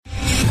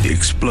The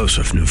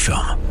explosive new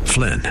film,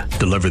 Flynn,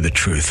 deliver the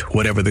truth,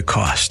 whatever the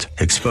cost,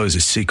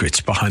 exposes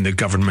secrets behind the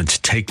government's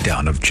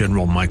takedown of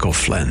General Michael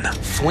Flynn.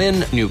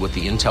 Flynn knew what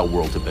the intel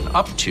world had been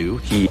up to.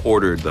 He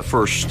ordered the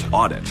first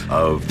audit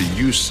of the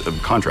use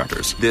of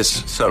contractors.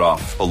 This set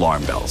off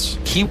alarm bells.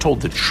 He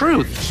told the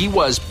truth. He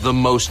was the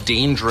most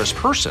dangerous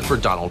person for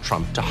Donald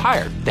Trump to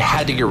hire. They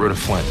had to get rid of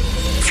Flynn.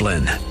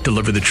 Flynn,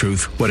 deliver the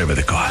truth, whatever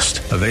the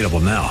cost. Available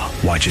now.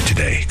 Watch it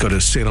today. Go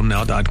to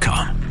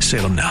salemnow.com.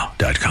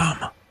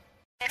 salemnow.com.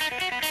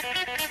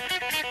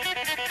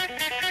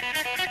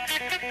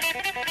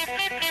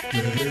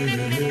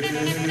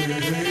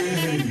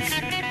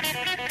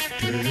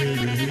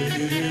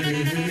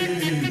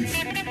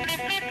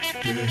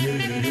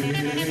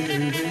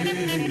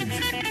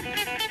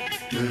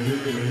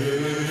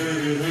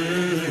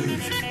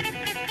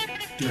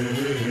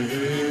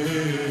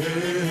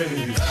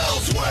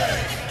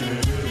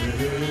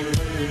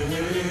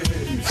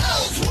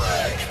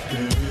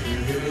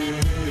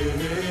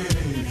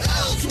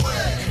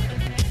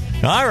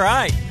 All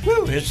right.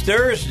 Woo, it's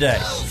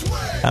Thursday.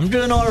 I'm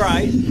doing all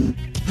right.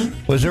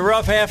 Was a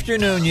rough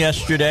afternoon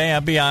yesterday, I'll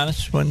be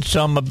honest, when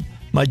some of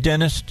my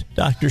dentist,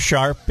 Dr.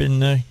 Sharp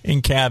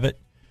in Cabot,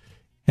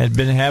 had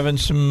been having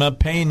some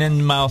pain in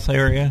the mouth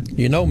area.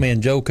 You know, me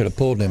and Joe could have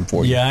pulled them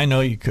for you. Yeah, I know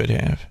you could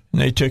have.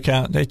 And they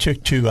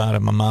took 2 out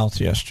of my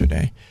mouth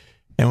yesterday.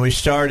 And we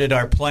started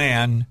our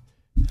plan.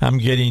 I'm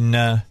going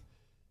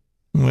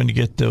to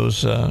get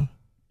those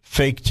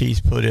fake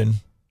teeth put in.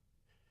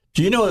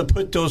 Do you know to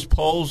put those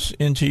poles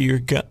into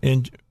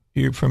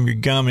from your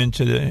gum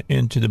into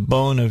the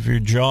bone of your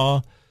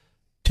jaw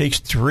takes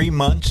 3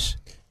 months?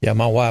 Yeah,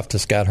 my wife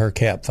just got her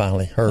cap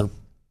finally, her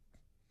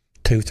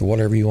tooth or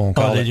whatever you want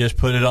to call it. Oh, they just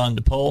put it on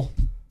the pole?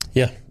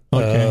 Yeah.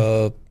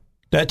 Okay.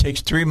 That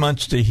takes 3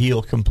 months to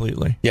heal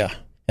completely. Yeah,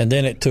 and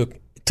then it took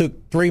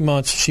 3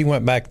 months. She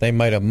went back. They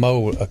made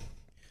a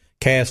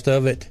cast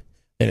of it,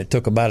 and it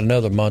took about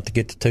another month to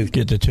get the tooth.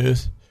 Get the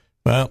tooth?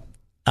 Well,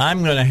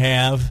 I'm going to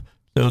have...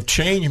 They'll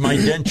change my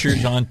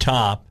dentures on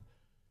top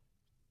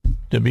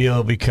to be able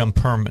to become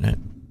permanent,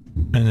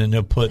 and then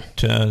they'll put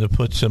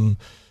some,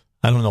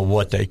 I don't know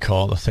what they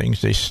call the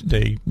things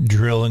they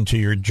drill into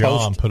your jaw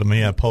post. And put them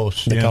in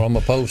posts. They call them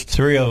a post.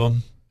 3 of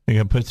them. You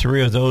can put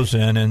 3 of those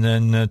in, and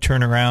then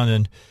turn around,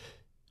 and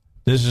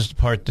this is the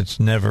part that's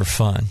never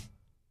fun.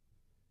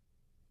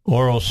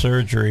 Oral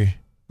surgery,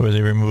 where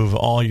they remove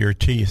all your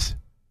teeth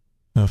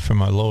from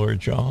my lower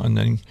jaw, and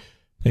then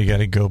they got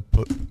to go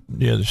put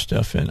the other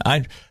stuff in.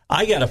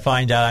 I got to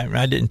find out.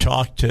 I didn't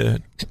talk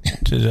to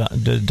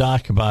the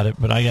doc about it,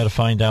 but I got to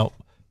find out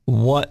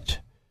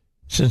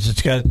since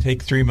it's got to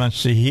take 3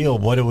 months to heal,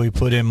 what do we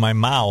put in my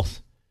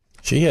mouth?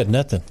 She had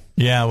nothing.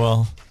 Yeah,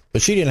 well.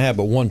 But she didn't have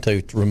but one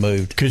tooth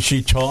removed. Could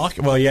she talk?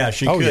 Well, yeah,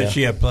 she could. Yeah.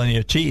 She had plenty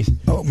of teeth.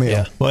 Oatmeal.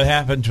 Yeah. What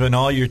happens when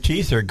all your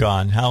teeth are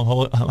gone? How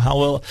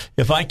well?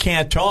 If I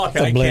can't talk,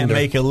 I can't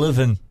make a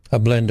living. A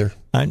blender.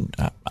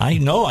 I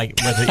know what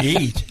to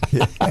eat.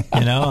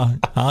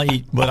 I'll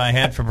eat what I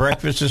had for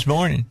breakfast this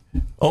morning.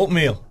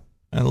 Oatmeal.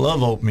 I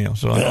love oatmeal,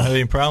 so I don't have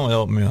any problem with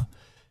oatmeal.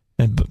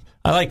 But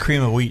I like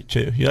cream of wheat,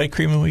 too. You like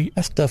cream of wheat?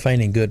 That stuff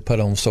ain't any good put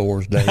on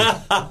sores, Dave.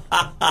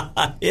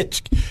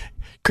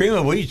 Cream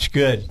of wheat's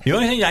good. The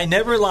only thing I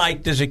never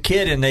liked as a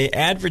kid, and they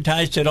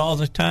advertised it all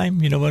the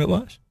time, you know what it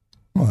was?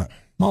 What?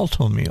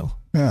 Malto-meal.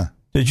 Yeah.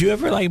 Did you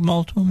ever like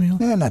malto-meal?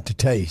 Yeah, not the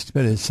taste,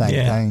 but it's the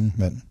same thing.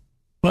 But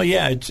well,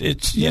 yeah,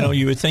 it's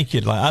you would think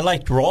you'd like. I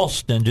liked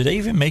Ralston. Do they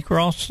even make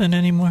Ralston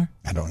anymore?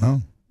 I don't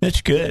know.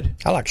 It's good.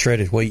 I like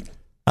shredded wheat.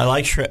 I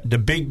like the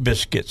big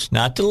biscuits,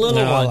 not the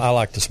little ones. I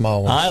like the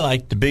small ones. I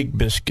like the big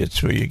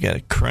biscuits where you got to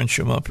crunch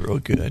them up real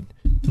good.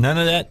 None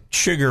of that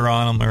sugar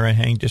on them or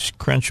anything. Just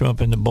crunch them up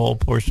in the bowl,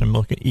 pour some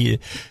milk, and eat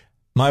it.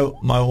 My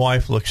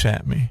wife looks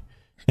at me,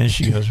 and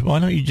she goes, "Why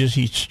don't you just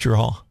eat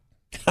straw?"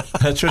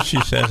 That's what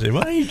she says.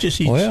 Why don't you just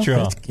eat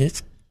straw?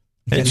 It's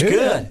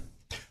good.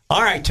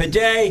 All right,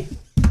 today,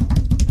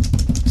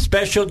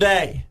 special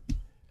day.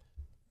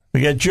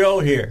 We got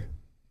Joe here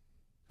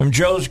from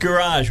Joe's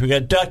Garage. We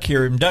got Duck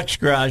here from Duck's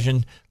Garage.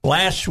 And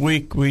last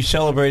week we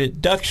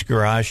celebrated Duck's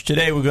Garage.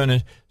 Today we're going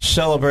to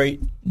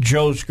celebrate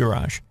Joe's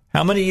Garage.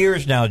 How many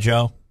years now,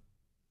 Joe?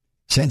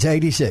 Since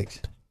 86.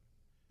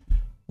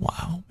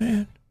 Wow,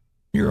 man.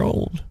 You're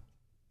old.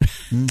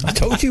 I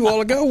told you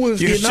all ago.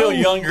 You're still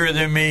younger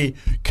than me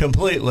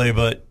completely,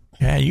 but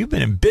yeah, you've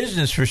been in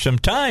business for some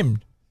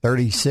time.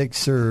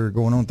 36 or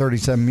going on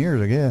 37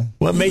 years, I guess.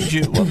 What made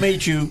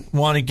you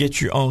want to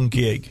get your own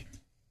gig?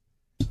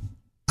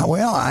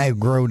 Well, I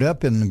growed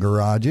up in the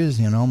garages.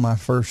 My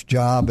first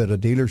job at a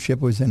dealership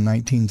was in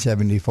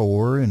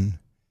 1974, and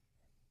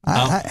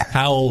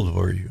how old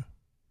were you?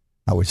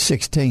 I was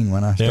 16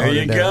 when I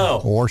started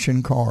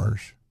washing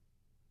cars.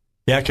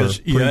 Yeah,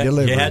 because you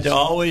had to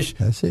always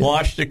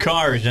wash the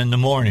cars in the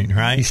morning,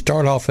 right? You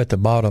start off at the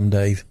bottom,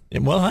 Dave.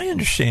 Well, I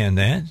understand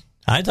that.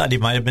 I thought he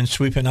might have been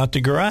sweeping out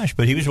the garage,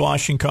 but he was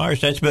washing cars.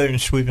 That's better than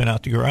sweeping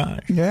out the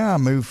garage. Yeah, I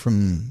moved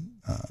from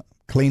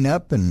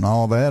cleanup and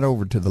all that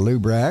over to the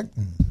lube rack.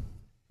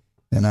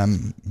 Then I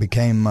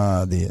became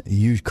the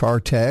used car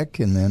tech,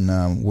 and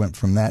then went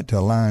from that to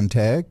a line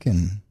tech,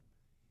 and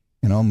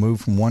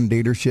moved from one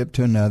dealership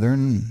to another,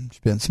 and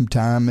spent some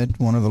time at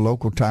one of the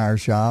local tire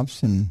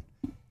shops and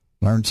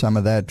learned some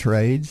of that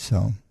trade.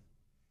 So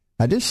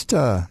I just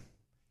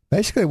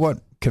basically what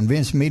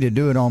convinced me to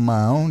do it on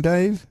my own,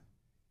 Dave,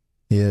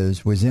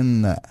 was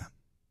in the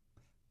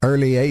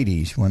early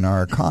 80s when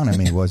our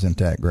economy wasn't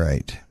that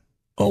great.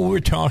 Oh, we're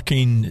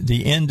talking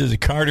the end of the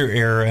Carter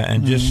era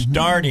and just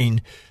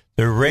starting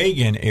the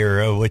Reagan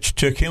era, which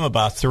took him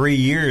about 3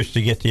 years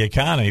to get the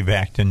economy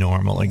back to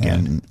normal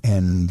again.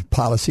 And the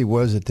policy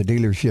was at the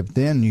dealership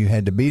then you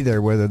had to be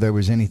there whether there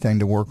was anything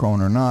to work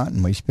on or not,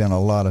 and we spent a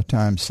lot of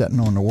time sitting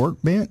on the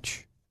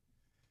workbench.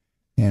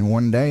 And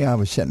one day I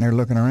was sitting there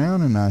looking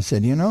around, and I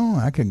said,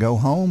 I could go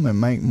home and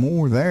make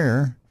more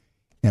there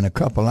in a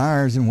couple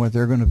hours than what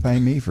they're going to pay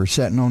me for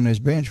sitting on this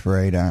bench for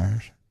 8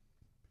 hours.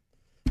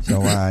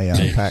 So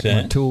I packed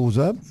my tools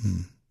up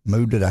and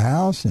moved to the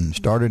house and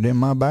started in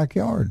my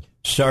backyard.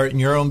 Starting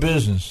your own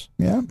business.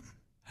 Yeah.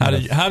 How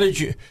did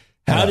you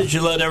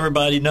let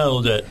everybody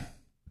know that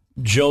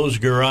Joe's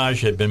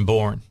Garage had been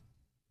born?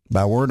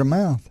 By word of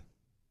mouth.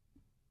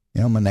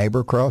 My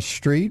neighbor across the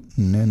street,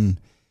 and then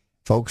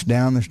folks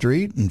down the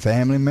street, and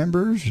family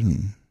members,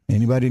 and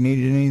anybody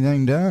needed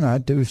anything done,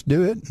 I'd just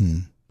do it,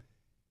 and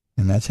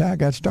that's how I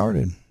got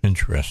started.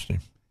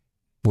 Interesting.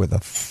 With a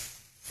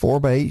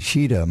 4x8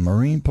 sheet of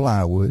marine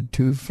plywood,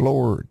 two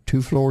floor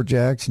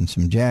jacks, and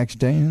some jack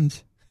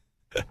stands.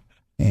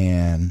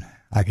 And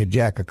I could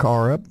jack a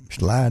car up,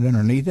 slide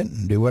underneath it,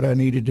 and do what I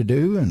needed to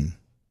do, and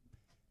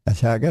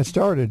that's how I got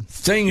started.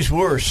 Things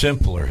were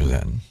simpler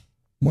then.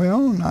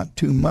 Well, not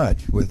too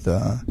much. With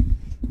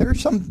there are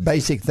some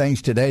basic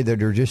things today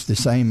that are just the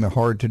same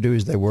hard to do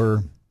as they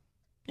were.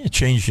 Yeah,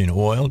 changing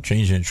oil,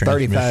 changing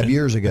transmission. 35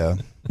 years ago.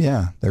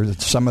 Yeah,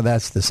 there's some of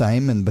that's the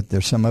same, but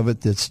there's some of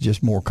it that's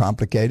just more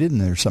complicated, and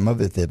there's some of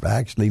it that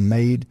actually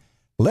made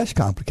less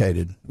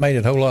complicated. Made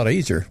it a whole lot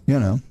easier.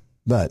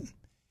 But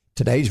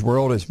today's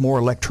world is more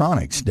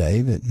electronics,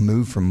 Dave. It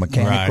moved from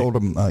mechanical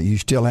to, you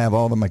still have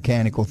all the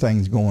mechanical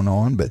things going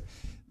on, but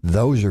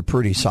those are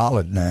pretty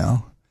solid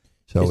now.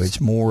 So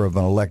it's more of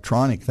an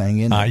electronic thing.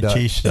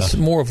 IT stuff. It's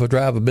more of a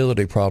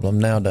drivability problem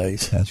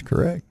nowadays. That's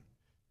correct.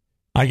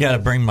 I got to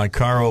bring my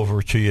car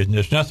over to you, and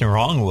there's nothing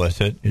wrong with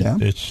it.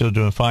 It's still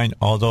doing fine,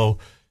 although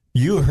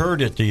you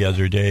heard it the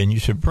other day, and you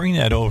said, bring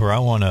that over. I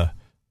want to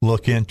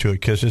look into it,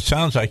 because it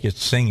sounds like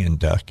it's singing,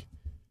 Duck.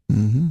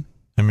 Mm-hmm.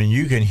 I mean,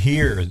 you can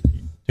hear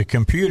the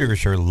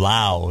computers are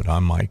loud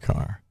on my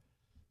car.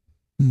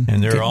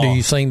 And they're all... Do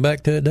you sing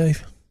back to it,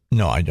 Dave?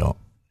 No, I don't.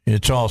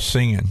 It's all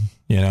singing.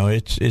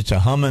 It's a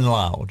humming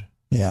loud.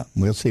 Yeah,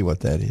 we'll see what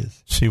that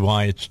is. See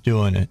why it's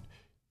doing it.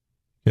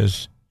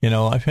 Because...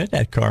 I've had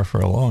that car for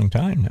a long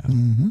time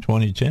now.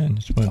 2010.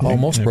 It's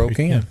almost broke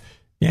in.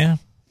 Yeah.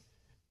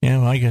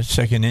 Well, I got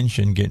second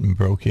engine getting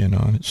broke in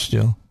on it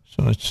still.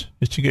 So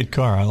it's a good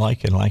car. I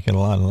like it. I like it a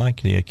lot. I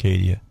like the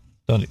Acadia.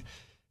 Thought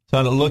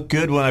it looked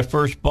good when I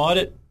first bought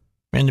it.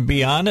 And to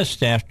be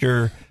honest,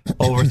 after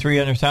over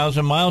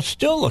 300,000 miles,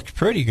 still looks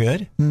pretty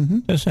good.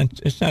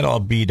 It's not all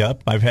beat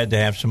up. I've had to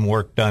have some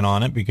work done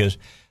on it because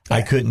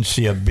I couldn't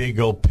see a big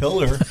old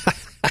pillar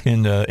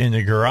in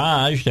the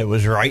garage that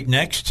was right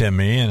next to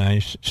me, and I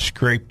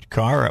scraped the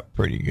car up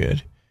pretty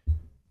good.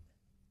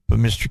 But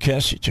Mr.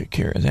 Kessie took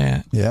care of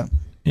that. Yeah.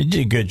 He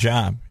did a good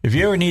job. If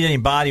you ever need any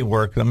body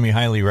work, let me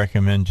highly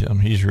recommend him.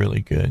 He's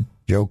really good.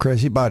 Joe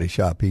Cressy Body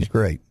Shop. He's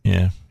great.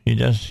 Yeah, he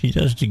does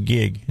the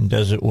gig and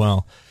does it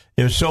well.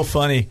 It was so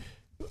funny.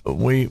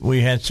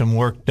 We had some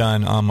work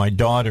done on my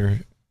daughter's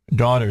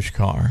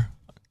car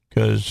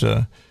because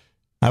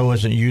I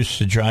wasn't used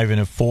to driving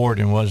a Ford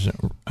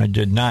and I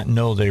did not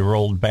know they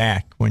rolled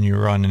back when you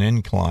were on an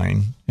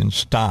incline and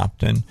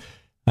stopped. And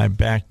I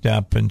backed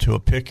up into a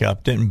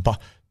pickup.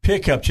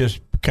 Pickup just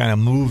kind of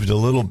moved a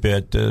little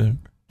bit. The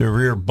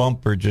rear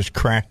bumper just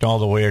cracked all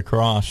the way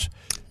across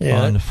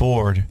on the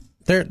Ford.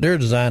 They're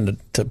designed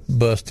to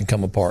bust and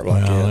come apart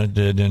like that. Well, it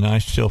did, and I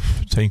still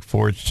think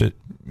Ford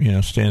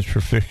stands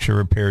for fix or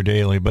repair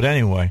daily. But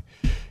anyway,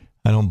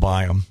 I don't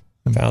buy them.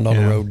 Found on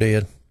the road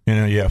dead.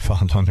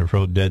 Found on the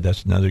road dead.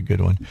 That's another good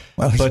one.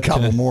 Well, there's a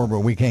couple more, but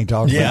we can't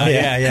talk about it.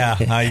 Yeah.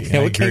 I we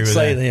agree can't with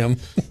say that. them.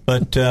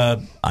 But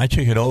I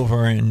took it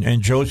over,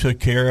 and Joe took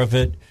care of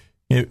it.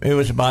 It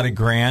was about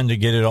 $1,000 to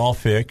get it all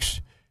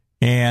fixed.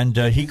 And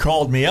he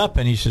called me up,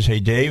 and he says, "Hey,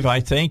 Dave, I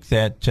think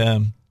that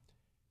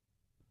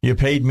you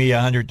paid me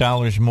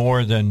 $100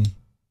 more than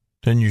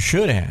you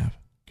should have,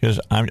 because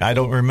I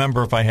don't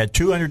remember if I had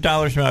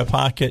 $200 in my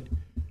pocket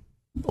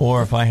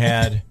or if I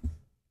had,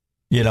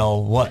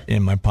 what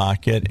in my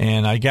pocket,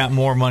 and I got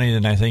more money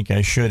than I think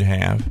I should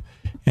have."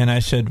 And I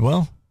said,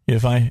 "Well,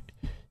 if I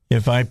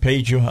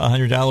paid you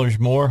 $100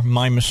 more,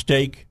 my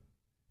mistake.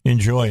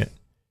 Enjoy it."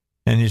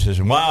 And he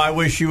says, "Wow, I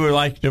wish you were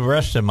like the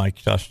rest of my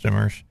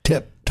customers."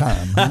 Tip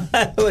time,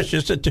 huh? It was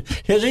just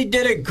because he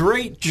did a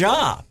great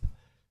job.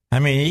 I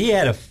mean, he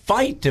had a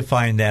fight to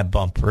find that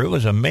bumper. It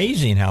was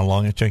amazing how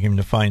long it took him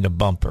to find a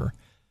bumper.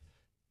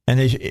 And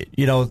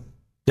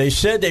They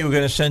said they were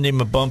going to send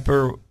him a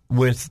bumper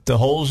with the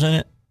holes in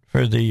it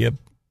for the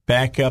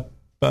backup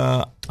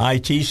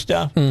IT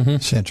stuff.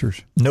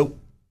 Sensors. Nope.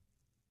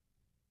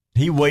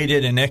 He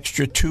waited an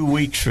extra 2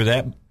 weeks for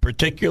that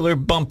particular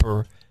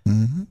bumper,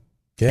 and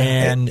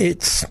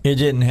it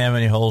didn't have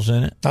any holes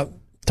in it.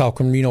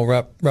 Talking,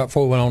 right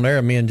before we went on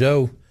there, me and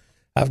Joe,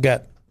 I've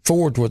got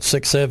Fords with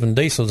 6.7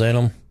 diesels in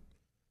them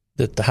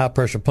that the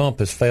high-pressure pump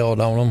has failed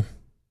on them.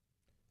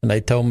 And they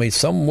told me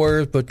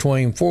somewhere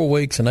between 4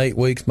 weeks and 8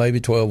 weeks, maybe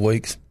 12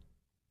 weeks,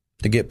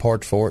 to get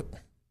parts for it.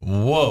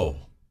 Whoa.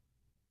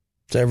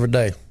 It's every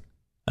day.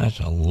 That's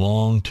a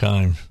long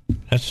time.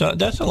 That's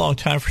a long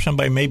time for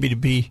somebody maybe to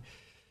be,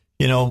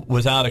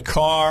 without a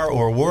car,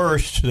 or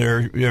worse,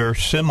 their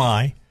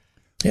semi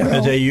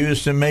that they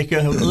use to make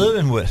a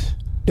living with.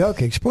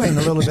 Duck, explain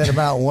a little bit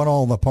about what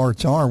all the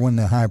parts are when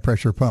the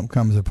high-pressure pump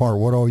comes apart.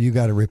 What all you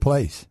got to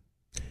replace?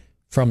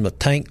 From the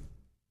tank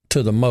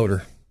to the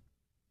motor.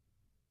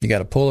 You got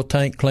to pull the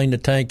tank, clean the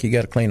tank. You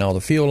got to clean all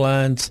the fuel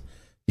lines.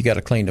 You got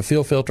to clean the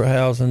fuel filter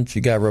housings.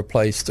 You got to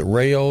replace the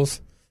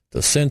rails, the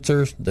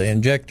sensors, the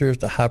injectors,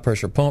 the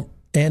high-pressure pump,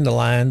 and the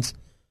lines.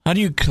 How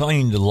do you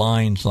clean the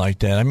lines like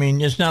that? I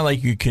mean, it's not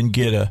like you can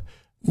get a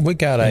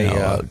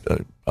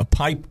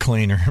pipe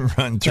cleaner and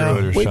run through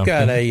it or something. We've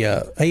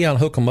got he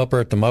unhook them up there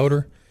at the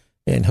motor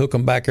and hook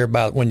them back there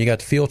about when you got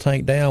the fuel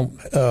tank down.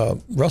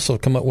 Russell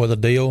come up with a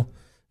deal,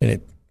 and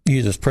it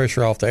uses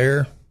pressure off the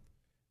air,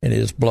 and it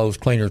just blows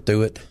cleaner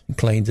through it and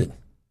cleans it.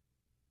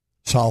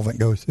 Solvent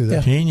goes through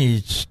that. He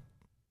needs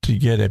to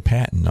get a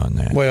patent on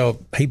that. Well,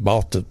 he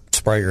bought the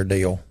sprayer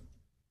deal.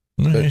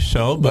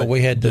 But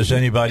we had. Does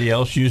anybody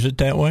else use it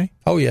that way?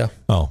 Oh yeah.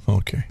 Oh,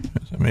 okay.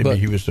 Maybe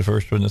he was the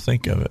first one to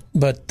think of it.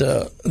 But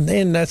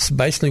then that's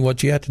basically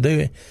what you have to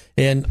do.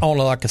 And on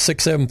like a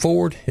 6.7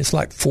 Ford, it's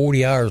like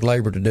 40 hours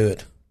labor to do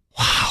it.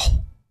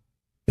 Wow.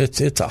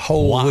 It's a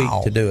whole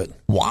week to do it.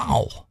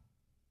 Wow.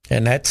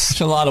 And that's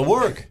a lot of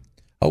work.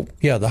 Oh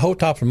yeah, the whole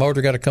top of the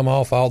motor got to come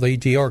off. All the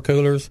EGR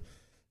coolers,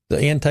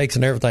 the intakes,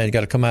 and everything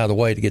got to come out of the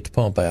way to get the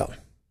pump out.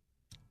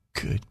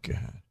 Good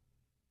God.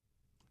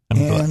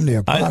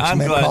 The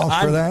approximate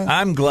cost for that?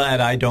 I'm glad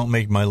I don't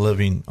make my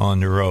living on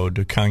the road,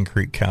 a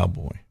concrete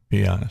cowboy,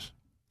 be honest.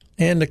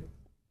 And the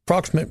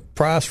approximate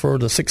price for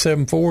the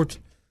 6.7 Fords,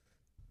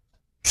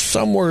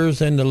 somewhere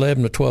in the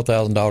 $11,000 to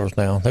 $12,000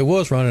 now. They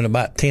was running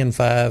about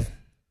 $10,500,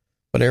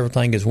 but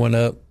everything has went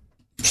up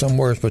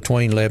somewhere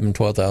between $11,000 and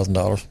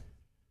 $12,000.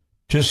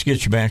 Just to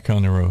get you back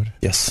on the road.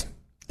 Yes.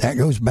 That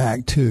goes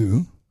back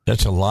to...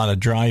 That's a lot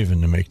of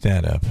driving to make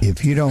that up.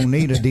 If you don't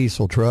need a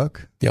diesel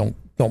truck...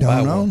 Don't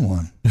own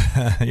one.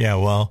 Yeah,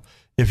 well,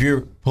 if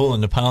you're pulling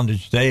the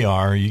poundage they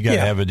are, you got to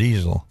have a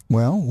diesel.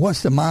 Well,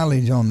 what's the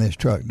mileage on this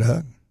truck,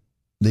 Doug?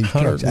 These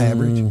trucks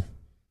average?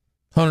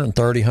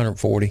 130,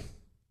 140.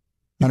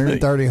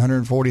 130,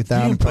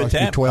 140,000, cost you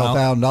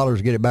 $12,000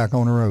 to get it back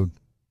on the road.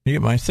 You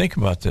might think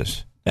about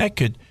this.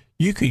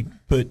 You could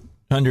put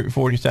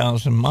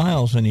 140,000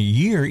 miles in a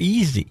year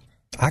easy.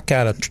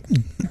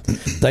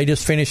 They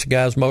just finished the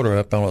guy's motor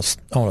up on a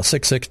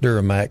 6.6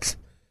 Duramax.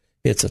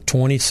 It's a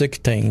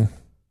 2016.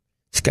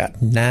 It's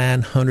got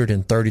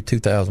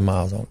 932,000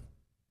 miles on it.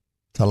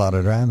 It's a lot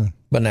of driving.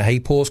 But now he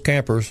pulls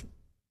campers.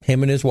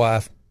 Him and his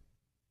wife,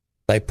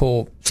 they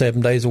pull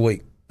 7 days a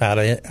week out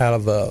of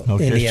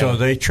Indiana. So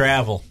they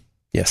travel.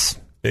 Yes,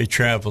 they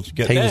travel to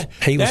get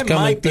that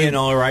might be an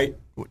all right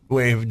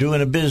way of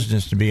doing a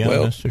business, to be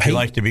honest. If you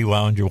like to be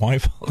wound your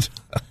wife.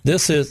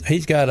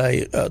 He's got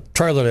a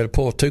trailer that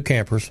pulls 2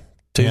 campers.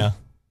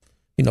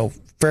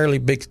 Fairly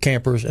big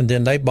campers, and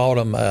then they bought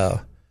him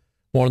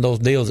one of those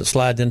deals that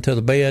slides into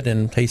the bed,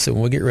 and he said,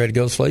 when we get ready to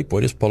go to sleep, we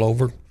just pull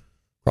over,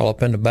 crawl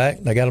up in the back.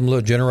 They got him a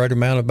little generator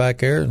mounted back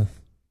there. And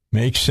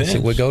makes sense.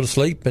 We go to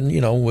sleep, and,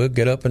 we'll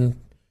get up, and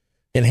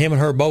him and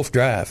her both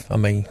drive. I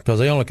mean, because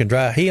he only can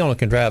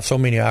drive so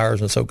many hours,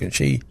 and so can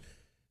she.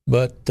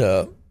 But,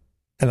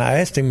 and I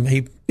asked him,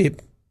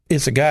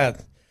 it's a guy,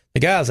 the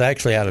guy's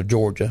actually out of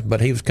Georgia,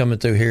 but he was coming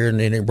through here, and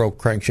then he broke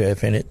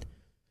crankshaft in it.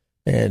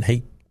 And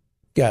we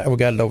got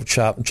it over to the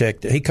shop and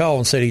checked it. He called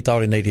and said he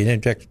thought he needed an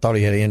injector, thought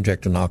he had an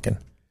injector knocking.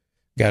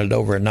 Got it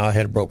over, and now I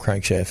had a broke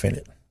crankshaft in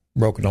it.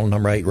 Broke it on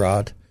number 8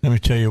 rod. Let me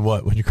tell you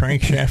what, when your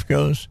crankshaft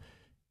goes,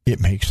 it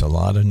makes a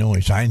lot of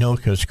noise. I know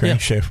because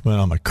crankshaft went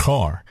on my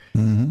car.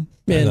 Mm-hmm.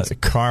 And the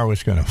car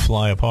was going to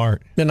fly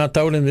apart. Then I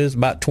told him it was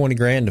about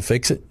 $20,000 to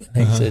fix it.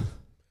 And he said,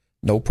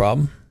 no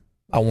problem.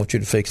 I want you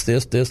to fix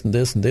this, this, and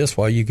this, and this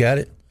while you got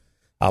it.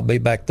 I'll be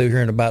back through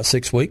here in about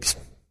 6 weeks.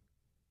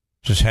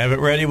 Just have it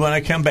ready when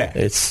I come back.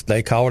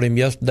 They called him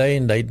yesterday,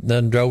 and they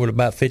done drove it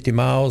about 50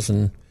 miles,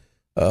 and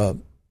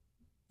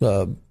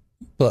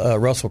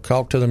Russell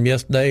talked to them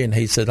yesterday, and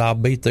he said, I'll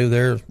be through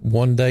there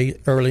one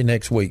day early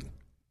next week.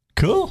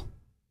 Cool.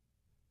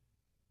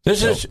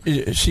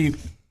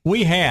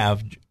 We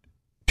have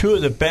 2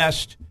 of the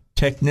best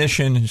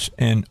technicians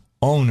and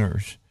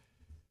owners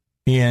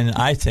in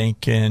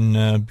automotives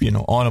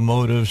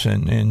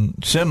and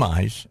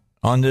semis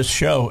on this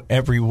show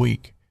every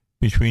week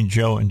between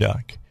Joe and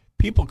Doc.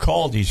 People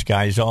call these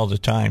guys all the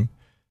time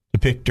to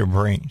pick their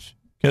brains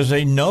because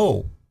they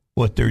know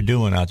what they're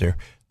doing out there.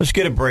 Let's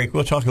get a break.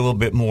 We'll talk a little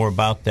bit more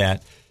about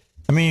that.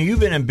 I mean, you've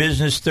been in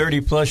business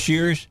 30-plus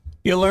years.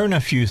 You learn a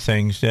few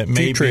things that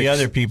maybe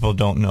other people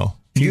don't know.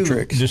 You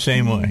tricks. The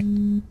same way.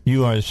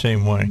 You are the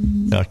same way,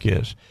 Duck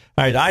is.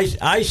 All right,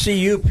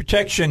 ICU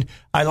Protection,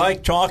 I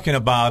like talking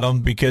about them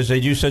because they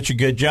do such a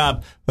good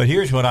job. But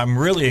here's what I'm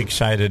really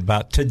excited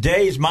about.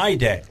 Today's my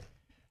day.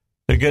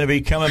 They're going to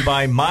be coming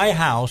by my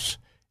house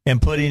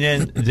and putting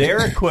in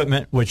their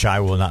equipment, which I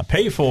will not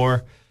pay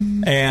for,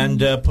 and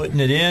putting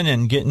it in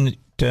and getting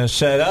it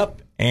set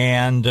up.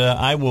 And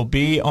I will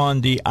be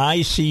on the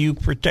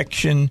ICU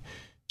Protection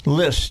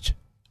list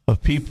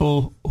of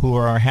people who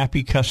are a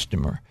happy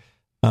customer.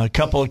 A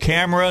couple of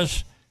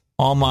cameras,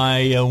 all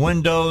my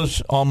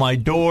windows, all my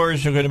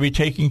doors are going to be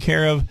taken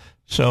care of.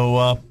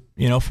 So,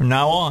 from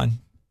now on,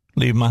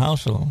 leave my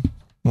house alone.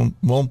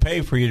 Won't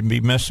pay for you to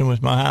be messing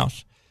with my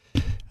house.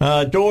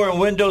 Door and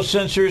window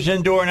sensors,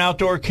 indoor and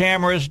outdoor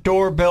cameras,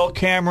 doorbell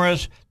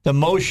cameras, the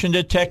motion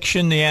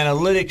detection, the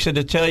analytics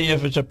that'll tell you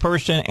if it's a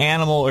person,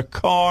 animal, or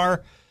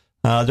car.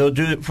 They'll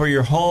do it for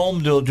your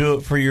home. They'll do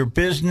it for your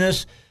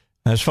business.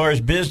 As far as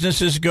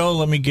businesses go,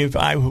 let me give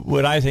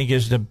what I think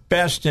is the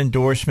best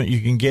endorsement you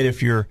can get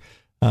if you're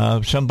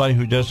somebody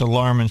who does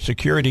alarm and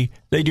security.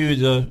 They do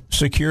the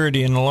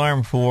security and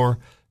alarm for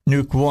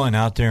Nuke 1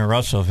 out there in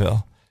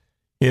Russellville.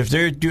 If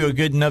they do a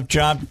good enough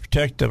job to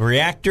protect the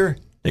reactor,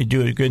 they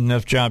do a good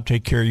enough job to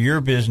take care of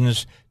your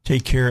business,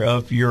 take care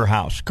of your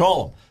house.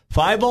 Call them,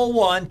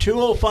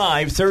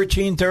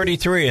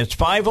 501-205-1333. It's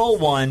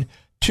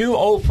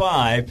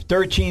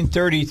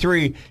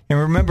 501-205-1333. And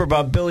remember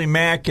about Billy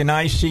Mack and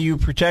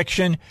ICU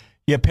Protection,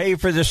 you pay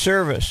for the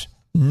service,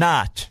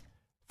 not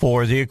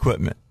for the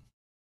equipment.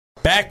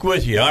 Back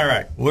with you. All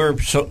right. We're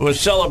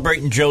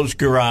celebrating Joe's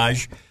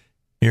Garage.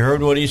 You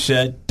heard what he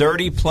said,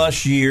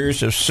 30-plus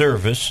years of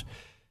service.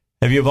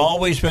 Have you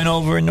always been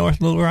over in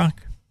North Little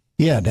Rock?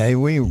 Yeah, Dave.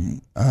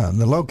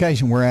 The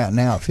location we're at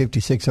now,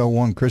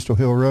 5601 Crystal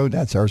Hill Road,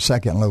 that's our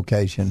second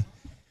location.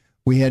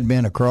 We had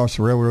been across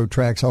the railroad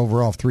tracks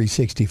over off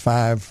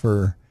 365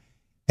 for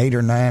 8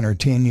 or 9 or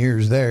 10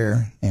 years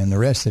there, and the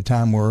rest of the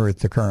time we're at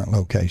the current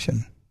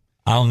location.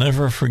 I'll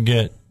never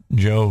forget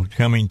Joe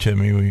coming to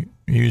me.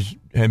 He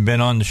had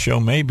been on the show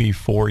maybe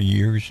 4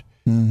 years,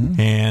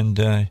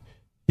 and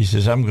he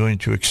says, I'm going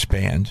to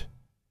expand,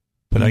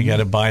 but I got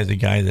to buy a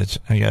guy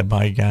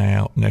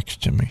out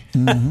next to me.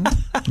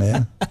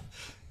 Yeah.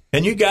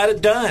 And you got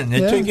it done.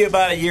 It took you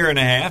about a year and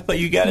a half, but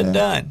you got it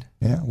done.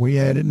 Yeah, we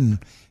added and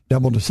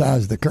doubled the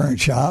size of the current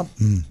shop.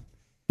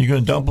 You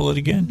going to double it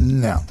again?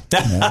 No.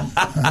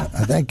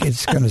 I think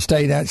it's going to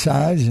stay that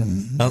size,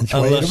 and that's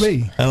the way it'll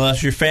be.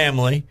 Unless your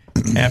family,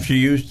 after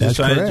you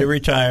decided to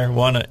retire,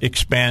 want to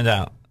expand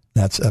out.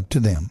 That's up to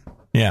them.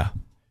 Yeah.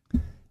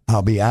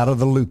 I'll be out of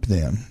the loop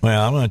then.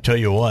 Well, I'm going to tell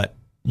you what.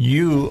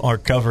 You are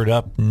covered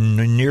up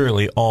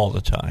nearly all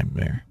the time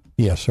there.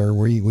 Yes, sir.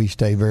 We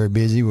stay very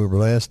busy. We're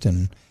blessed,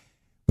 and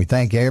we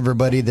thank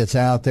everybody that's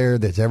out there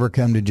that's ever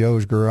come to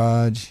Joe's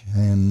Garage,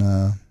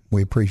 and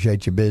we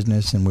appreciate your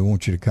business, and we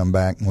want you to come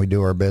back, and we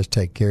do our best to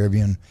take care of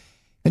you.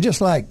 And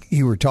just like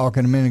you were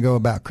talking a minute ago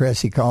about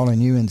Cressy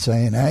calling you and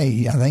saying,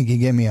 hey, I think you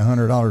gave me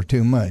 $100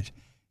 too much.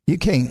 You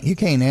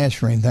can't ask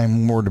for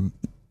anything more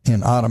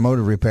in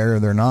automotive repair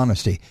than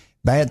honesty.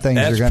 Bad things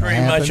are going to happen.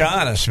 That's pretty much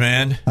honest,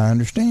 man. I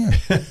understand.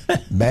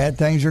 Bad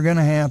things are going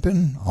to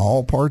happen.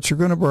 All parts are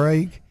going to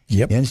break.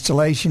 Yep.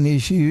 Installation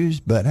issues.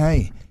 But,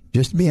 hey,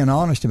 just being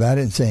honest about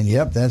it and saying,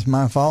 yep, that's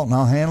my fault and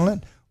I'll handle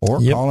it. Or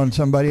calling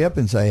somebody up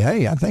and say,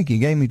 hey, I think you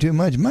gave me too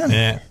much money.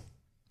 Yeah.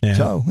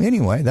 So,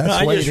 anyway, that's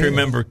the way I just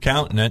remember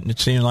counting it, and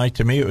it seemed like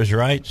to me it was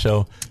right.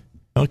 So,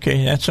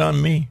 okay, that's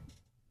on me.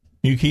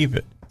 You keep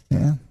it.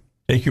 Yeah.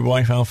 Take your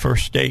wife out for a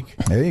steak.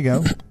 There you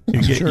go.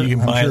 You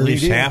can buy at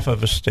least half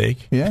of a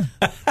steak. Yeah.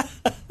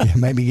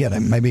 Maybe get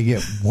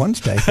one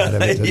steak out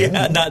of it today.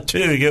 Yeah, not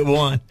two. Get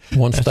one.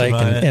 One steak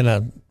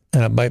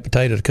and a baked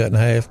potato to cut in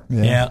half.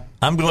 Yeah.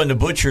 I'm going to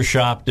Butcher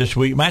Shop this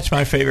week. That's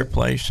my favorite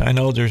place. I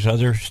know there's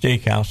other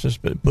steakhouses,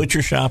 but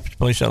Butcher Shop is the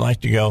place I like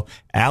to go.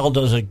 Al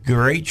does a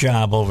great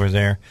job over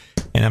there,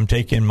 and I'm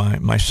taking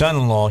my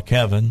son-in-law,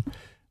 Kevin,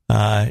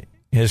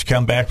 has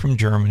come back from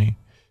Germany.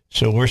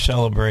 So we're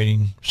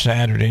celebrating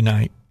Saturday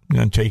night. I'm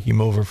going to take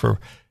him over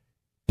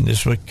and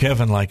this is what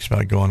Kevin likes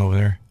about going over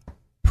there,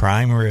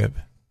 prime rib.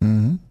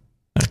 Mm-hmm.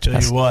 I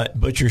tell you what,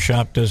 Butcher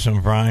Shop does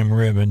some prime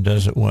rib and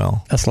does it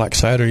well. That's like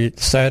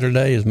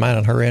Saturday is mine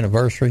and her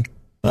anniversary.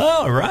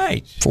 Oh,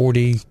 right.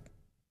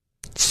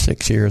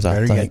 46 years,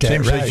 I think.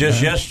 Seems like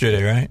just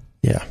yesterday, right?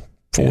 Yeah,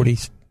 40.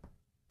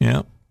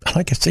 Yeah. I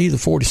think it's either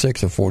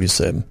 46 or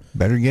 47.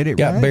 Better get it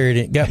got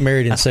right. Got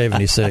married in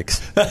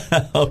 76.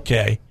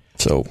 Okay.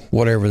 So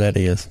whatever that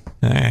is.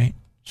 All right.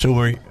 So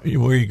where are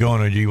you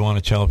going, or do you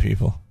want to tell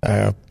people?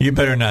 You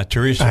better not.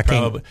 Teresa I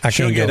probably. I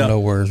can't go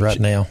nowhere right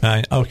now.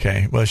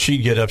 Okay. Well, she'd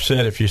get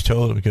upset if you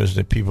told her because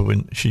the people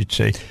wouldn't. She'd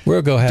say,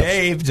 "We'll go have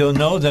Dave. They'll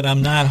know that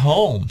I'm not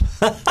home."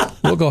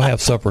 We'll go have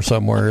supper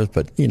somewhere,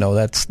 but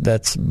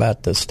that's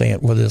about the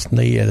stand with this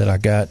knee that I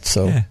got.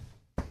 So,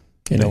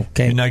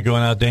 you're not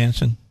going out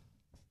dancing.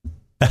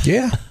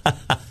 Yeah. I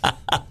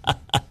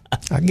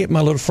can get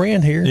my little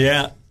friend here.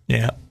 Yeah.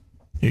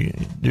 Do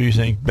you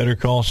think better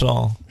call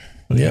Saul?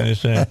 What do you guys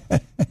say?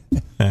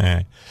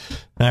 All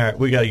right.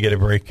 We got to get a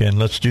break in.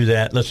 Let's do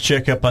that. Let's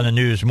check up on the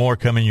news. More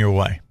coming your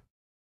way.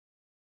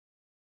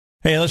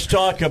 Hey, let's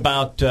talk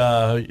about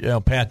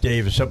Pat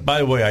Davis. By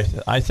the way,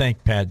 I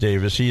thank Pat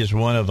Davis. He is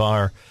one of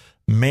our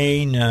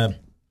main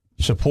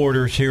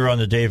supporters here on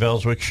the Dave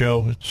Elswick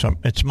Show.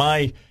 It's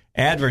my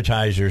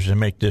advertisers that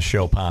make this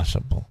show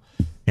possible.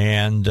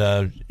 And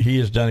he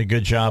has done a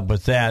good job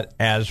with that,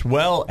 as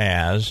well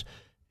as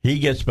he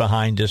gets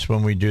behind us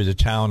when we do the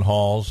town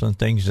halls and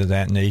things of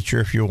that nature.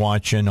 If you're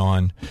watching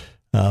on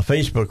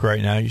Facebook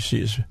right now, you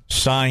see his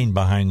sign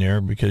behind there,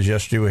 because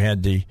yesterday we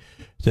had the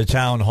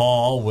town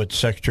hall with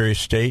Secretary of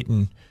State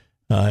and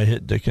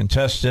hit the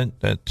contestant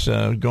that's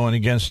going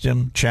against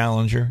him,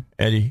 challenger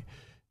Eddie.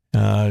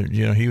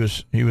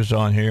 He was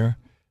on here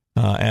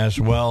as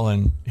well,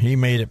 and he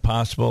made it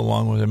possible,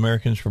 along with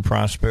Americans for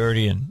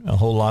Prosperity and a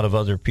whole lot of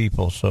other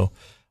people. So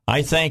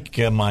I thank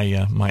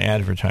my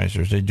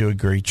advertisers. They do a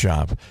great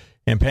job.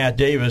 And Pat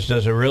Davis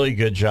does a really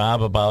good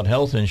job about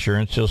health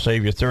insurance. He'll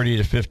save you 30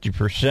 to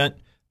 50%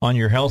 on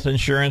your health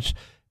insurance.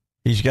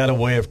 He's got a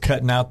way of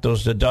cutting out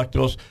those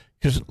deductibles.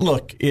 Because,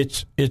 look,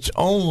 it's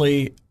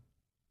only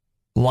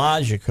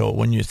logical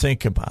when you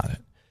think about it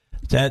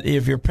that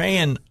if you're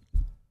paying,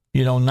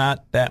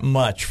 not that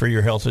much for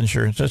your health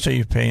insurance, let's say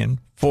you're paying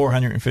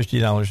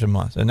 $450 a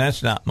month, and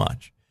that's not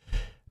much,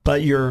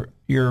 but your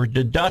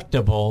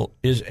deductible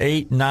is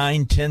 $8,000,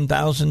 $9,000,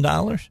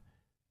 $10,000.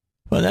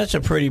 Well, that's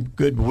a pretty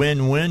good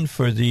win-win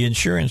for the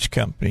insurance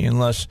company,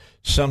 unless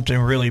something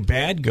really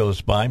bad goes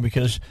by,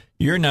 because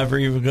you're never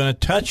even going to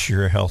touch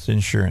your health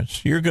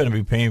insurance. You're going to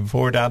be paying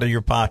for it out of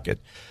your pocket.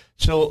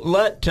 So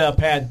let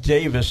Pat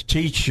Davis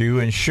teach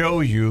you and show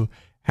you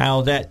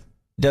how that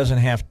doesn't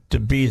have to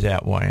be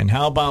that way. And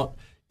how about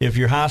if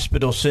your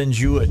hospital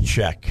sends you a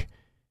check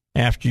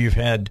after you've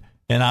had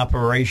an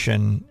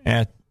operation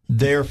at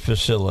their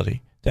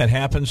facility? That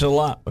happens a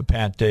lot with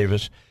Pat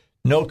Davis.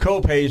 No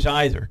copays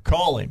either.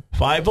 Call him,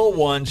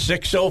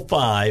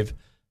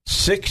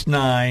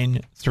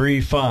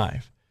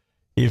 501-605-6935.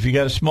 If you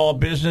got a small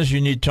business, you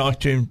need to talk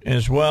to him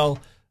as well.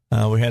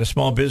 We had a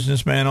small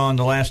businessman on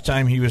the last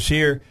time he was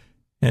here,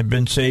 had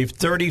been saved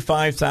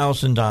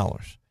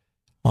 $35,000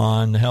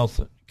 on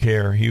health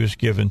care he was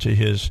given to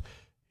his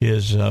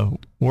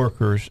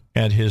workers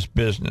at his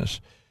business.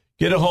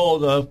 Get a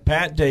hold of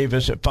Pat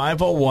Davis at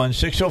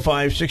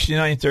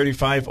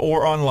 501-605-6935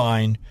 or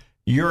online,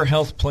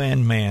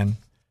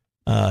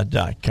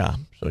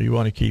 yourhealthplanman.com. So you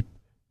want to keep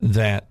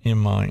that in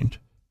mind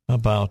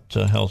about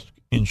health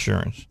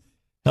insurance.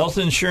 Health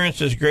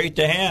insurance is great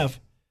to have,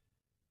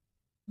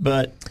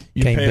 but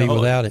you can't be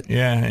without it.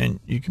 Yeah, and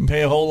you can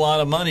pay a whole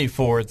lot of money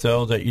for it,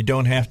 though, that you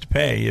don't have to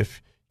pay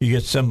if you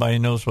get somebody who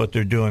knows what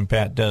they're doing.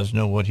 Pat does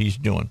know what he's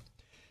doing.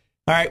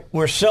 All right,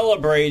 we're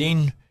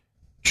celebrating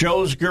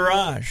Joe's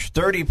Garage,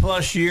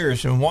 30-plus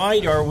years. And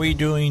why are we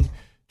doing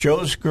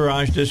Joe's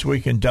Garage this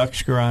week and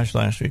Duck's Garage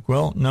last week?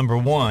 Well, number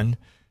one,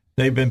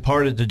 they've been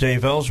part of the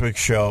Dave Elswick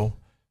Show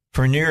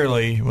for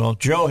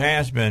Joe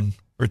has been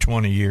for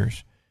 20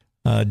 years.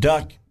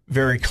 Duck,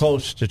 very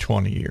close to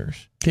 20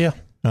 years. Yeah.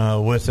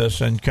 With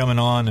us and coming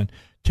on and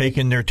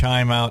taking their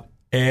time out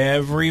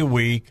every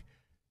week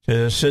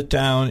to sit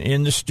down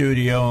in the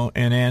studio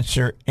and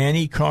answer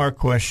any car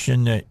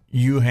question that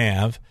you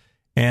have.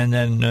 And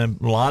then a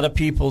lot of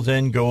people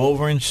then go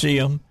over and see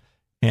them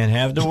and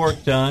have the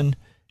work done.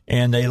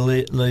 And they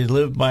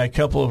live by a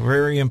couple of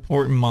very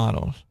important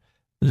mottos.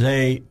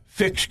 They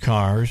fix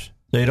cars.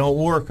 They don't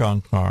work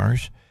on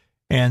cars.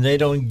 And they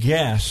don't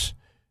guess.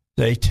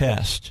 They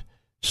test.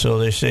 So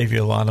they save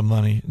you a lot of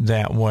money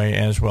that way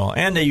as well.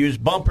 And they use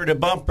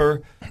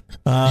bumper-to-bumper,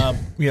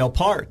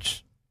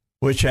 parts,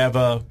 which have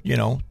a,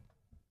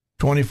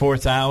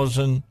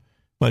 24,000,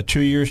 2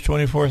 years,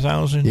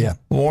 24,000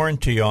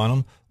 warranty on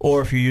them.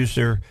 Or if you use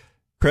their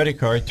credit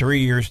card,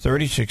 3 years,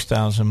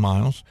 36,000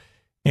 miles.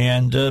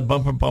 And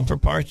bumper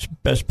parts,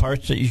 best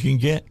parts that you can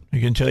get. I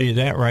can tell you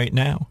that right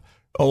now.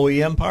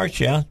 OEM parts,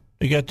 yeah.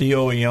 They got the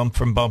OEM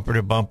from bumper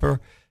to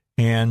bumper.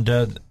 And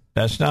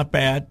that's not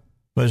bad.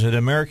 Was it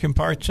American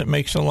Parts that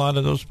makes a lot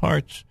of those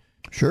parts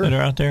that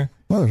are out there?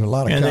 Well, there's a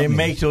lot of companies. companies.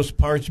 They make those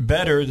parts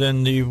better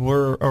than they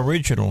were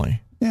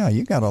originally. Yeah,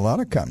 you got a lot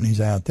of companies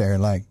out there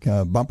like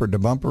Bumper to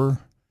Bumper,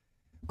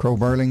 Crow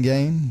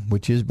Burlingame,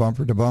 which is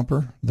Bumper to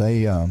Bumper.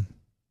 They've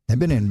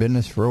been in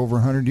business for over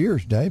 100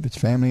 years, Dave. It's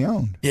family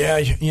owned. Yeah,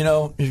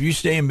 if you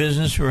stay in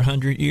business for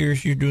 100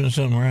 years, you're doing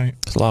something right.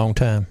 It's a long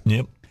time.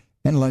 Yep.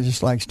 And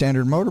just like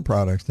Standard Motor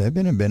Products, they've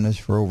been in business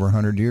for over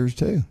 100 years,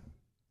 too.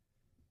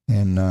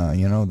 And,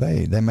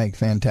 they make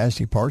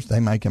fantastic parts. They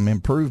make them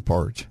improved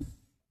parts.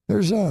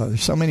 There's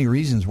so many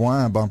reasons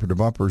why Bumper to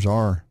Bumpers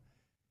are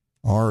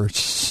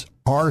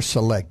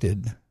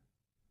selected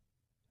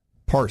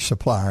parts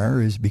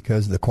supplier is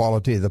because of the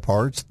quality of the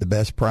parts, the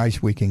best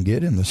price we can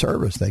get, and the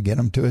service. They get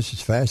them to us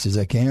as fast as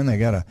they can. They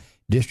got a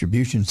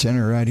distribution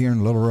center right here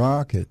in Little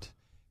Rock. It's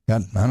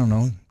got,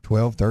 12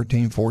 $12,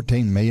 $13,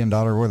 $14 million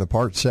worth of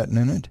parts sitting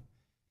in it.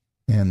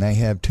 And they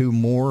have 2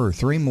 more or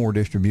 3 more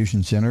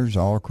distribution centers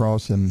all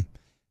across the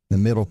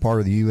middle part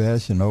of the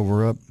U.S. and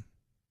over up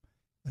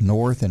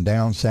north and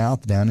down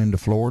south, down into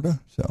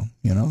Florida. So,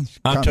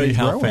 I'll tell you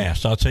how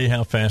fast. I'll tell you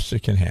how fast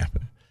it can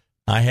happen.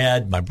 I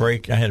had a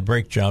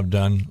brake job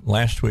done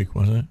last week,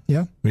 wasn't it?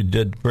 Yeah. We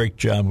did the brake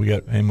job. We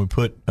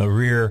put a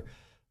rear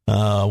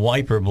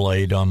wiper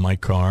blade on my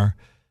car,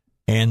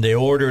 and they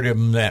ordered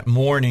them that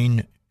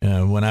morning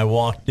when I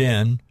walked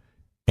in,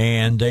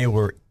 and they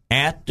were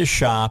at the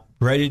shop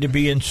ready to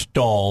be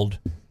installed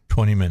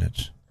 20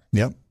 minutes.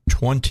 Yep.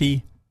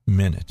 20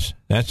 minutes.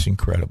 That's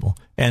incredible.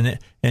 And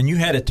you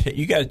got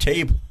a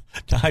table.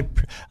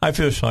 I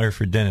feel sorry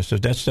for Dennis.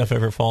 If that stuff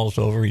ever falls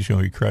over, he's going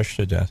to be crushed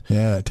to death.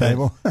 Yeah, that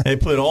table. They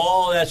put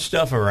all that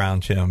stuff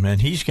around him,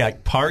 and he's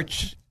got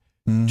parts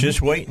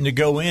just waiting to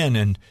go in.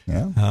 And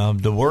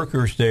the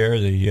workers there,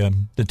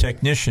 the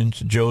technicians,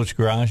 Joe's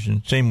Garage,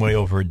 and same way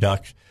over at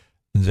Ducks,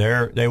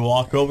 they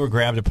walk over,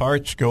 grab the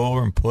parts, go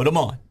over, and put them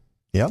on.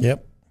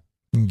 Yep.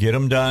 And get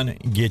them done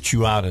and get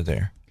you out of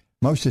there.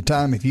 Most of the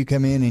time, if you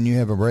come in and you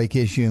have a brake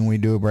issue and we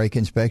do a brake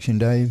inspection,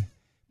 Dave,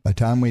 by the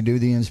time we do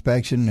the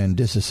inspection and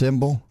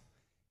disassemble,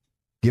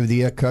 give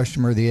the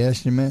customer the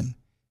estimate,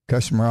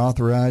 customer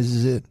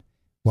authorizes it.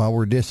 While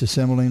we're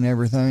disassembling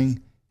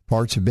everything,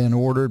 parts have been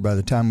ordered. By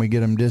the time we get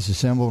them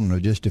disassembled,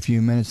 in just a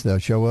few minutes, they'll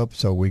show up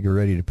so we get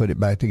ready to put it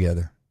back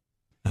together.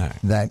 All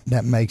right.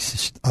 That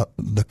makes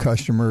the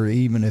customer,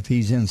 even if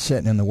he's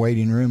sitting in the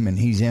waiting room and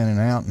he's in and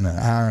out in an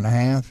hour and a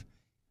half,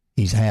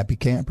 he's a happy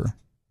camper.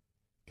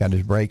 Got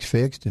his brakes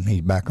fixed, and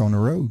he's back on the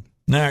road.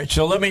 All right,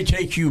 so let me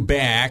take you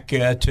back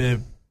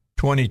to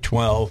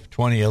 2012,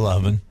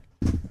 2011,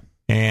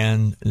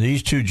 and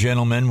these 2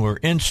 gentlemen were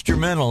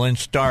instrumental in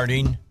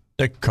starting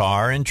the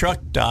Car and Truck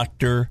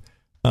Doctor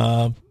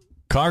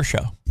car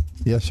show.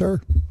 Yes, sir.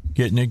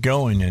 Getting it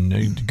going, and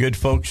the good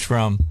folks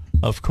from,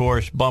 of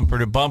course, Bumper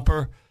to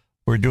Bumper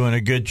were doing a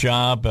good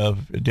job.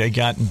 They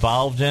got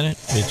involved in it.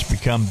 It's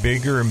become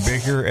bigger and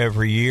bigger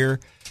every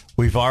year.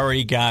 We've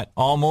already got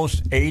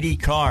almost 80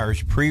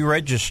 cars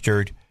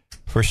pre-registered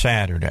for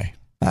Saturday.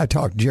 I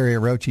talked to Jerry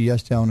Arochi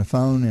yesterday on the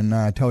phone, and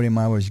I told him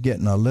I was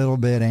getting a little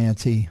bit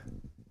antsy.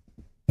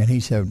 And he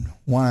said,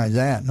 "Why is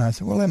that?" And I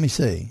said, "Well, let me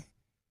see.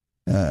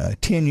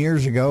 10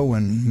 years ago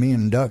when me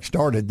and Duck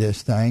started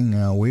this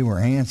thing, we were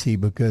antsy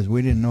because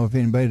we didn't know if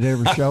anybody'd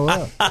ever show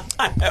up."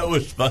 That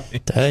was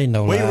funny. That ain't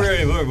no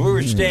lie. We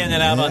were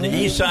standing out on the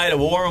east side of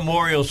War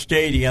Memorial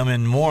Stadium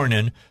in the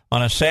morning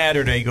on a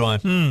Saturday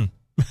going,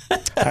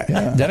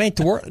 That ain't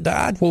the word.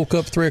 I woke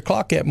up 3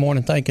 o'clock that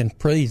morning thinking,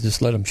 please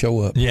just let them show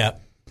up. Yeah.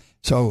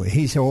 So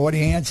he said, "Well, what are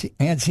you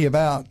antsy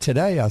about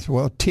today?" I said,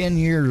 "Well, 10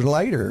 years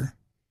later,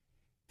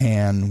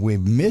 and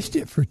we've missed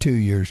it for 2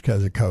 years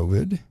because of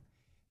COVID."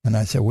 And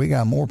I said, "We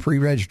got more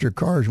pre-registered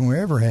cars than we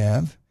ever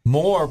have."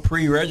 More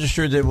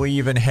pre-registered than we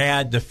even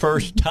had the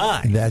first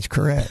time. That's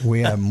correct.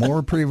 We have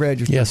more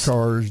pre-registered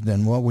cars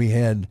than what we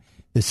had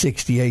the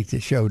 68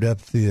 that showed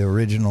up to the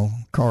original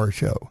car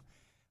show.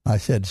 I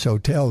said, "So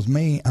tells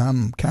me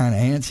I'm kind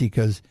of antsy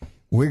because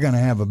we're going to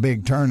have a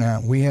big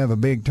turnout. We have a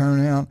big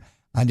turnout.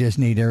 I just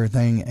need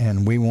everything,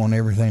 and we want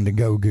everything to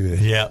go good."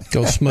 Yeah.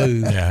 Go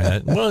smooth.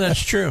 Well,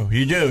 that's true.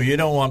 You do. You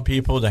don't want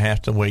people to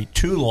have to wait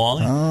too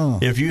long. Oh.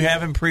 If you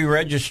haven't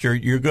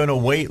pre-registered, you're going to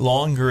wait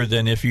longer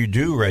than if you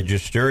do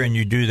register, and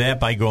you do that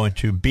by going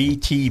to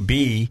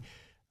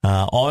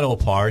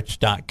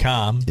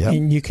btbautoparts.com. Yep.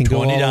 And you can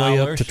go all the way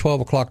up to 12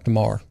 o'clock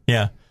tomorrow.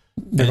 Yeah.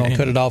 They're going to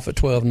cut it off at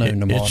 12 noon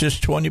tomorrow. It's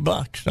just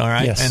 $20, all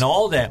right? Yes. And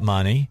all that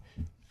money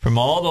from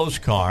all those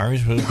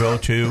cars will go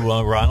to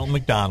Ronald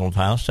McDonald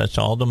House. That's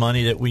all the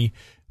money that we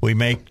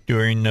make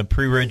during the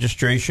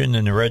pre-registration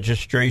and the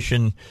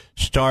registration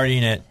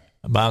starting at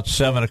about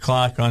 7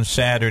 o'clock on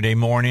Saturday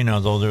morning,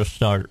 although they'll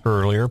start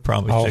earlier,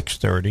 probably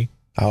 6:30.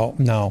 Oh,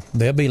 no.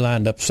 They'll be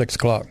lined up 6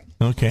 o'clock.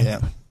 Okay. Yeah.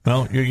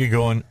 Well, you're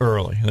going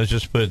early. Let's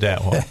just put it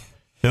that way.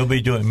 They'll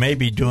be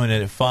maybe doing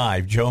it at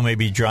 5. Joe may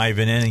be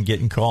driving in and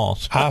getting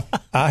calls.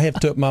 I have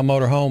took my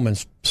motor home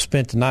and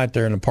spent the night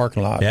there in the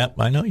parking lot. Yep,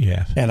 I know you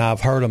have. And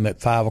I've heard them at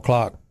 5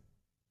 o'clock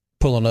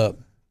pulling up.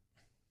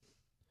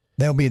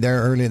 They'll be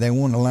there early. They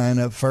want to line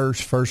up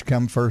first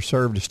come, first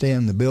serve to stay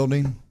in the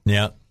building.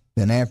 Yeah.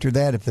 Then after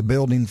that, if the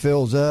building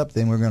fills up,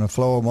 then we're going to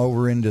flow them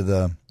over into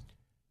the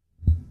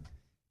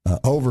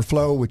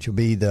overflow, which will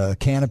be the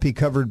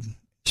canopy-covered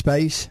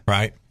space.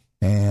 Right.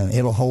 And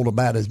it'll hold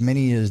about as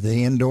many as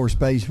the indoor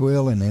space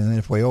will, and then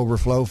if we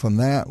overflow from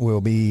that, we'll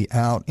be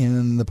out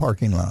in the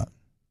parking lot.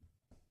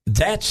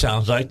 That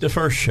sounds like the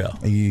first show.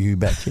 You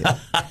betcha.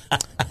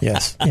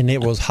 Yes, and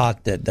it was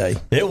hot that day.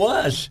 It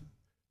was.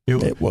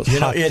 It was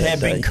hot It had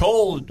that day. been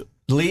cold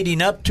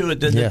leading up to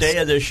it. The day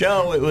of the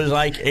show, it was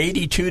like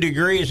 82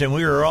 degrees, and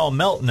we were all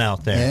melting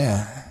out there.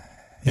 Yeah.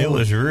 It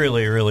was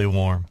really, really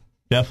warm.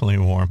 Definitely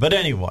warm. But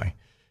anyway,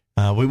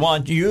 we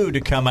want you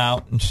to come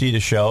out and see the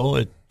show.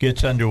 It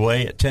gets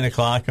underway at 10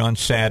 o'clock on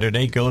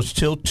Saturday, goes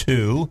till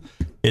 2.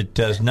 It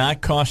does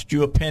not cost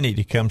you a penny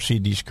to come see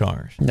these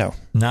cars. No.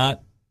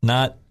 Not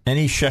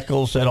any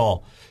shekels at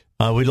all.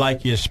 we'd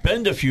like you to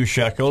spend a few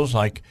shekels,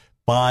 like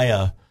buy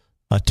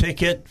a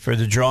ticket for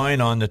the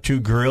drawing on the 2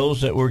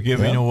 grills that we're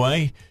giving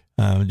away.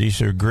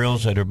 These are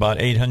grills that are about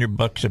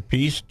 $800 a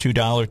piece,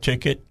 $2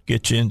 ticket,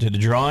 get you into the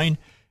drawing,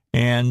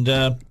 and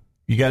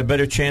you got a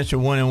better chance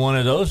of winning one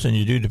of those than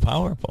you do the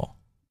Powerball.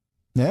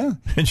 Yeah.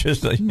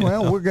 Just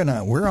well,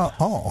 we're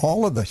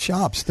all of the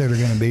shops that are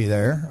going to be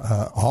there.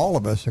 All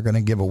of us are going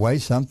to give away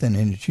something,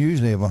 and it's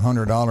usually of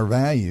 $100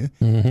 value,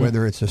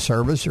 whether it's a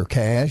service or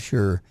cash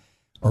or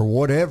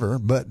whatever.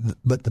 But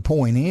the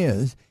point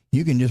is,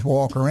 you can just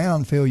walk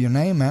around, fill your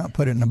name out,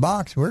 put it in a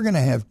box. We're going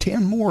to have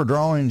 10 more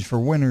drawings for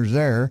winners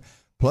there,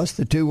 plus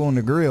the 2 on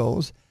the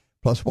grills,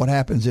 plus what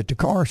happens at the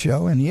car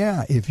show. And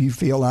yeah, if you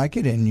feel like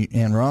it,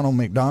 and Ronald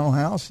McDonald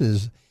House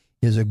is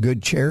a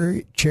good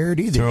charity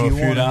that throw you a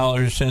few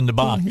dollars in the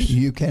box.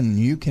 You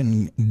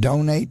can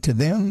donate to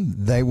them.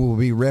 They will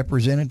be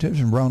representatives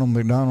from Ronald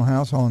McDonald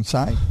House on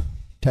site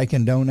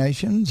taking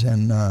donations,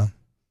 and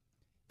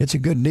it's a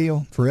good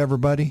deal for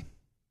everybody.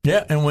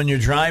 Yeah, and when you're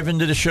driving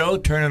to the show,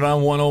 turn it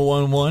on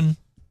 101.1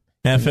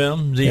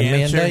 FM, The Answer.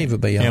 Me and Dave will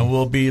be on. And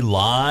we'll be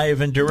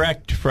live and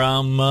direct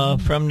from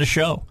the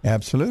show.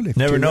 Absolutely.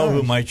 Never know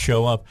who might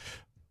show up.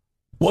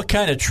 What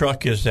kind of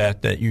truck is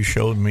that you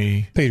showed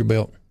me?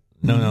 Peterbilt.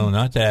 No,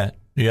 not that.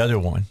 The other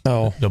one.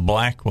 Oh. The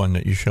black one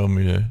that you showed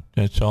me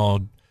that's all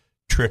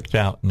tricked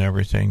out and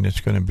everything that's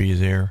going to be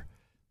there.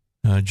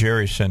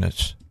 Jerry sent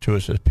it to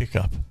us as a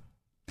pickup.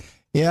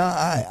 Yeah,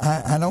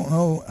 I don't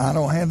know. I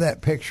don't have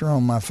that picture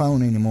on my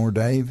phone anymore,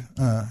 Dave.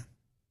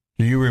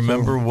 Do you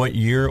remember what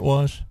year it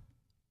was?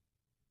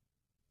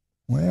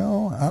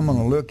 Well, I'm going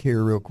to look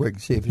here real quick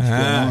and see if it's still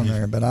on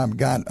there. But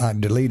I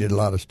deleted a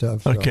lot of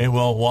stuff. So. Okay,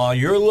 well, while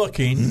you're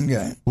looking,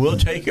 we'll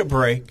take a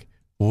break.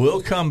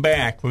 We'll come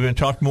back. We're going to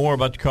talk more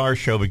about the car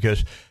show because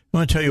I'm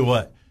going to tell you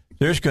what,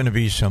 there's going to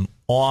be some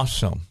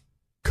awesome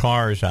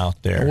cars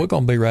out there. And we're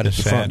going to be right at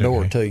the front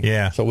door, too.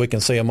 Yeah. So we can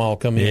see them all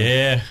come in.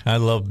 Yeah, I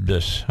love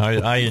this.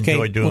 I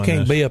enjoy doing this. We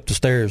can't be up the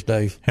stairs,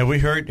 Dave. Have we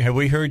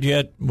heard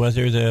yet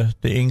whether the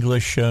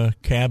English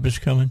cab is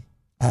coming?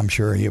 I'm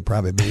sure he'll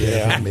probably be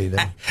there. Yeah. Be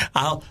there.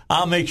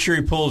 I'll make sure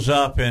he pulls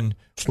up and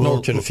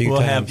snort it a few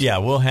times.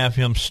 We'll have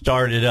him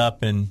start it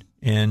up and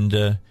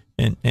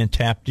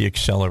tap the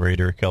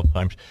accelerator a couple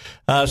times.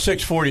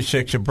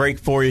 6:46, a break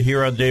for you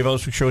here on the Dave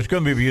Elswick Show. It's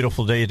going to be a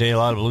beautiful day today. A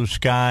lot of blue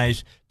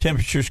skies.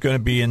 Temperature's going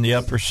to be in the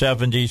upper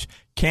 70s.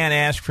 Can't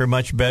ask for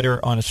much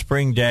better on a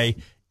spring day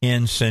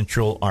in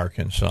central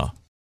Arkansas.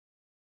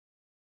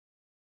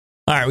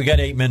 All right, we got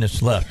 8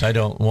 minutes left. I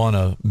don't want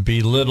to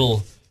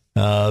belittle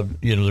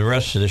the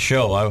rest of the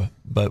show,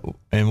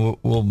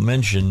 we'll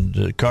mention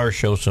the car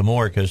show some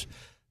more because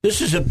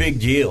this is a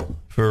big deal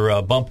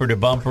for Bumper to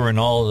Bumper and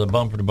all of the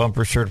Bumper to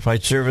Bumper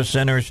certified service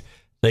centers.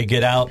 They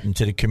get out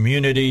into the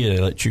community. They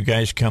let you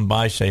guys come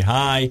by, say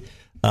hi.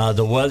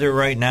 The weather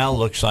right now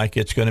looks like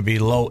it's going to be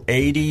low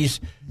 80s.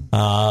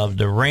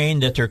 The rain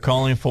that they're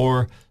calling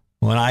for,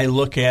 when I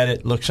look at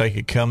it, looks like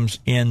it comes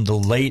in the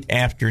late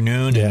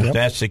afternoon. And if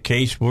that's the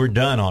case, we're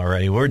done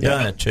already. We're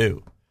done at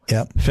 2.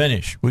 Yep.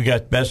 Finish. We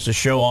got Best of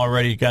Show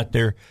already got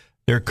their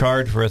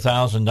card for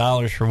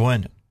 $1,000 for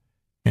winning.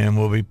 And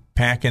we'll be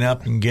packing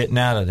up and getting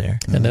out of there.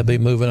 And they'll be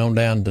moving on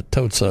down to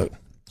Toad Soak.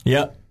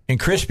 Yep. And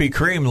Krispy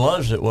Kreme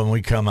loves it when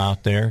we come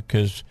out there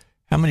because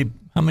how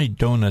many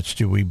donuts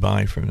do we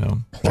buy from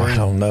them? I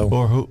don't know.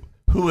 Or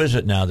who is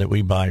it now that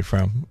we buy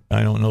from?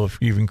 I don't know if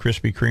even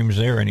Krispy Kreme's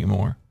there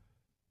anymore.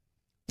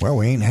 Well,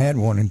 we ain't had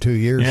one in 2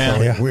 years, so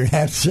we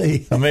have to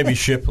see. Or maybe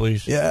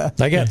Shipley's. Yeah.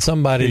 They got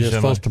somebody that's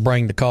supposed to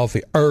bring the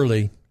coffee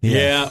early.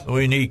 Yeah,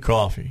 we need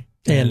coffee.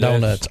 And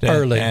donuts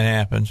early. That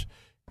happens.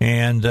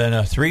 And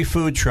then 3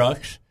 food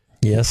trucks.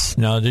 Yes.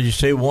 Now, did you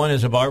say one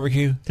is a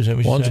barbecue? Is that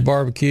what you One's said? a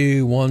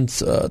barbecue,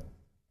 one's a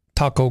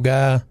taco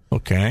guy.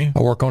 Okay.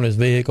 I work on his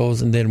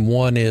vehicles, and then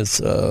one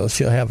is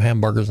she'll have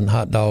hamburgers and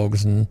hot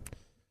dogs. And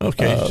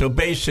okay, so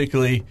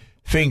basically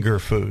finger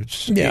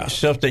foods. Yeah.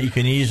 Stuff that you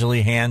can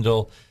easily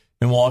handle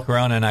and walk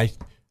around. And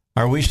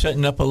are we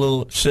setting up a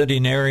little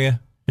sitting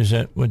area? Is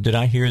that what did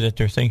I hear that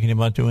they're thinking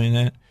about doing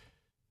that?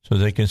 So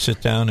they can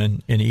sit down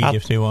and eat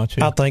if they want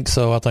to? I think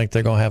so. I think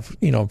they're going to have,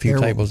 a few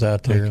tables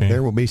out there. Okay.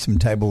 There will be some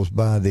tables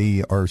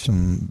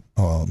some,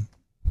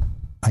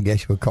 I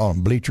guess you would call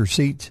them bleacher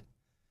seats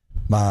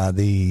by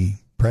the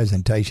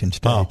presentation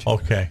stage. Oh,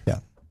 okay.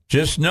 Yeah.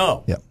 Just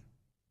know. Yep.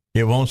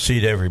 It won't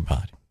seat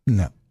everybody.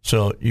 No.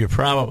 So you're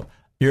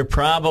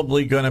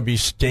probably going to be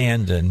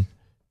standing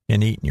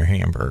and eating your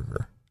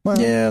hamburger. Well,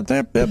 yeah,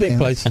 there'll be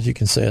places you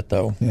can sit,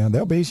 though. Yeah,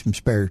 there'll be some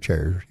spare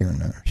chairs here and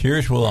there.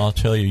 Here's what I'll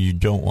tell you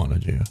don't want to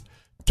do.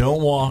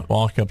 Don't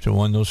walk up to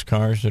one of those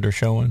cars that are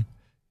showing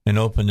and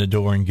open the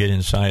door and get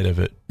inside of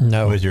it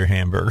with your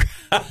hamburger.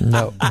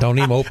 No, don't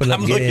even open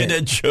up. I'm looking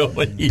at Joe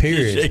and he's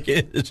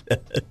shaking his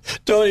head.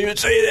 Don't even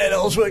say that,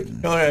 Elswick.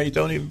 All right,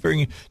 don't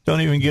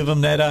even give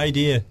him that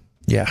idea.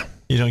 Yeah.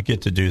 You don't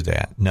get to do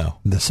that, no.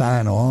 The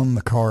sign on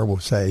the car will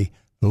say,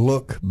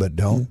 look, but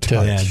don't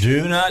touch. Yeah,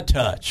 do not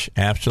touch.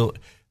 Absolutely.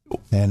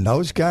 And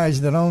those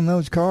guys that own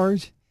those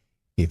cars,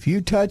 if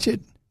you touch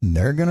it,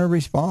 they're going to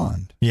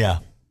respond. Yeah.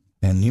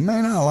 And you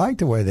may not like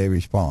the way they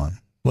respond.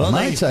 Well,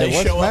 they might say,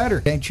 "What's the matter?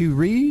 Can't you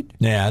read?"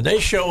 Yeah, they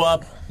show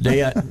up.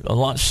 They a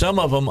lot. Some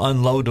of them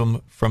unload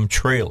them from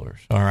trailers.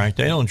 All right,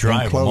 they don't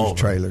drive them over.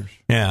 Trailers.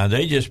 Yeah,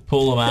 they just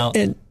pull them out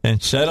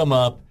and set them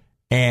up.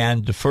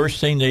 And the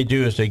first thing they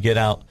do is they get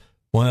out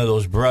one of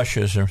those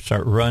brushes and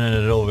start running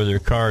it over their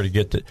car to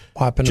get the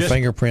wiping the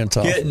fingerprints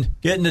off,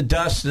 getting the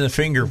dust and the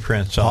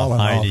fingerprints off.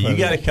 Heidi, you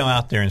got to come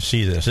out there and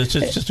see this. It's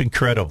just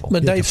incredible.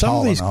 But Dave, some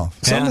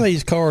of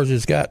these cars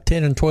has got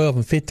 $10,000 and $12,000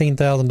 and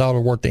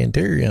 $15,000 worth of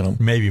interior in them,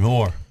 maybe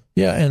more.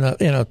 Yeah, and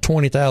a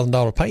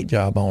 $20,000 paint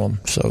job on them.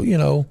 So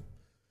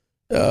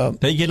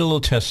they get a little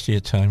testy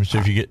at times.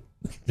 If you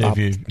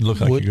look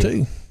like would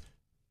too.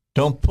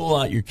 Don't pull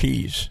out your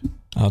keys.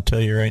 I'll tell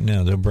you right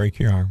now, they'll break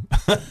your arm.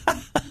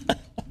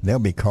 There'll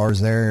be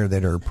cars there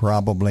that are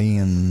probably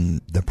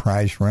in the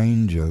price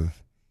range of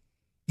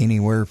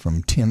anywhere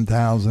from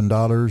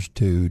 $10,000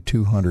 to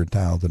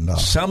 $200,000.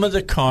 Some of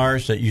the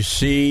cars that you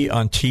see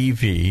on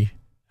TV,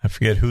 I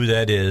forget who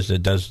that is that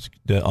does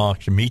the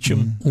auction.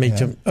 Meacham.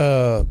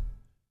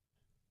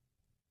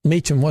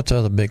 Meacham, what's the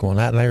other big one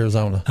out in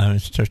Arizona? It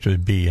starts with a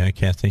B. I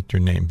can't think their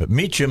name. But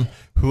Meacham,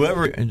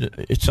 whoever,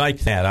 it's like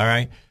that, all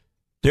right?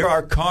 There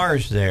are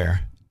cars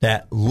there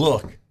that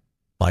look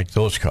like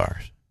those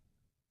cars.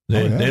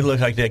 They look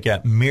like they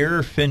got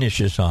mirror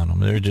finishes on them.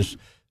 They're just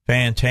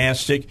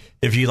fantastic.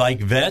 If you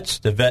like vets,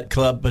 the Vet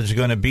Club is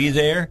going to be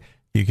there.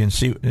 You can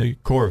see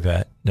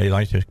Corvette. They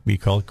like to be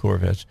called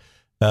Corvettes.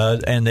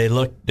 And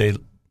they're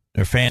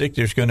fantastic.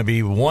 There's going to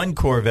be one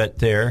Corvette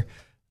there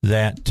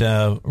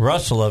that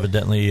Russell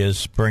evidently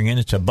is bringing.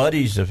 It's a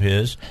buddies of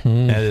his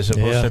that is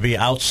supposed to be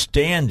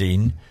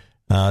outstanding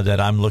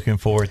that I'm looking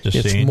forward to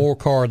seeing. It's more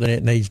car than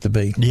it needs to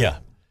be. Yeah.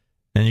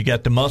 And you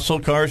got the muscle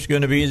cars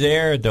going to be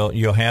there.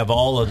 You'll have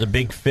all of the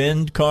big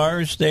fin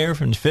cars there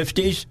from the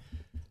 50s.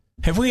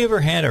 Have we ever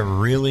had a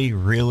really,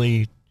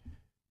 really,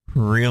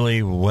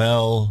 really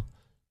well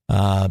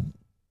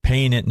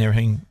painted and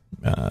everything,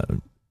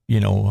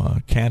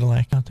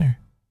 Cadillac out there?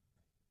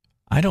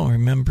 I don't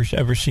remember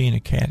ever seeing a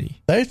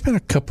Caddy. There's been a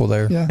couple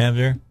there. Yeah. Have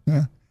there?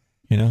 Yeah.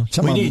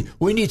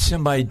 We need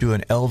somebody to do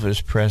an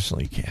Elvis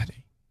Presley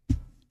Caddy.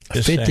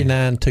 A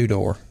 59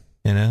 two-door.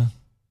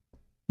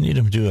 Need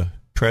them to do a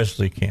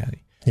Presley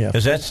Caddy. Yeah.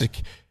 Because that's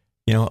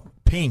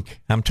pink.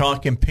 I'm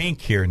talking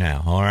pink here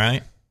now, all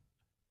right?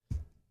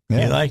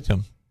 Yeah. He liked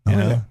them.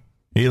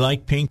 He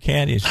liked pink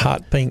caddies.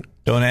 Hot pink.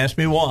 Don't ask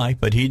me why,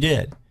 but he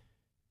did.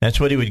 That's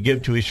what he would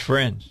give to his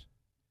friends.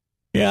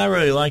 Yeah, I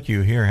really like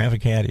you. Here, have a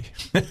caddy.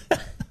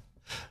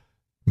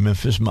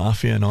 Memphis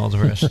Mafia and all the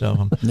rest of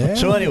them. Yeah.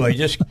 So anyway,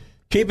 just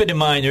keep it in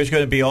mind. There's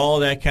going to be all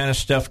that kind of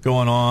stuff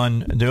going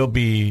on. There'll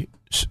be,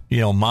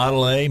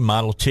 Model A,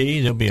 Model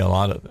T. There'll be a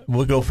lot of.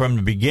 We'll go from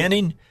the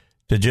beginning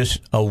to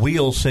just a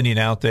wheel sitting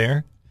out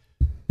there,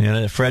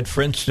 that Fred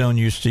Flintstone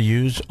used to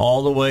use,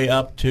 all the way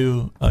up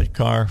to a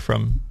car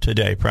from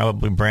today,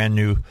 probably brand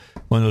new,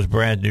 one of those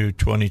brand new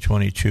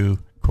 2022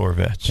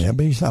 Corvettes. There'll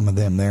be some of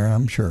them there,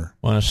 I'm sure.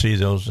 Want to see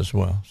those as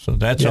well. So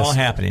that's all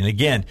happening.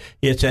 Again,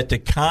 it's at the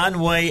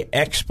Conway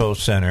Expo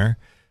Center.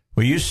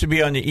 We used to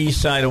be on the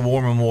east side of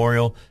War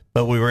Memorial,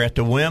 but we were at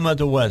the whim of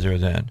the weather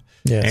then.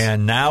 Yes.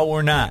 And now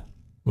we're not.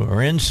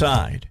 We're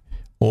inside,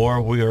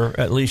 or we are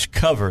at least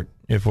covered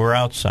if we're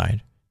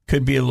outside.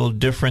 Could be a little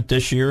different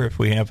this year if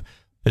we have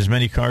as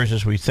many cars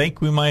as we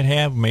think we might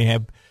have. We may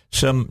have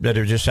some that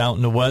are just out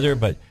in the weather,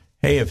 but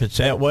hey, if it's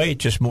that way,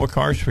 just more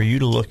cars for you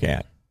to look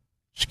at.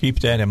 Just keep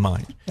that in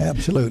mind.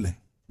 Absolutely.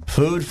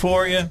 Food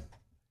for you.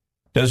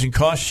 Doesn't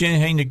cost you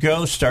anything to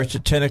go. Starts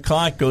at 10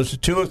 o'clock, goes to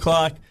 2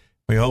 o'clock.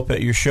 We hope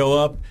that you show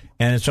up.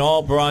 And it's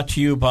all brought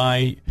to you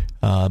by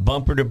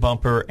Bumper to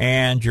Bumper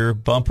and your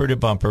Bumper to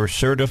Bumper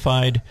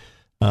certified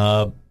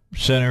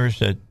centers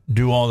that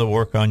do all the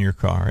work on your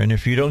car. And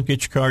if you don't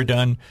get your car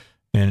done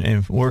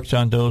and works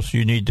on those,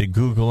 you need to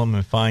Google them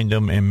and find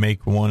them and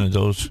make one of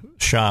those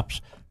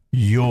shops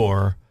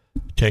your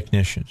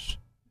technicians.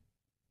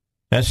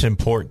 That's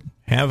important.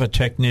 Have a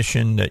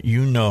technician that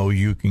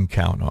you can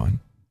count on.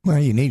 Well,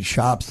 you need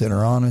shops that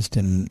are honest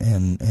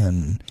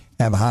and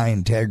have high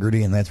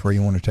integrity, and that's where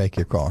you want to take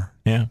your car.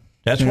 Yeah.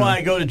 That's why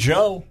I go to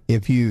Joe. I'll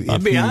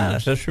be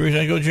honest. That's the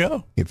reason I go to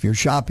Joe. If you're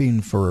shopping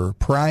for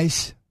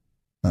price,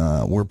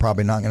 we're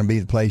probably not going to be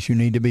the place you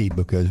need to be,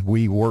 because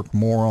we work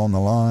more on the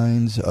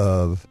lines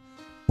of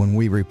when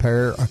we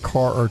repair a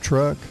car or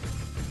truck,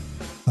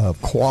 of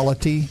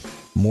quality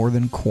more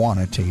than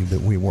quantity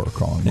that we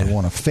work on. Yeah. We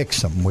want to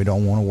fix them. We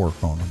don't want to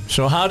work on them.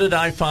 So how did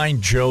I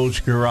find Joe's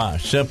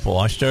Garage? Simple.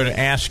 I started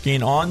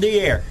asking on the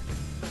air,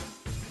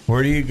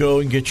 where do you go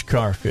and get your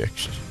car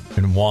fixed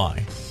and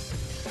why?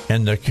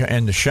 And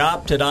the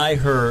shop that I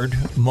heard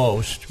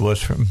most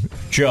was from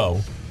Joe,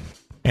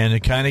 and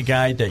the kind of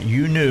guy that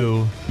you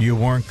knew you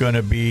weren't going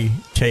to be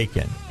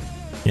taken.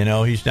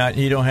 He's not.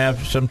 You don't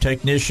have some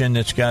technician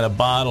that's got a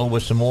bottle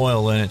with some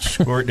oil in it,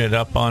 squirting it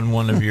up on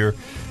one of your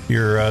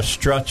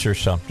struts or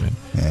something.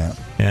 Yeah.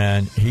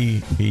 And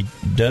he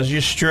does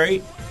you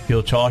straight.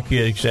 He'll talk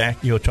you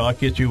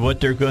through what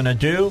they're going to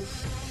do,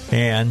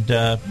 and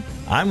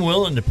I'm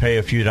willing to pay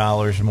a few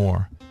dollars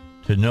more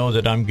to know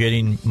that I'm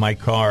getting my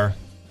car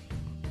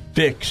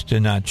fixed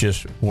and not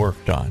just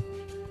worked on.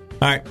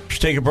 All right, let's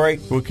take a break.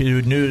 We'll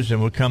do news and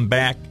we'll come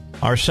back.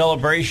 Our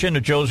celebration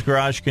of Joe's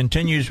Garage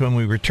continues when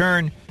we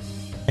return,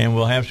 and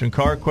we'll have some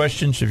car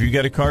questions. If you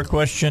got a car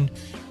question,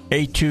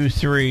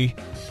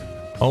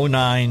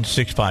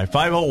 823-0965.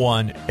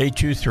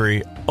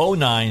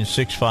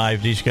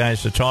 501-823-0965. These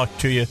guys to talk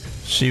to you,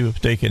 see if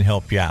they can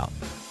help you out.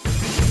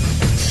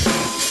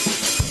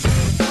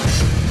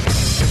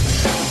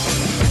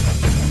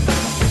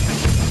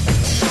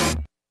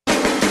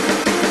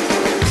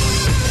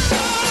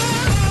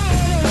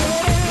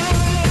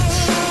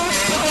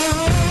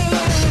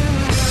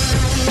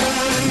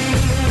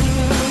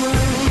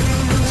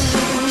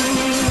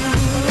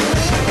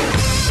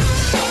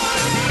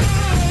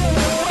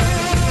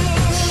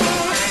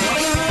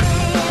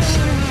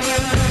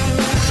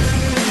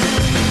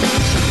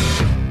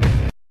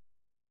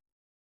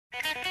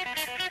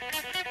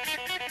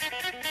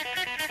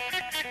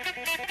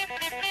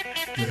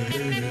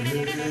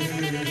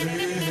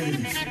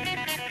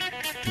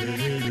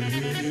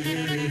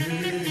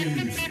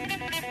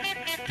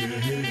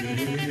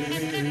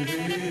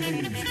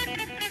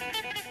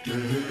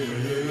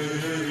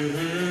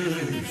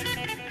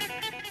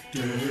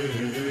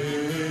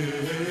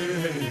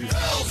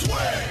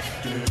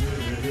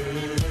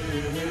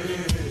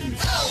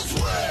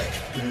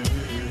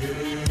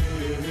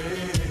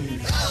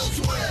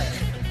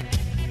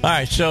 All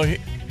right, so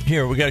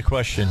here, we got a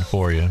question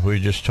for you. We were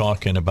just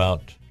talking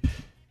about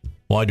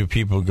why do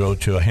people go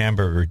to a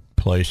hamburger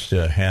place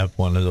to have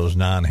one of those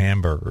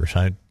non-hamburgers.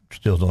 I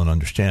still don't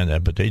understand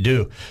that, but they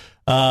do.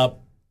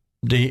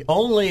 The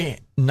only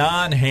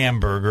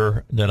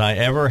non-hamburger that I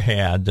ever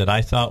had that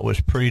I thought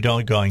was pretty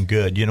doggone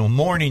good,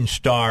 Morning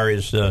Star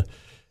is, when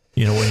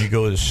you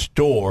go to the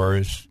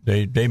stores,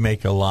 they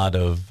make a lot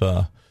of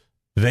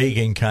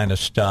vegan kind of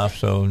stuff.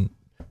 So,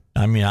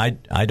 I mean,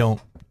 I don't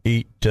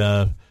eat...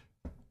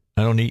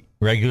 I don't eat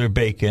regular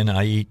bacon.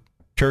 I eat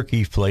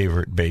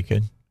turkey-flavored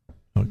bacon.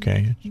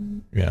 Okay?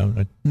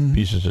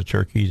 Pieces of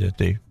turkey that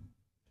they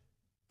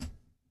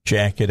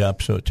jack it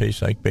up so it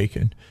tastes like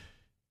bacon.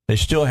 They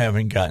still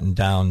haven't gotten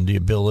down the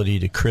ability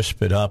to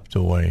crisp it up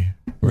the way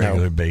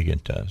regular bacon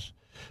does.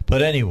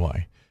 But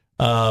anyway,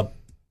 the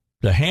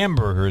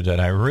hamburger that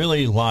I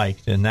really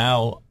liked, and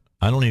now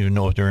I don't even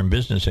know if they're in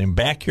business, and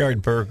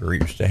Backyard Burger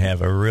used to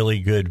have a really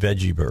good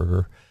veggie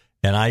burger,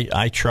 and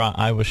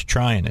I was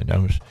trying it.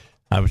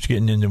 I was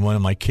getting into one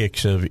of my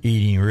kicks of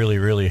eating really,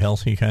 really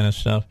healthy kind of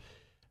stuff.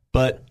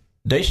 But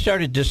they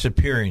started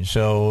disappearing.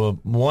 So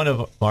one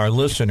of our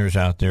listeners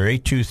out there,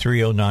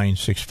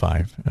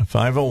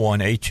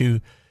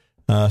 823-0965,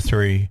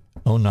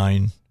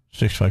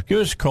 501-823-0965, give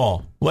us a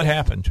call. What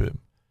happened to them?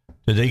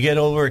 Did they get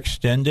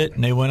overextended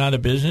and they went out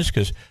of business?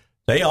 Because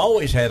they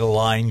always had a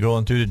line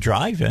going through the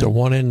drive-in. The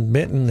one in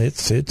Benton,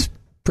 it's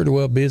pretty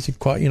well busy,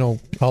 quite all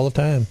the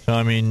time. So,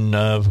 I mean,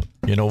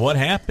 what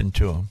happened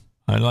to them?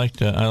 I like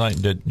that.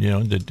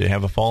 Did they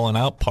have a falling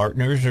out,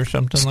 partners or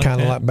something like that?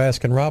 It's kind of like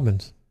Baskin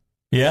Robbins.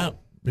 Yeah.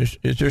 Is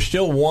there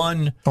still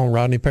one on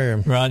Rodney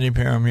Parham? Rodney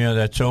Parham, yeah,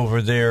 that's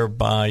over there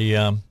by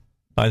the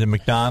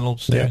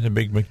McDonald's there, the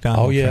big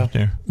McDonald's. Oh yeah, right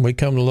there. We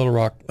come to Little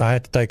Rock. I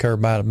had to take her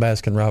by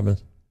Baskin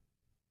Robbins.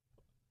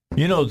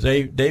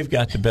 They've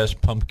got the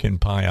best pumpkin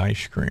pie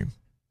ice cream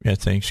at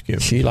Thanksgiving.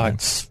 She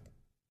likes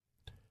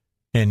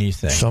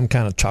anything, some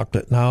kind of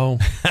chocolate. No,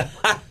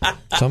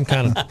 some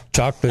kind of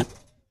chocolate.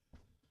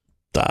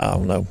 I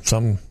don't know.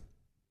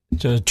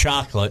 It's a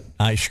chocolate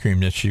ice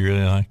cream that she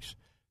really likes.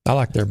 I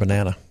like their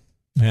banana.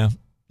 Yeah.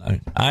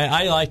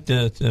 I like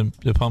the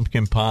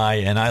pumpkin pie,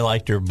 and I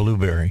like their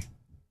blueberry.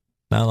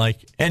 I like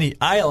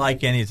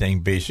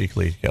anything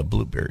basically that's got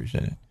blueberries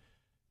in it.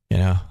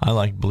 I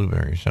like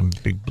blueberries. I'm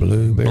a big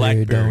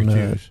blackberry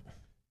donut. juice.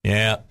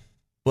 Yeah.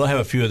 We'll have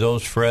a few of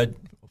those, Fred,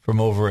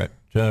 from over at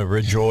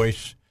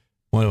Rejoice,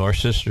 one of our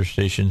sister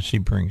stations. He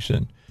brings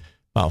in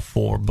about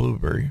 4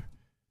 blueberry,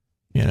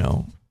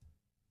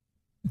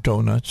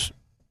 donuts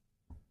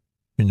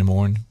in the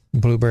morning.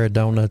 Blueberry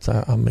donuts.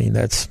 I mean,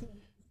 that's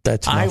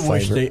my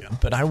favorite.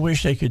 But I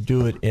wish they could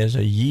do it as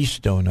a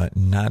yeast donut,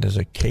 not as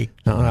a cake.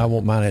 No, I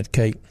won't mind that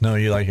cake. No,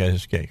 you like it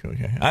as cake.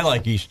 Okay, I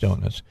like yeast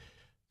donuts.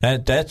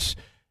 That's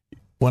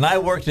when I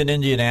worked in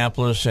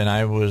Indianapolis and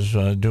I was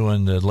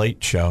doing the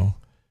late show.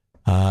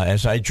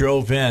 As I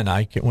drove in,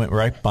 I went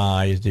right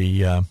by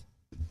the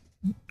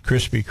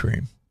Krispy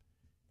Kreme,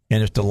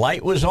 and if the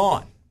light was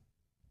on,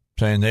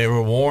 saying they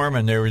were warm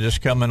and they were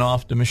just coming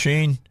off the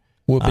machine,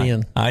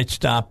 I'd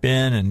stop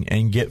in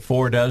and get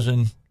 4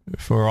 dozen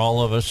for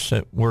all of us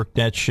that worked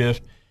that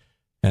shift.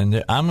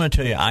 And I'm going to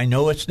tell you, I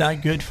know it's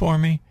not good for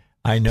me.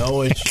 I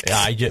know it's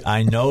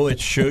I know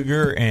it's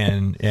sugar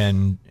and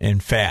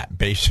fat,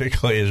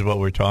 basically, is what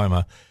we're talking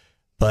about.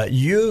 But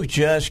you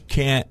just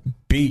can't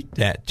beat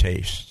that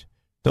taste.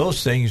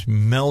 Those things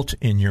melt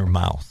in your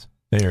mouth.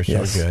 They are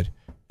so good.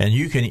 And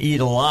you can eat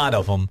a lot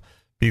of them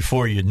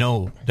before you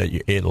know that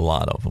you ate a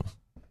lot of them.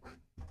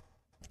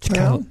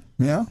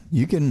 Yeah,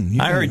 you can.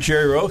 I heard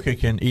Jerry Roca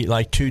can eat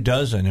like 2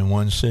 dozen in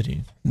one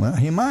sitting. Well,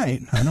 he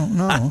might. I don't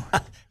know.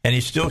 and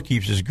he still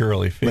keeps his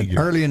girly figure.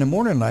 But early in the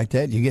morning like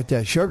that, you get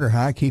that sugar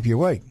high, keep you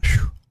awake.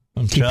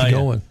 I'm Keep telling you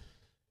going.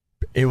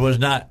 It was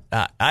not.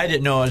 I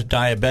didn't know I was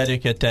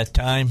diabetic at that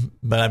time,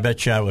 but I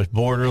bet you I was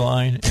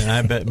borderline, and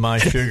I bet my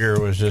sugar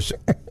was just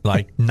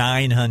like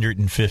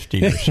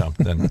 950 or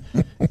something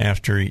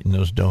after eating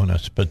those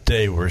donuts. But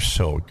they were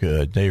so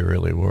good. They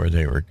really were.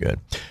 They were good.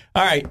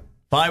 All right,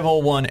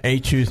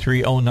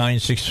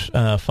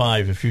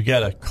 501-823-0965. If you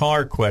got a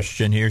car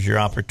question, here's your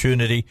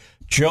opportunity.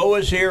 Joe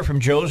is here from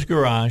Joe's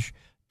Garage.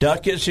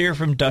 Duck is here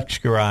from Duck's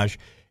Garage.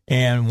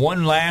 And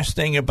one last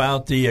thing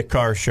about the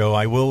car show,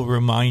 I will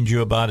remind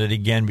you about it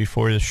again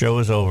before the show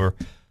is over.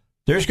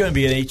 There's going to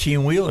be an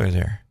 18-wheeler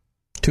there.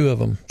 2 of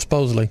them,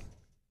 supposedly.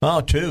 Oh,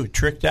 2.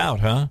 Tricked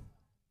out, huh?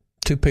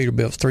 2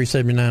 Peterbilts,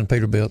 379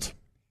 Peterbilts.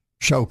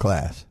 Show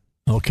class.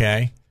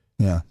 Okay.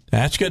 Yeah.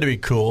 That's going to be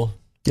cool.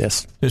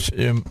 Yes.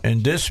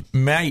 And this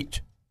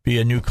might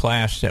be a new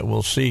class that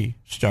we'll see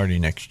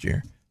starting next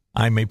year.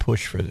 I may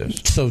push for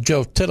this. So,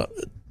 Joe,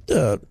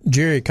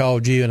 Jerry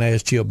called you and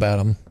asked you about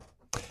them.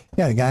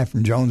 Yeah, the guy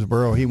from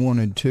Jonesboro, he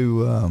wanted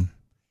to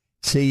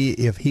see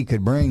if he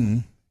could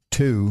bring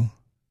 2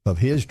 of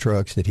his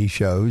trucks that he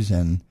shows,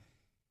 and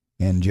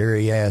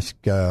Jerry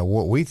asked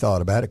what we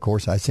thought about it. Of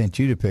course, I sent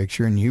you the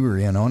picture, and you were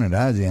in on it.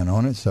 I was in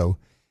on it. So,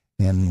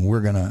 and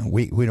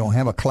we don't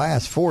have a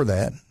class for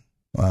that.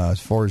 As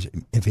far as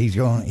if he's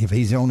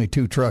only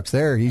 2 trucks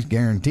there, he's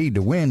guaranteed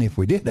to win if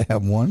we did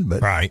have one.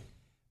 But right.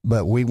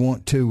 But we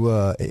want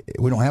to.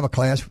 We don't have a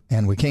class,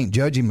 and we can't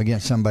judge him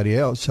against somebody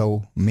else.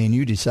 So me and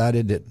you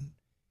decided that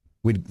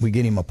we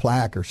get him a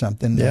plaque or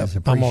something. Yeah, as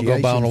I'm gonna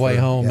go by on the way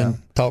home and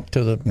talk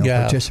to the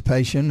guy.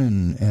 Participation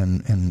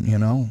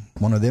and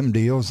one of them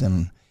deals,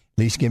 and at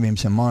least give him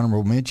some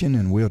honorable mention,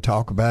 and we'll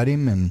talk about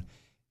him and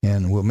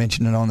we'll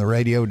mention it on the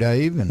radio,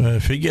 Dave. And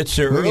if he gets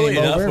there early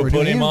enough, we'll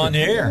put him on the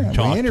air and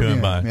talk to him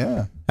about it.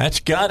 Yeah,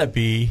 that's got to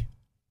be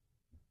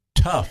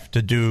tough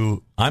to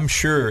do. I'm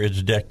sure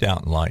it's decked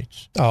out in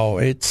lights. Oh,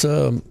 it's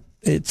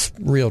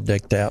real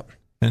decked out.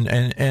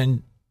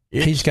 And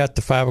he's got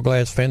the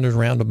fiberglass fenders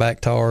around the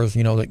back tires,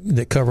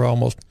 that cover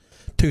almost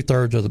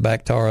 2/3 of the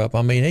back tire up.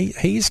 I mean,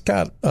 he's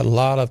got a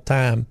lot of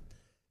time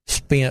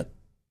spent.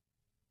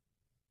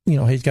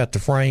 He's got the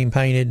frame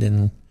painted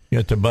and you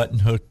got the button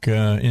hook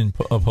in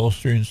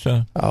upholstery and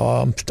stuff.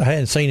 Oh, I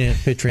hadn't seen any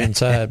picture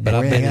inside, but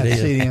I bet it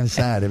is. See the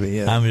inside of it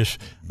yet.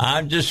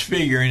 I'm just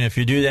figuring if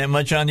you do that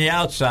much on the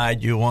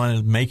outside, you want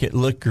to make it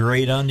look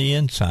great on the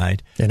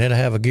inside. And it'll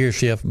have a gear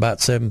shift about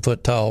 7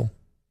 foot tall.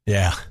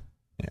 Yeah.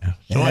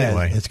 So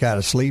anyway, it's got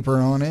a sleeper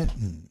on it.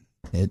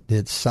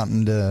 It's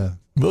something to.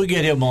 We'll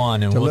get him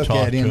on and we'll look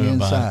talk at to him him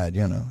inside.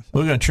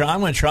 We're gonna try. I'm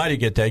gonna try to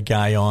get that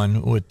guy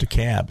on with the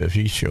cab if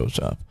he shows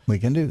up. We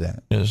can do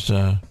that.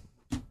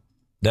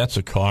 That's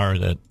a car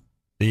that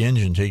the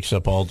engine takes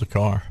up all the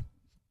car.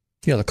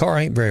 Yeah, the car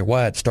ain't very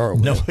wide to start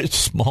with. No, it's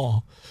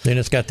small. Then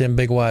it's got them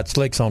big wide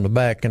slicks on the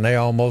back, and they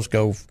almost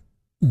go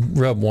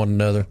rub one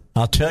another.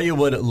 I'll tell you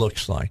what it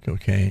looks like,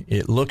 okay?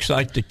 It looks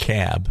like the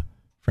cab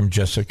from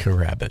Jessica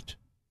Rabbit.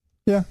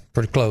 Yeah,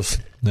 pretty close.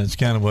 That's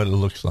kind of what it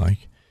looks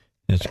like.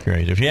 It's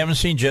great. If you haven't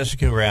seen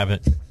Jessica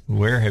Rabbit,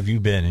 where have you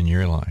been in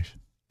your life?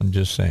 I'm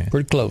just saying.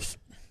 Pretty close.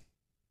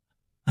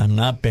 I'm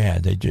not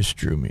bad. They just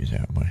drew me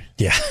that way.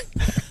 Yeah.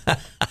 I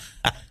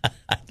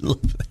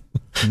love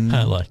it.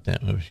 I like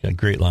that movie. It's got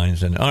great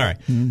lines in it. All right.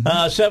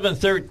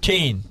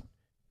 7:13.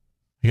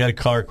 We got a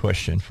car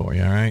question for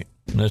you, all right?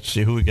 Let's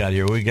see who we got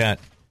here. We got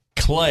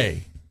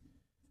Clay.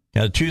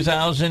 Got a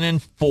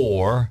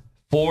 2004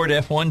 Ford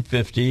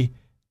F-150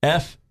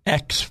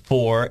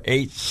 FX4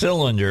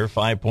 8-cylinder,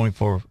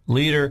 5.4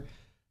 liter.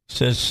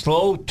 Says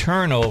slow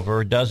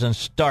turnover, doesn't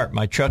start.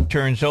 My truck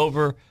turns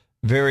over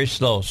very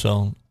slow.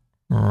 So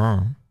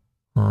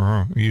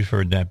you've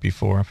heard that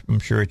before. I'm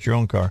sure it's your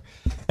own car.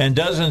 And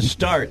doesn't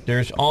start.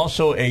 There's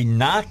also a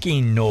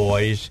knocking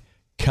noise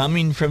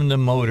coming from the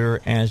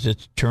motor as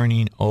it's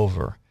turning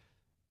over.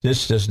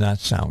 This does not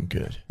sound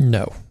good.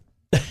 No.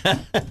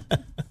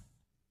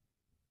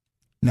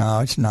 No,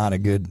 it's not a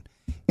good.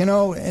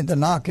 The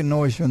knocking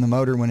noise from the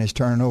motor when it's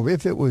turning over,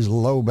 if it was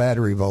low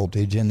battery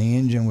voltage and the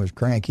engine was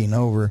cranking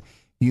over,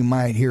 you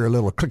might hear a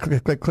little click,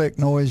 click, click, click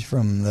noise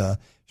from the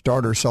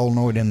starter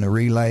solenoid in the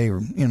relay,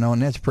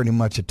 and that's pretty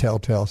much a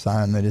telltale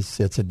sign that it's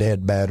a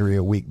dead battery,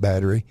 a weak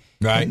battery.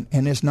 Right.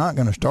 And it's not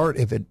going to start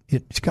if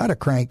it's got to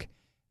crank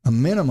a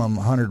minimum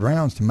 100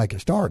 rounds to make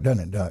it start,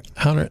 doesn't it, Doug?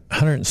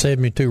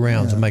 172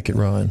 rounds to make it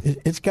run.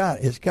 It's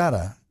got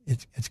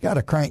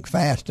to crank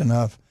fast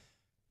enough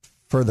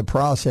for the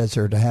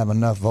processor to have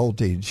enough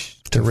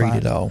voltage to read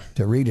it all.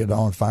 To read it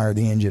all and fire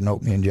the engine,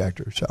 open the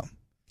injector. So.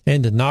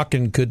 And the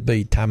knocking could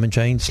be timing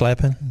chain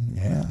slapping.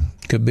 Yeah.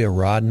 Could be a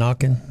rod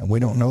knocking. We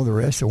don't know the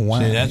rest of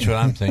why. See, that's what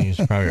I'm thinking.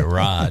 It's probably a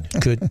rod.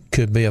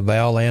 Could be a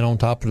valve laying on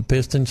top of the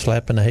piston,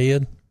 slapping the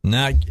head.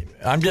 Now,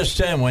 I'm just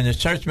saying, when it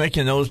starts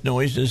making those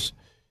noises,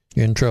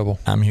 you're in trouble.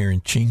 I'm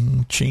hearing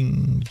ching,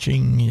 ching,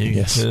 ching.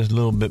 Yes. There's a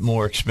little bit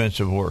more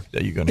expensive work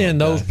that you're going to have. In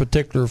those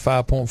particular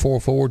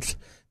 5.4 Fords,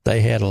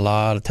 they had a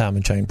lot of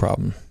timing chain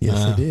problem.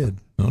 Yes, they did.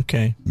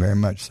 Okay. Very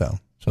much so.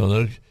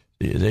 So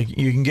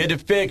You can get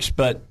it fixed,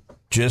 but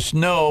just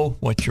know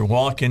what you're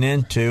walking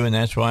into, and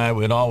that's why I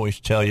would always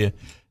tell you,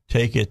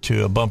 take it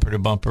to a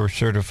bumper-to-bumper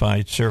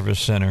certified service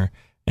center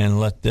and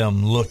let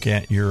them look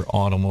at your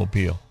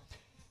automobile.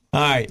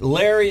 All right,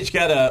 Larry's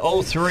got a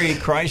 03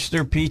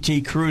 Chrysler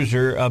PT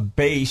Cruiser, a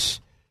base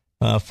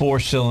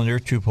 4-cylinder,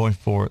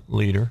 2.4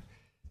 liter.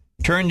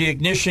 Turn the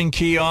ignition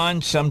key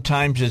on.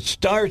 Sometimes it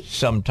starts,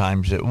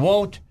 sometimes it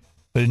won't.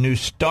 Put a new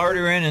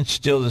starter in and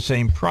still the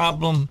same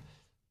problem.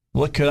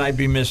 What could I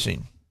be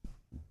missing?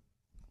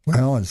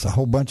 Well, it's a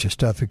whole bunch of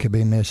stuff that could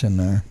be missing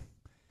there.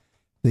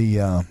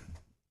 The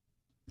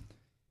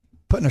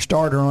putting a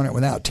starter on it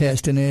without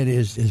testing it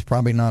is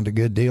probably not a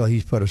good deal.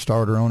 He's put a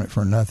starter on it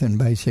for nothing,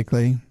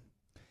 basically.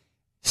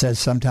 Says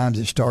sometimes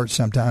it starts,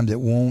 sometimes it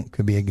won't.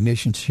 Could be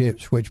ignition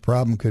switch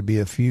problem. Could be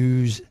a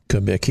fuse.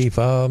 Could be a key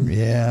fob.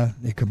 Yeah,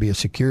 it could be a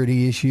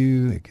security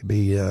issue. It could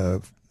be a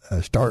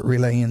start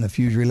relay in the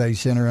fuse relay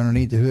center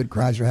underneath the hood.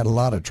 Chrysler had a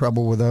lot of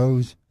trouble with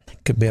those.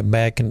 Could be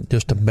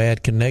just a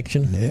bad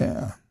connection.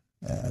 Yeah,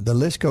 the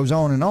list goes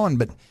on.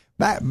 But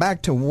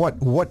back to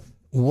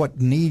what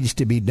needs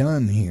to be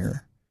done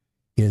here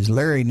is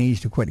Larry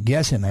needs to quit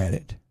guessing at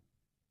it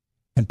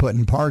and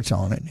putting parts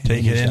on it.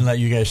 Take it in, let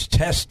you guys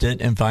test it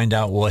and find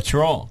out what's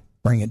wrong.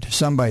 Bring it to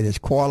somebody that's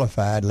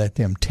qualified, let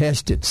them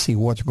test it, see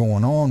what's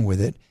going on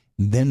with it,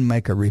 then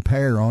make a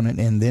repair on it,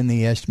 and then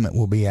the estimate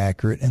will be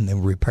accurate and the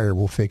repair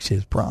will fix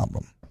his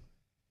problem.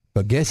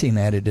 But guessing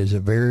at it is a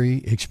very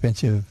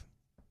expensive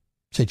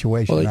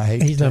situation. Well,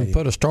 he's done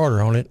put a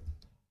starter on it,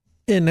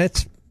 and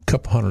that's a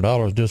couple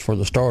 $100 just for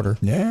the starter.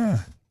 Yeah.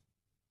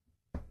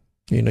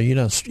 You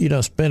don't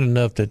spend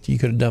enough that you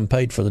could have done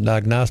paid for the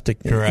diagnostic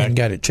and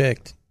got it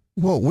checked.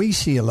 Well, we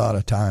see a lot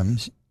of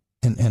times,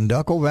 and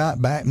Duck will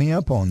back me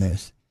up on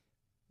this.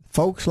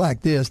 Folks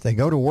like this, they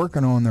go to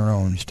working on their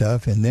own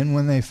stuff, and then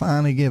when they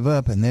finally give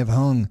up and they've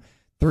hung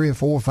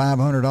 $300 or $400,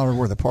 $500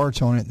 worth of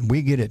parts on it,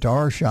 we get it to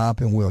our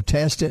shop and we'll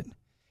test it,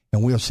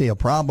 and we'll see a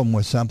problem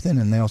with something,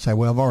 and they'll say,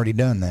 well, I've already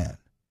done that.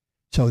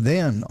 So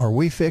then, are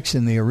we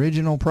fixing the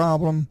original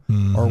problem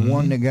or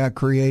one that got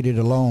created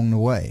along the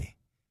way?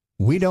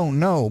 We don't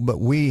know, but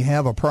we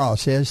have a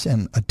process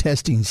and a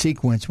testing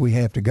sequence we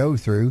have to go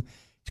through.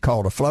 It's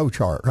called a flow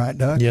chart, right,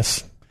 Doug?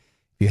 Yes.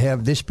 You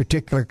have this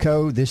particular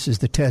code. This is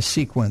the test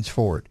sequence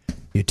for it.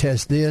 You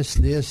test this,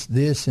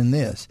 and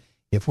this.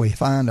 If we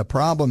find a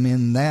problem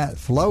in that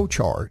flow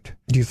chart,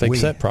 you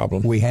fix that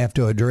problem. We have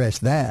to address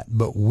that,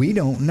 but we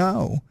don't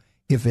know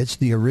if it's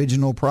the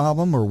original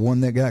problem or one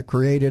that got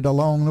created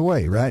along the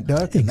way, right,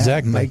 Doug? And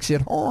exactly. That makes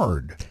it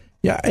hard.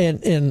 Yeah,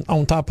 and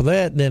on top of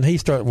that, then he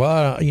started,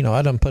 well,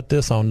 I done put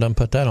this on, done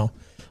put that on.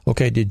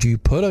 Okay, did you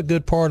put a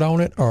good part on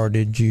it, or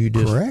did you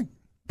just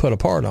put a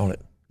part on it?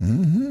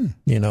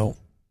 Mm-hmm.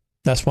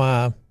 That's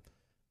why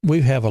we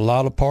have a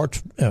lot of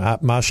parts,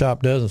 my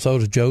shop does, and so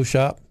does Joe's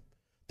shop,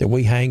 that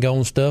we hang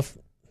on stuff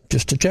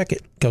just to check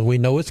it, because we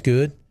know it's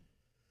good.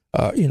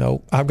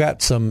 I've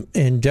got some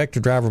injector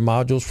driver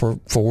modules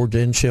for Fords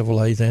and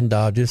Chevrolets and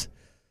Dodges.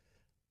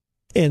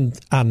 And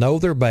I know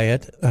they're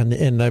bad,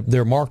 and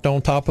they're marked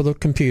on top of the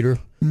computer.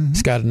 Mm-hmm.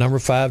 It's got a number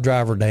 5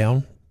 driver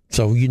down,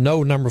 so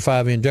number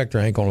 5 injector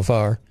ain't going to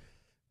fire.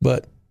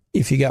 But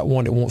if you got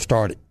one that won't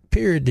start it,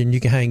 period, then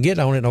you can hang it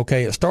on it.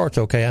 Okay, it starts.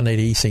 Okay, I need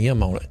an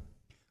ECM on it.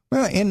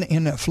 Well,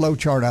 in that flow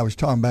chart I was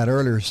talking about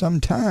earlier,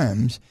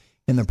 sometimes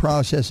in the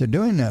process of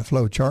doing that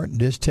flow chart,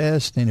 this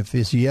test, and if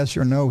it's yes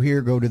or no here,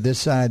 go to this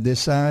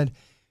side,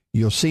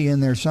 you'll see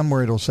in there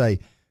somewhere it'll say,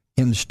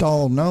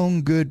 install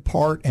known good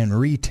part and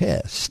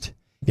retest.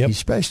 Yep.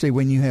 Especially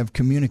when you have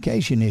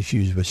communication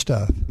issues with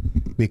stuff,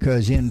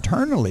 because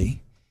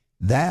internally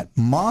that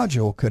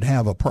module could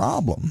have a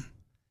problem.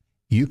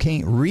 You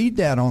can't read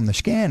that on the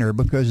scanner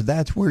because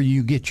that's where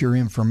you get your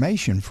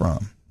information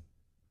from.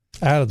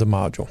 Out of the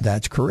module.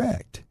 That's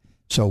correct.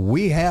 So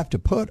we have to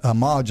put a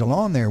module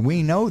on there.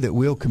 We know that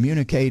we'll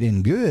communicate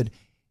in good.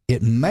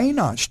 It may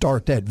not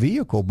start that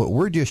vehicle, but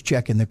we're just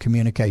checking the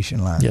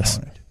communication line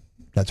on it.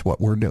 That's what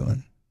we're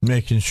doing.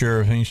 Making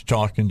sure everything's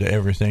talking to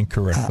everything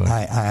correctly.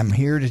 I'm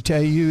here to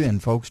tell you, and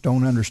folks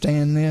don't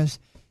understand this,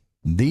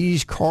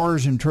 these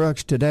cars and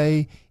trucks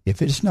today,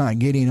 if it's not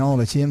getting all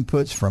its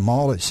inputs from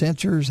all its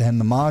sensors and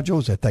the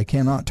modules, that they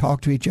cannot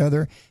talk to each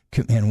other,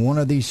 and one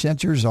of ththese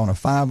sensors on a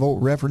 5-volt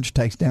reference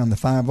takes down the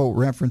 5-volt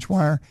reference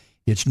wire,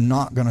 it's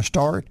not going to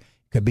start.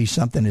 It could be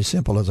something as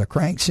simple as a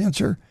crank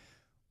sensor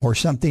or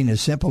something as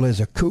simple as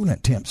a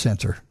coolant temp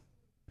sensor.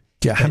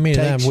 Yeah, how many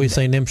times have we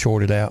seen them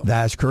shorted out?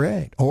 That's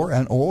correct. Or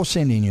an oil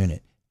sending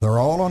unit. They're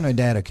all on the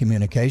data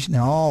communication.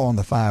 They're all on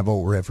the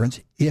 5-volt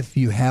reference. If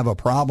you have a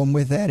problem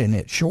with that and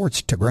it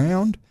shorts to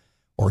ground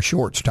or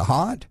shorts to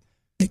hot,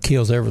 it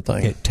kills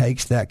everything. It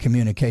takes that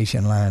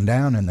communication line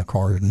down and the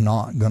car is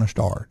not going to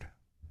start.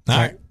 All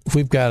right.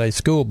 We've got a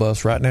school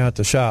bus right now at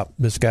the shop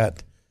that's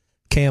got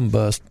CAN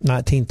bus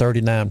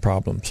 1939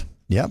 problems.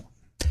 Yep.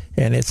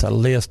 And it's a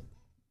list,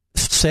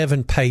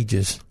 7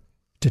 pages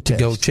to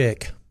go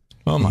check.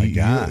 Oh, my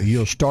God.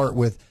 You'll start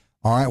with,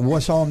 all right,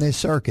 what's on this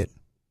circuit?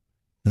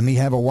 Let me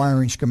have a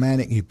wiring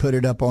schematic. You put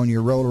it up on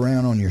your roll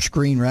around on your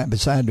screen right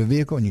beside the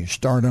vehicle, and you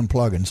start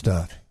unplugging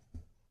stuff.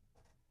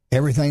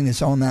 Everything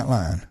that's on that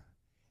line.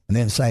 And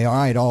then say, all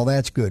right, all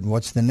that's good.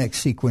 What's the next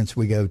sequence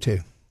we go to?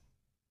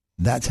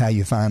 That's how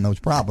you find those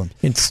problems.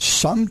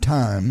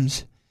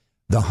 Sometimes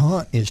the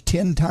hunt is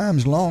 10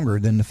 times longer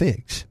than the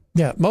fix.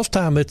 Yeah, most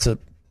time it's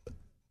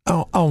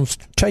on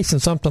chasing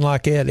something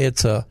like that,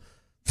 it's a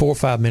 4 or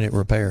 5 minute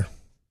repair.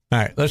 All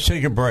right, let's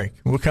take a break.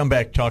 We'll come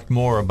back, talk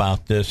more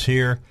about this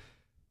here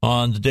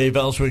on the Dave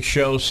Elswick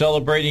Show,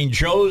 celebrating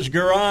Joe's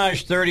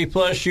Garage,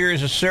 30-plus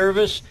years of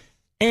service,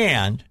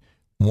 and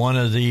one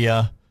of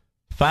the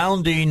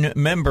founding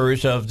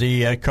members of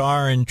the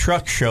Car and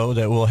Truck Show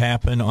that will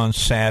happen on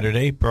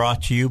Saturday,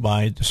 brought to you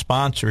by the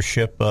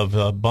sponsorship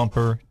of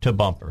Bumper to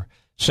Bumper.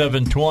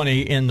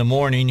 7:20 in the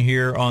morning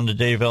here on the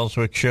Dave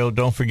Elswick Show.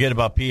 Don't forget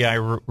about PI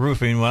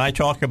Roofing. When I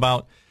talk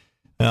about,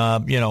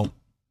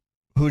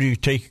 who do you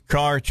take your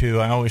car to,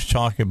 I always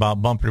talk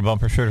about Bumper to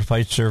Bumper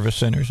certified service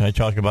centers. I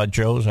talk about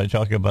Joe's. I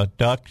talk about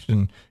Ducks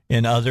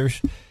and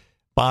others.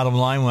 Bottom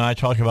line, when I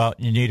talk about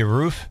you need a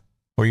roof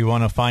or you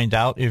want to find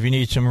out if you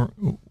need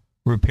some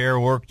repair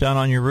work done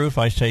on your roof,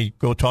 I say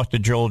go talk to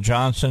Joel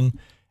Johnson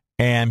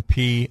and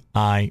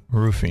PI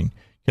Roofing,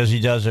 because he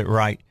does it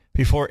right.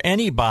 Before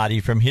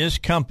anybody from his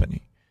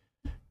company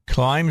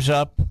climbs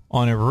up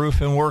on a roof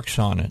and works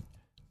on it,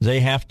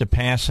 they have to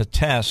pass a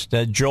test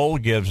that Joel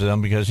gives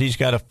them, because he's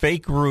got a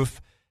fake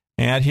roof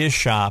at his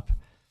shop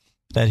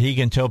that he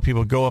can tell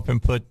people go up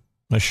and put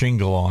a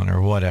shingle on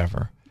or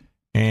whatever.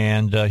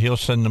 And he'll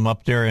send them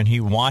up there, and he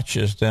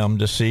watches them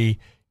to see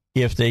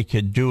if they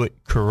could do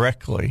it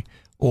correctly,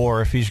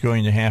 or if he's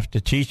going to have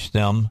to teach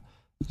them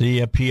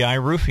the PI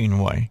roofing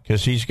way,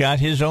 because he's got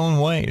his own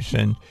ways.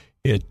 And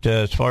it,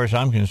 as far as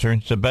I'm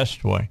concerned, it's the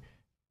best way.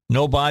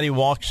 Nobody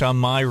walks on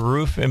my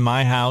roof in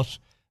my house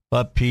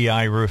but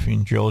PI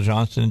Roofing. Joel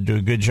Johnson do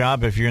a good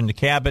job. If you're in the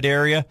Cabot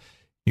area,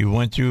 you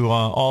went through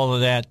all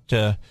of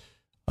that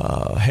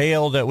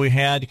hail that we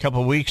had a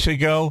couple of weeks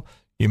ago.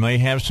 You may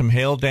have some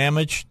hail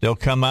damage. They'll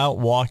come out,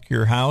 walk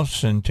your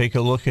house, and take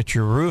a look at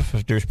your roof.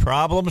 If there's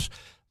problems,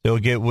 they'll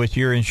get with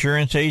your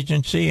insurance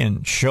agency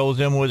and show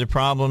them where the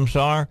problems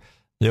are.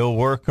 They'll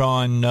work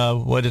on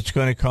what it's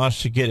going to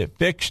cost to get it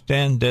fixed,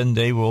 and then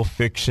they will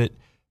fix it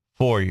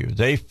for you.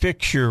 They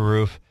fix your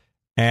roof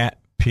at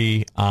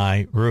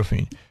PI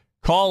Roofing.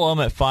 Call them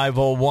at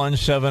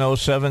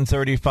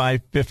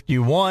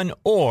 501-707-3551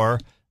 or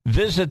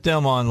visit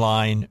them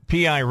online,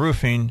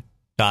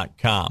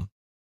 piroofing.com.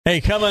 Hey,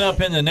 coming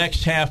up in the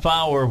next half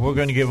hour, we're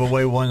going to give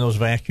away one of those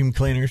vacuum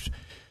cleaners,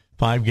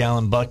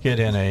 5-gallon bucket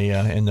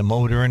and the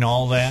motor and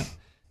all that.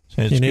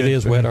 So and it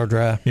is wet or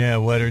dry. Yeah,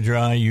 wet or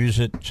dry.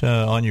 Use it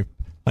on your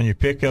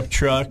pickup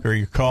truck or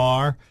your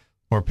car,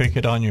 or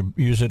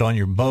use it on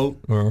your boat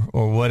or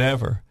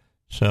whatever.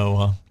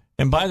 So.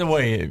 And by the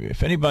way,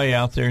 if anybody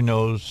out there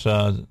knows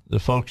the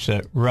folks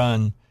that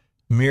run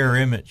Mirror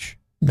Image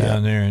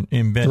down there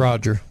in Benton,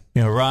 Roger,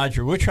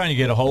 we're trying to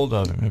get a hold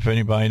of him. If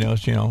anybody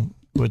knows,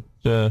 with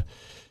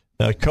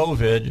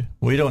COVID,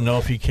 we don't know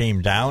if he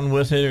came down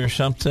with it or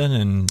something,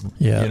 and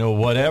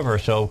whatever.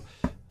 So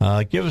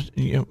give us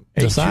the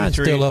sign's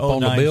still up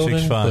on the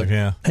building, but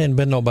hadn't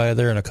been nobody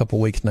there in a couple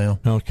of weeks now.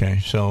 Okay,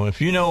 so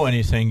if you know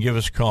anything, give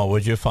us a call,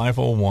 would you?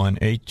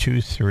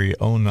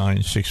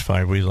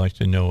 501-823-0965. We'd like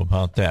to know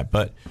about that.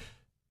 But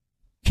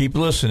keep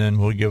listening.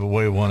 We'll give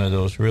away one of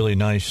those really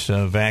nice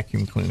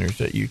vacuum cleaners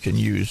that you can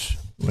use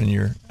when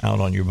you're out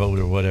on your boat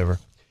or whatever.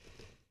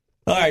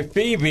 All right,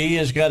 Phoebe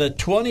has got a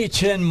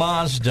 2010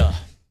 Mazda.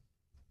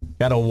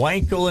 Got a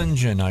Wankel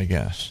engine, I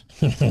guess.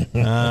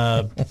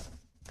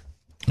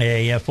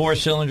 A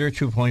 4-cylinder,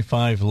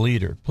 2.5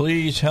 liter.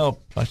 Please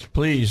help.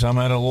 Please, I'm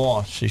at a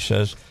loss, she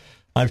says.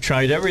 I've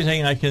tried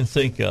everything I can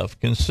think of,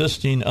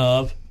 consisting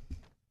of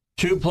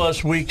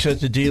 2+ weeks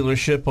at the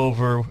dealership,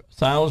 over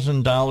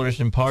 $1,000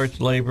 in parts,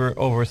 labor,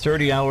 over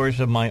 30 hours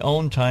of my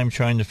own time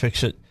trying to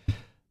fix it.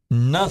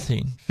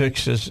 Nothing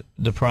fixes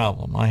the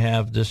problem. I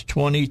have this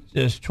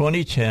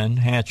 2010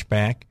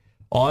 hatchback,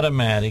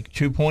 automatic,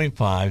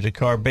 2.5. The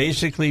car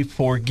basically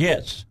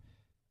forgets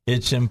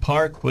it's in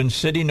park when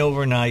sitting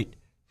overnight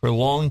for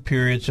long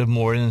periods of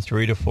more than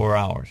 3 to 4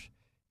 hours,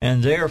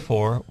 and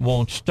therefore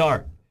won't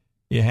start.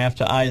 You have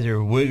to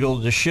either wiggle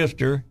the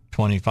shifter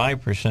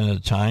 25%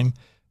 of the time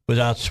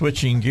without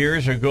switching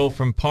gears, or go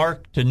from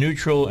park to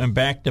neutral and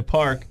back to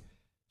park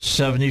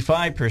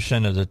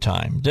 75% of the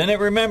time. Then it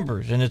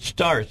remembers and it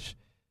starts.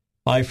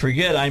 I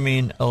forget,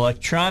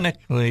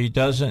 electronically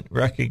doesn't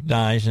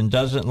recognize and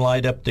doesn't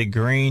light up the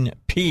green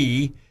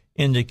P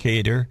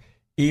indicator,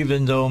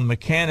 even though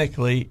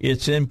mechanically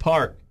it's in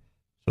park.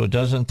 So it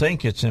doesn't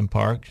think it's in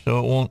park, so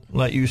it won't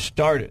let you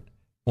start it.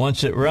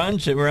 Once it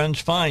runs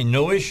fine,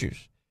 no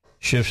issues.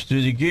 Shifts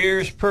through the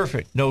gears,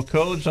 perfect. No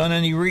codes on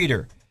any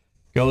reader.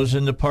 Goes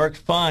into park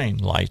fine,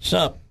 lights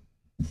up.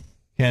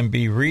 Can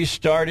be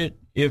restarted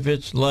if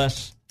it's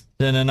less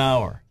than an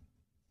hour.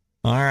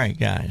 All right,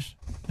 guys,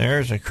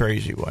 there's a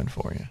crazy one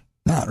for you.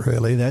 Not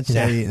really. That's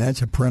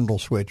a Prindle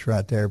switch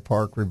right there,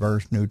 park,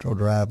 reverse, neutral,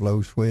 drive,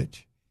 low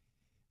switch.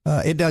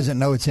 It doesn't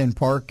know it's in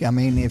park. I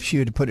mean, if she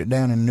would have put it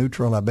down in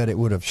neutral, I bet it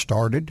would have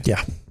started.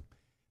 Yeah.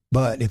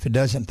 But if it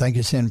doesn't think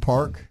it's in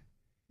park,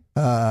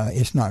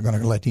 it's not going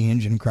to let the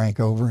engine crank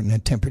over. And the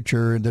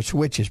temperature, the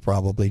switch is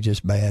probably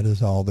just bad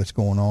is all that's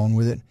going on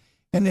with it.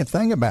 And the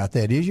thing about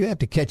that is you have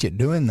to catch it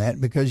doing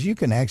that because you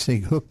can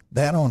actually hook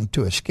that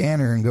onto a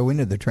scanner and go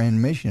into the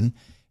transmission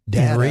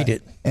data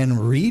and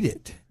read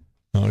it.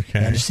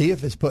 Okay. And see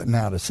if it's putting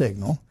out a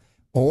signal.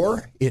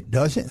 Or it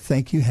doesn't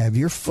think you have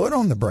your foot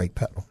on the brake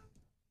pedal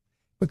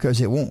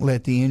because it won't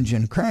let the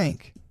engine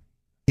crank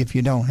if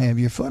you don't have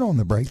your foot on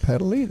the brake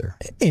pedal either.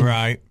 And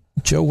right.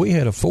 Joe, we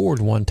had a Ford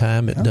one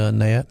time that done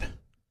that,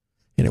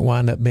 and it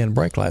wound up being a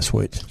brake light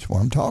switch. That's what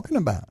I'm talking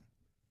about.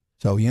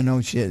 So,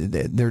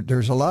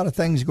 there's a lot of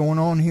things going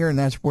on here, and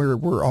that's where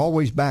we're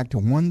always back to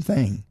one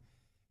thing.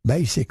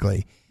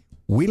 Basically,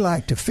 we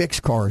like to fix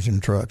cars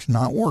and trucks,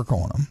 not work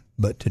on them.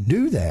 But to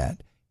do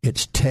that,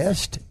 it's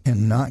test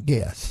and not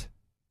guess.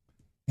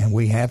 And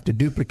we have to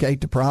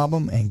duplicate the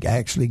problem and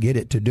actually get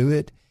it to do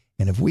it.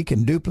 And if we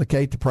can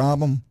duplicate the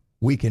problem,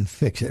 we can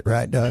fix it,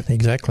 right, Doug?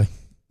 Exactly.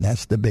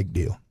 That's the big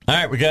deal. All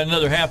right, we got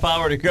another half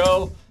hour to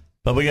go,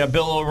 but we got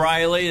Bill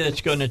O'Reilly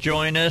that's going to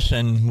join us,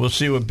 and we'll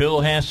see what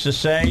Bill has to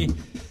say,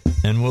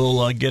 and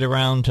we'll get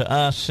around to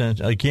us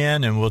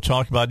again, and we'll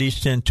talk about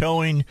East End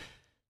Towing,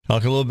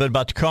 talk a little bit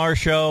about the car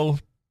show,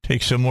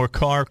 take some more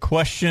car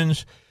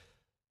questions.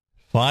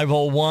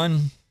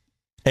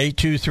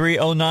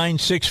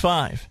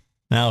 501-823-0965.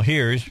 Now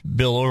here's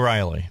Bill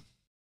O'Reilly.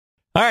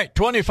 All right,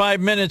 25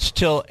 minutes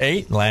till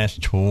 8,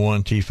 last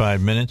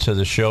 25 minutes of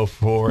the show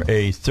for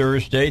a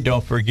Thursday.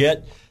 Don't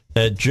forget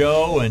that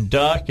Joe and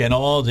Duck and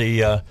all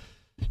the,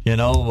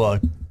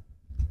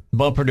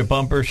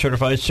 bumper-to-bumper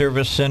certified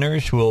service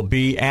centers will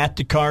be at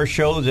the car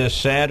show this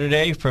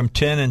Saturday from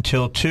 10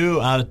 until 2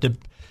 out at the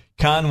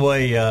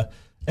Conway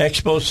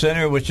Expo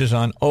Center, which is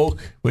on Oak,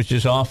 which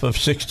is off of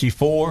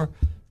 64.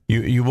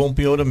 You won't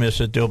be able to miss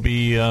it. There'll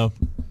be an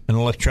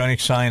electronic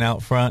sign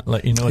out front,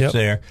 let you know it's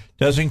there.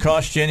 Doesn't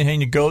cost you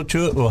anything to go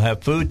to it. We'll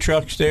have food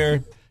trucks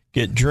there,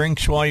 get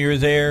drinks while you're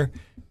there,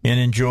 and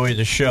enjoy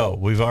the show.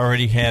 We've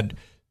already had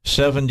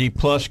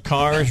 70-plus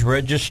cars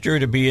register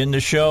to be in the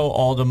show.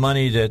 All the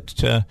money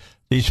that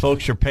these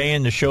folks are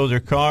paying to show their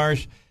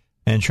cars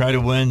and try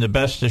to win the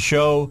best of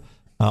show,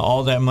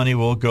 all that money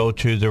will go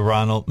to the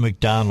Ronald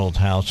McDonald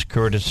House,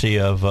 courtesy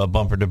of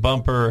Bumper to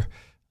Bumper.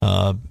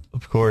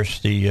 Of course,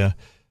 the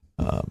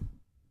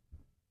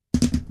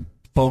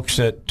folks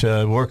that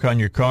work on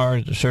your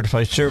car, the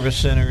certified service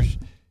centers,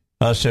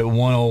 us at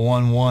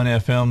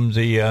 101.1 FM,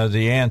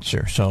 the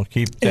answer. So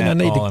keep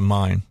that all in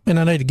mind. And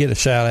I need to get a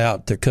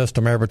shout-out to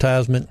Custom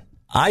Advertisement.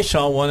 I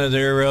saw one of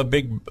their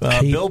big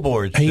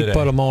billboards He today.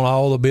 put them on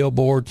all the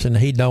billboards, and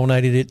he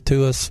donated it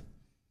to us.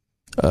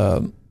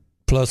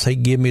 Plus, he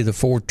gave me the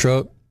Ford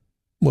truck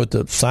with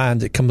the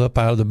signs that comes up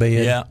out of the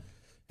bed. Yeah.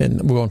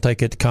 And we're going to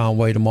take it to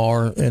Conway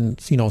tomorrow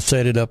and,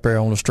 set it up there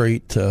on the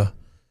street to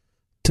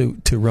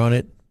run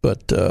it.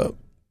 But,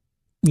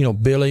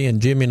 Billy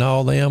and Jimmy and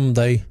all them,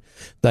 they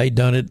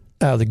done it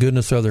out of the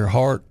goodness of their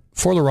heart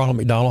for the Ronald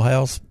McDonald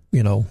House,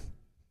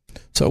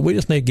 So we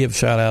just need to give a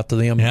shout-out to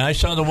them. Yeah, I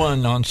saw the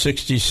one on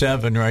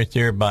 67 right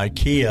there by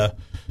Kia,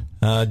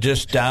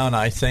 just down,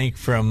 I think,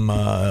 from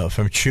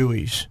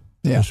Chewy's.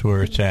 Yeah. That's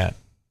where it's at.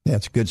 Yeah,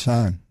 it's a good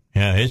sign.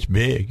 Yeah, it's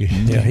big.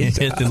 Yeah,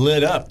 it's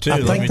lit up, too.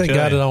 I think they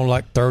got it on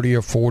like 30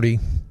 or 40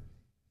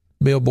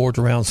 billboards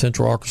around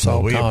Central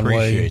Arkansas, we Conway.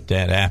 Appreciate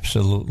that,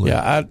 absolutely.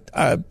 Yeah,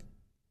 I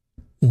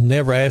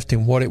never asked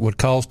him what it would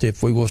cost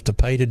if we was to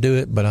pay to do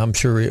it, but I'm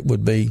sure it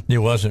would be. It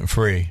wasn't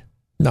free.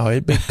 No,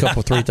 it'd be a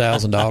couple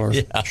 $3,000.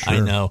 Yeah, sure. I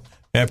know.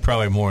 Yeah,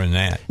 probably more than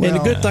that. And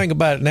the good thing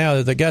about it now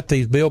is they got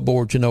these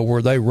billboards,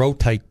 where they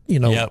rotate,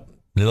 Yep,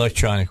 the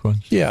electronic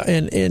ones. Yeah,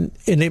 and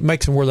it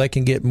makes them where they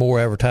can get more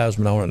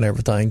advertisement on it and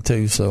everything,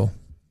 too. So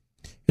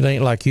it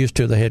ain't like used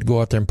to. They had to go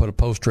out there and put a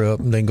poster up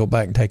and then go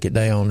back and take it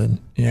down. And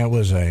yeah, that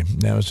was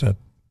a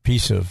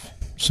piece of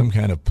some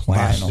kind of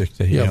plastic,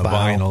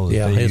 vinyl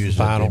that they used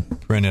to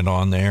print it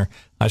on there.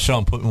 I saw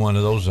them putting one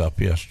of those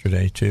up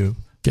yesterday, too.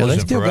 Yeah, they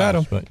still got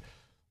them. But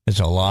it's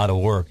a lot of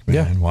work, man.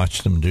 Yeah.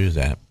 Watch them do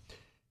that.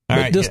 All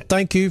right, just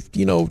thank you,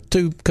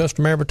 to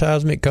Custom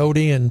Advertisement,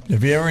 Cody. And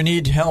if you ever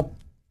need help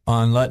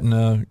on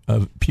letting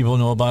people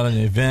know about an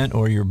event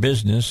or your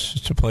business,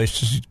 it's a place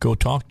to go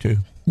talk to.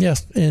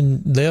 Yes,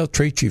 and they'll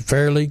treat you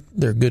fairly.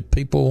 They're good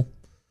people.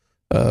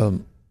 They're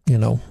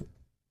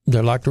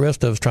like the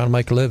rest of us trying to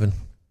make a living.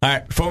 All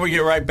right, before we get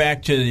right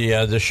back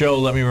to the show,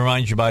 let me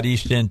remind you about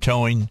East End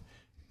Towing.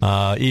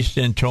 East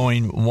End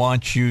Towing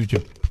wants you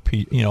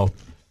to,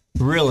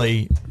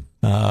 really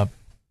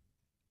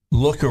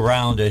look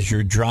around as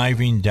you're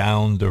driving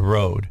down the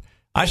road.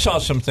 I saw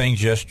some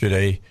things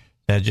yesterday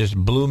that just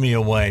blew me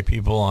away.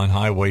 People on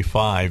Highway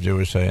 5, there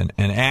was an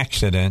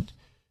accident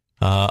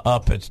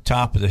up at the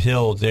top of the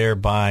hill there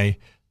by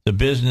the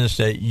business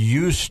that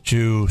used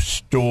to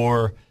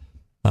store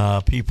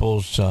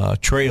people's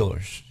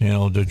trailers,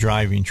 the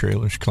driving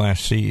trailers,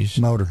 Class Cs.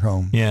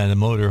 Motorhome. Yeah, the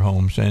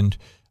motorhomes. And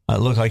It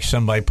looked like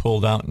somebody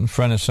pulled out in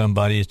front of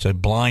somebody. It's a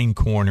blind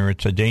corner.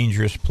 It's a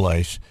dangerous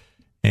place.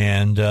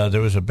 And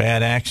there was a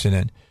bad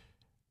accident.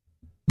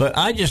 But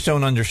I just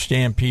don't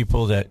understand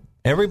people that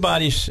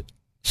everybody's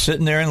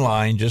sitting there in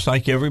line just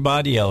like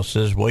everybody else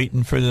is,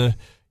 waiting for the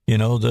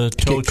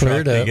tow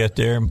truck to get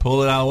there and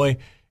pull it out of the way.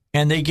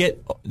 And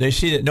they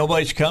see that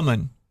nobody's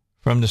coming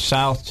from the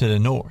south to the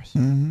north.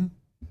 Mm-hmm.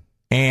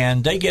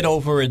 And they get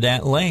over in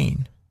that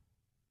lane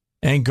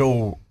and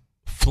go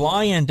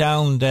flying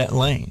down that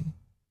lane,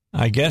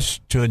 I guess,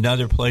 to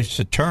another place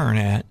to turn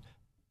at.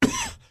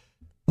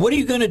 What are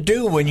you going to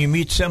do when you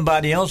meet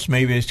somebody else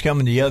maybe that's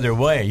coming the other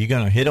way? Are you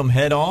going to hit them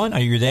head on? Are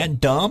you that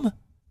dumb?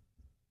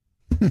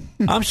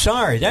 I'm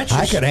sorry.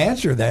 I could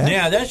answer that.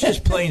 Yeah, that's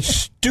just plain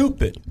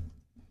stupid.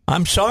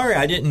 I'm sorry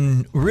I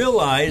didn't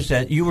realize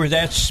that you were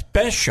that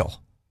special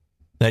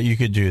that you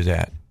could do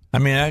that. I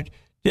mean,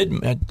 it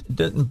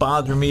didn't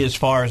bother me as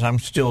far as I'm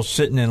still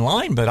sitting in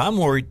line, but I'm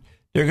worried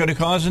they're going to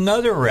cause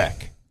another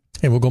wreck.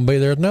 And we're going to be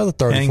there another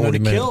 30, 40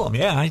 minutes. Kill them,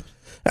 yeah.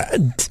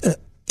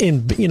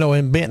 In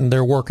Benton,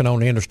 they're working on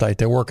the interstate.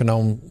 They're working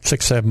on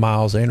 6-7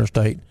 miles of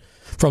interstate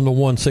from the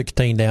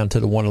 116 down to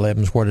the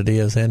 111 is what it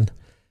is. And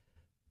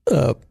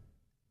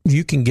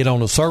you can get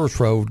on the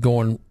service road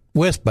going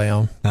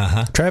westbound.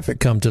 Traffic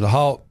come to the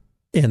halt,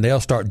 and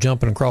they'll start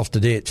jumping across the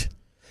ditch.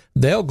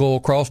 They'll go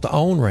across the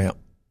on-ramp.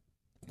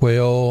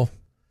 Well,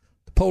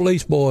 the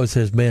police boys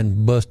has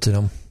been busting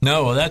them.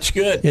 No, well, that's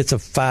good. It's a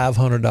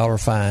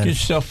 $500 fine. Good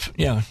stuff,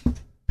 yeah.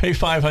 Pay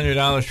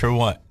 $500 for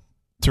what?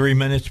 3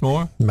 minutes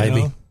more?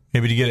 Maybe.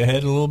 Maybe to get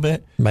ahead a little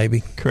bit?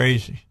 Maybe.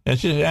 Crazy.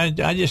 That's just.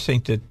 I just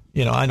think that,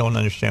 I don't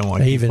understand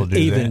why people do that.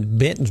 Even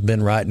Benton's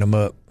been writing them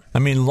up. I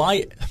mean,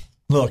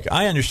 look,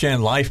 I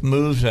understand life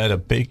moves at a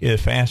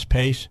fast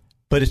pace,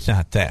 but it's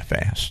not that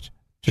fast.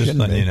 Just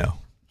letting you know.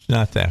 It's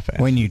not that fast.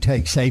 When you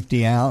take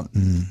safety out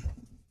and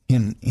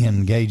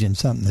engage in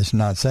something that's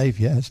not safe,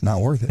 it's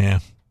not worth it. Yeah.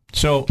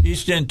 So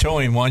East End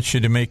Towing wants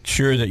you to make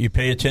sure that you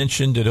pay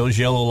attention to those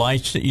yellow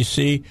lights that you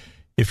see.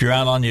 If you're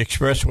out on the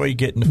expressway,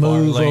 get in the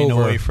far lane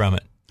away from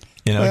it.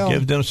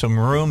 Give them some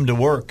room to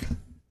work.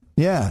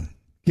 Yeah,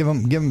 give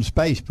them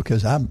space,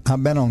 because I've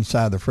been on the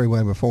side of the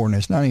freeway before, and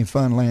it's not even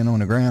fun laying on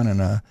the ground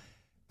and a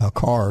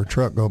car or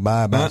truck go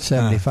by about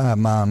 75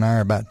 mile an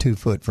hour, about 2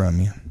 foot from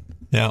you.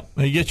 Yeah,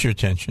 they get your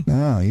attention.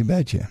 Oh, you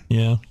betcha.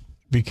 Yeah,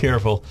 be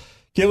careful.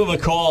 Give them a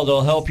call.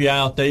 They'll help you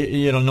out.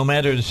 They, no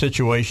matter the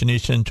situation,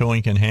 East End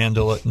Towing can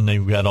handle it, and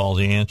they've got all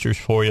the answers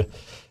for you.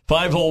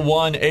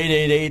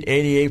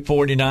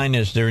 501-888-8849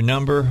 is their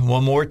number.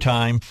 One more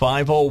time,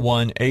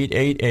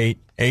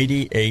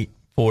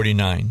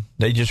 501-888-8849.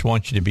 They just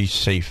want you to be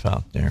safe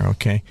out there,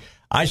 okay?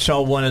 I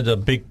saw one of the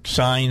big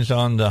signs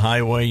on the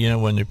highway,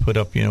 when they put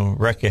up,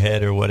 wreck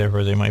ahead or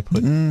whatever they might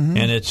put, and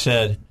it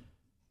said,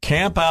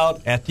 camp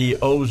out at the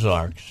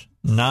Ozarks,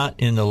 not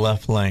in the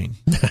left lane.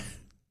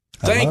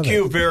 Thank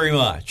you very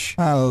much.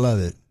 I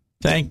love it.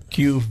 Thank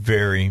you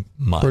very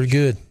much. Pretty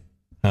good.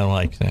 I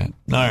like that.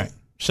 All right.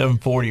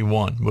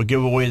 741. We'll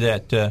give away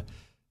that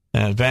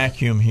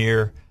vacuum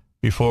here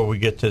before we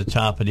get to the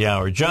top of the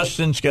hour.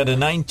 Justin's got a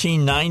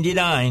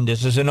 1999.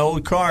 This is an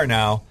old car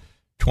now.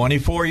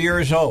 24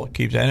 years old.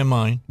 Keep that in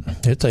mind.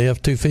 It's a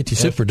F-250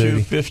 Super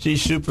Duty. F-250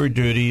 Super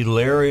Duty.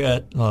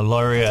 Lariat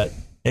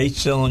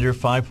 8-cylinder,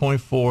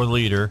 5.4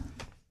 liter.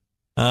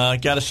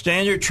 Got a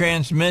standard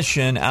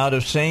transmission out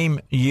of same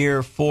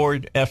year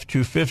Ford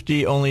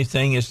F-250. Only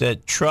thing is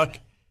that truck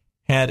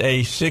had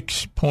a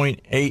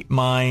 6.8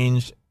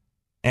 mines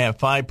at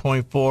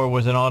 5.4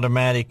 with an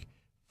automatic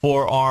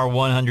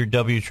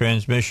 4R100W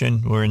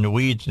transmission. We're in the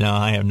weeds now.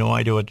 I have no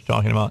idea what they're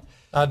talking about.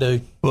 I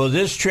do. Well,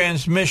 this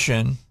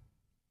transmission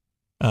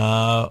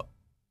out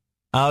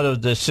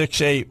of the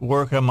 6.8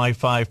 work on my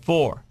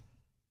 5.4.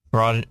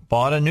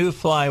 Bought a new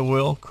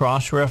flywheel,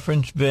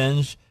 cross-reference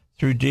bins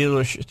through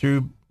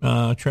transfer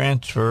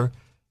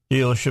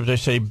dealership. They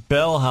say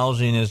bell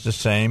housing is the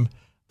same.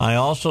 I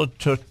also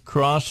took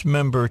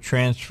cross-member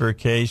transfer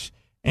case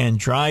and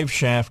drive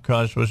shaft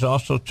because was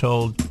also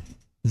told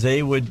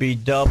they would be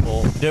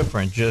double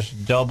different,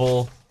 just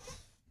double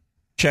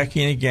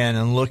checking again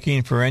and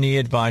looking for any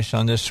advice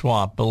on this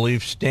swap.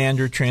 Believe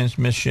standard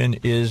transmission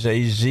is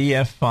a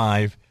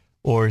ZF5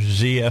 or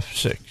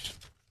ZF6.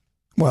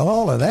 Well,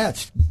 all of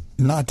that's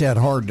not that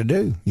hard to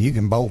do. You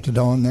can bolt it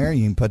on there.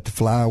 You can put the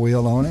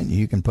flywheel on it.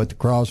 You can put the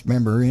cross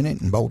member in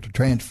it and bolt the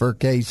transfer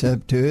case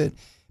up to it.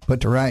 Put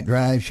the right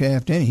drive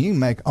shaft in it. You can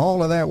make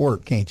all of that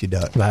work, can't you,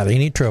 Duck? Without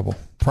any trouble.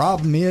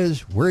 Problem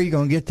is, where are you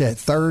going to get that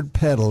third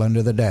pedal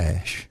under the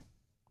dash?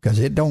 Because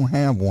it don't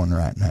have one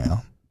right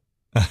now.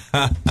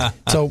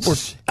 So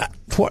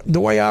the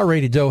way I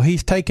read it, Joe,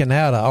 he's taking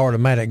out an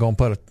automatic, going to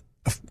put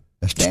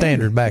a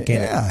standard back in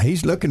it. Yeah,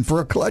 he's looking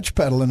for a clutch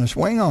pedal and a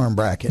swing arm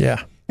bracket.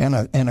 Yeah.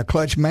 And a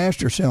clutch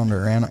master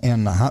cylinder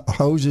and the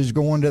hoses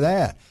going to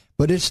that.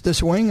 But it's the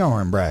swing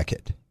arm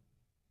bracket.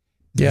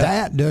 Yeah.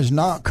 That does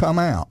not come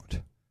out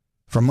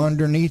from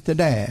underneath the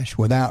dash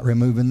without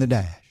removing the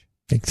dash.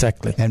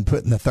 Exactly. And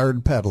putting the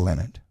third pedal in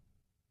it.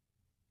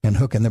 And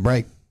hooking the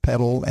brake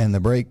pedal and the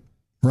brake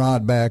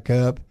rod back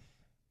up.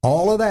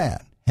 All of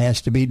that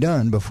has to be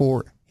done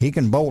before he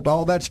can bolt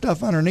all that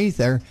stuff underneath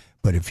there.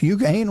 But if you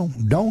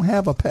don't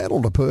have a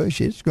pedal to push,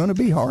 it's going to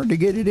be hard to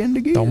get it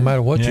into gear. Don't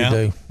matter what you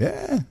do.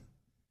 Yeah.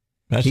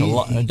 That's a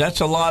lot.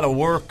 That's a lot of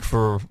work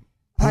for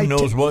who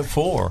knows what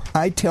for.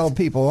 I tell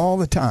people all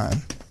the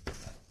time,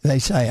 they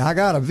say, I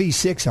got a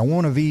V6, I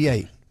want a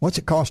V8. What's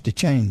it cost to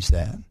change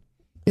that?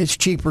 It's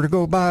cheaper to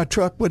go buy a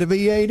truck with a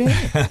V8 in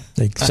it.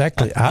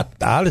 Exactly.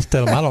 I just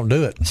tell them I don't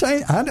do it.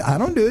 I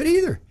don't do it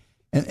either.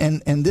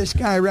 And this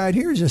guy right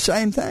here is the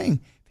same thing.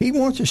 If he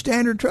wants a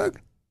standard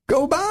truck,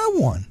 go buy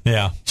one.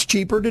 Yeah. It's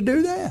cheaper to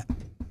do that.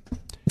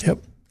 Yep.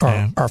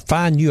 Or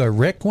find you a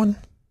wreck one.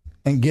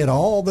 And get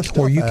all the stuff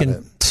or you out can of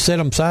it. set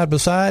them side by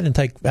side and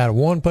take out of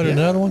one, put in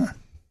another one.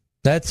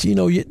 That's,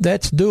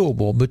 that's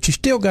doable. But you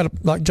still got to,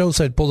 like Joe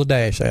said, pull the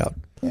dash out.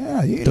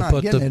 Yeah, you're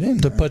not getting it in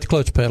there. To put the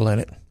clutch pedal in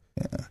it.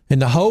 Yeah.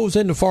 And the hose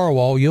in the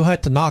firewall, you'll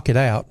have to knock it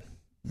out.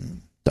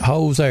 The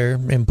hose there,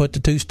 and put the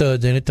two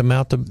studs in it to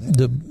mount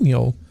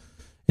the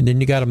and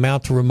then you got to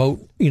mount the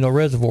remote,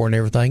 reservoir and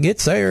everything.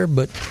 It's there,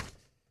 but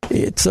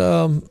it's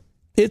a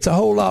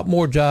whole lot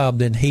more job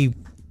than he.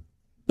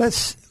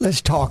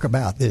 Let's talk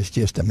about this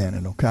just a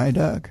minute, okay,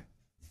 Doug?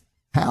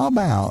 How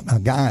about a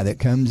guy that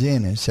comes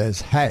in and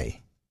says,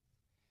 "Hey,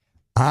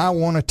 I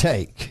want to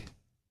take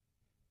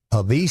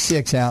a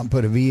V6 out and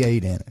put a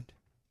V8 in it,"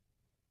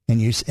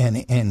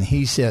 and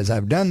he says,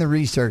 "I've done the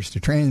research. The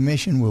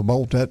transmission will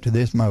bolt up to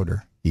this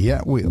motor." Yeah,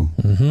 it will.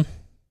 Mm-hmm.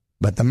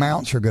 But the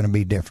mounts are going to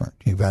be different.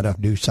 You've got to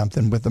do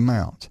something with the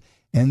mounts.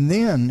 And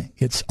then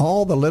it's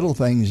all the little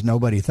things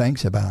nobody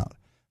thinks about.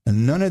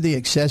 And none of the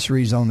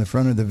accessories on the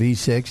front of the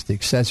V6, the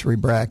accessory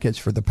brackets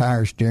for the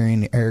power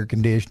steering, the air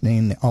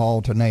conditioning, the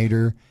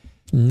alternator.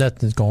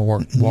 Nothing's going to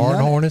work.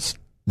 Wiring harness.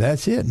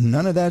 That's it.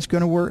 None of that's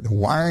going to work. The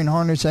wiring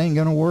harness ain't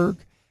going to work.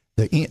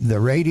 The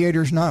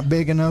radiator's not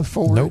big enough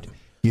for it. Nope.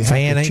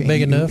 Fan ain't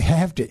big enough. You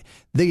have to.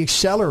 The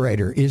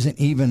accelerator isn't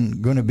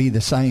even going to be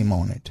the same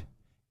on it.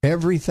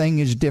 Everything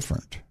is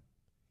different.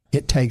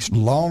 It takes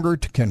longer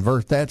to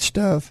convert that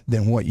stuff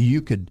than what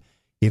you could.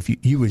 If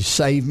you would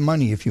save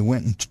money if you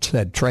went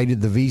and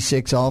traded the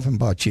V6 off and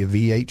bought you a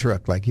V8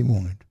 truck like you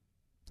wanted.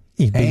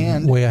 You'd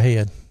be way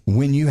ahead.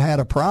 When you had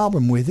a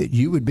problem with it,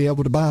 you would be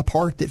able to buy a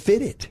part that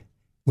fit it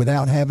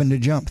without having to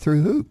jump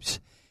through hoops.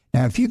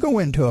 Now, if you go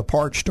into a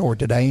parts store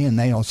today and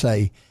they'll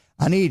say,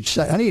 I need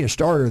a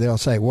starter, they'll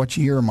say, what's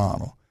your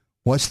model?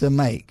 What's the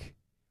make?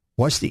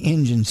 What's the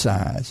engine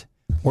size?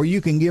 Or you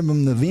can give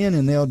them the VIN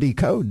and they'll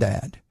decode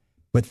that.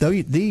 But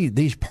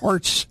these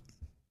parts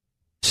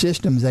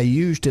systems they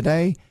use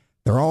today,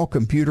 they're all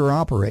computer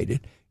operated.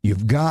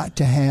 You've got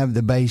to have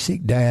the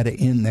basic data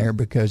in there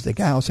because the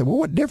guy will say, well,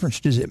 what difference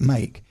does it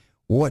make?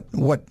 What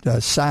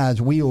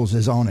size wheels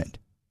is on it?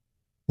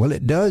 Well,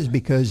 it does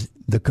because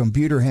the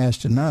computer has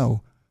to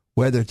know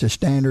whether it's a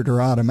standard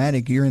or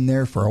automatic. You're in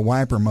there for a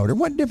wiper motor.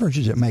 What difference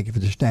does it make if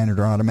it's a standard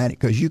or automatic?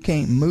 Because you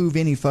can't move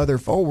any further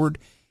forward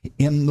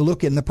in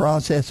looking the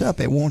process up.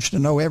 It wants to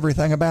know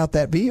everything about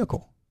that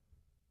vehicle.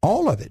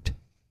 All of it.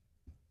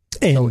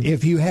 And so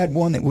if you had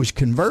one that was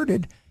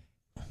converted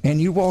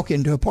and you walk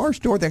into a parts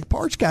store, the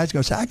parts guy's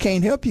going to say, I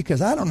can't help you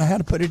because I don't know how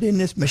to put it in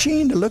this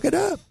machine to look it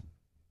up.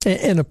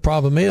 And the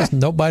problem is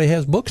nobody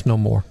has books no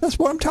more. That's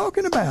what I'm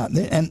talking about.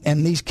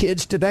 And these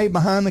kids today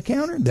behind the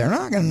counter, they're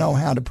not going to know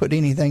how to put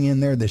anything in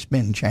there that's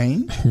been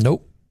changed.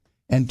 Nope.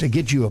 And to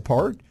get you a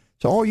part.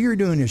 So all you're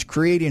doing is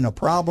creating a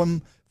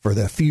problem for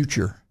the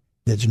future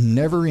that's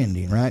never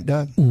ending, right,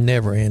 Doug?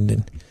 Never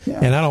ending. Yeah.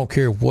 And I don't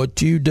care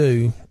what you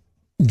do,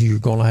 you're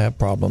going to have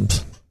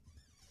problems.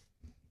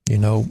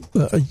 You're going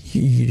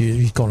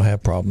to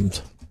have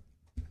problems.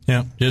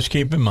 Yeah, just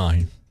keep in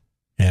mind,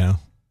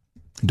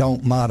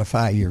 don't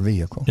modify your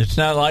vehicle. It's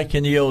not like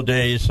in the old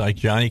days, like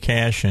Johnny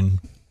Cash and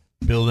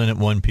building it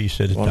one piece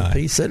at a time. One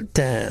piece at a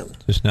time.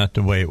 It's not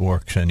the way it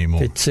works anymore.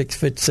 56,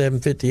 57,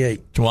 58.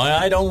 That's why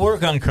I don't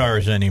work on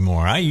cars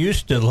anymore. I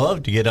used to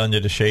love to get under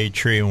the shade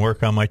tree and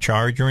work on my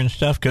Charger and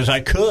stuff because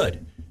I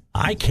could.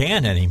 I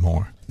can't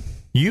anymore.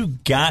 You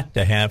got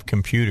to have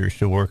computers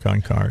to work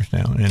on cars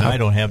now, and I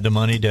don't have the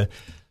money to,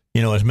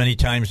 as many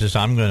times as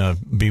I'm going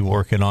to be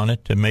working on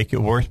it to make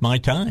it worth my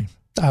time.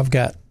 I've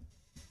got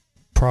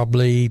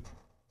probably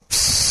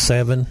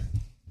 7,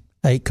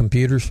 8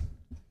 computers.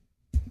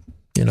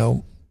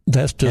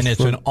 That's just. And it's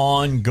an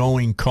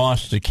ongoing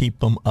cost to keep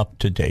them up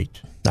to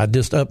date. I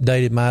just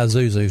updated my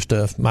Isuzu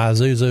stuff, my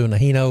Isuzu and the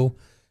Hino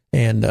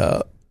and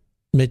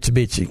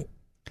Mitsubishi.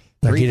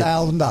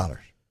 $3,000.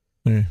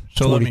 Yeah.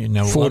 So let me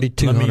know.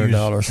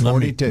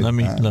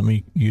 $4,200. Let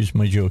me use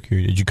my joke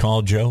here. Did you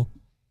call Joe?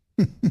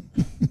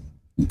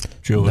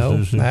 Joe?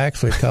 No, I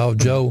actually called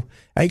Joe.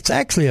 It's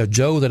actually a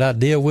Joe that I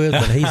deal with,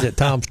 but he's at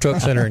Tom's Truck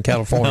Center in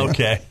California.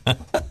 Okay.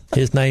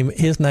 His name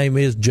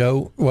is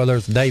Joe. Well,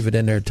 there's David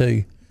in there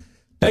too.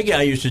 That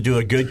guy used to do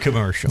a good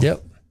commercial.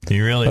 Yep.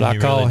 But I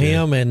call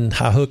him and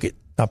I hook it.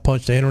 I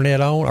punch the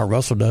internet on, or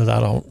Russell does. I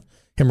don't.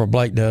 Him or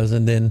Blake does,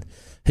 and then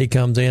he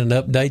comes in and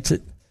updates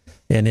it,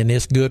 and then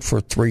it's good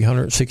for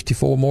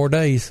 364 more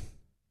days.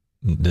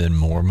 Then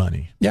more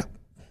money. Yeah.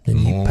 And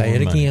you pay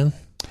it again.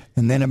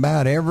 And then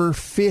about every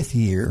 5th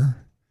year,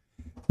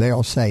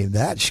 they'll say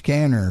that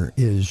scanner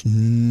is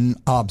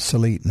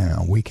obsolete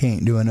now. We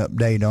can't do an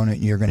update on it.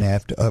 You're going to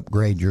have to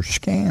upgrade your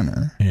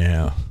scanner.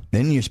 Yeah.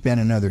 Then you spend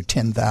another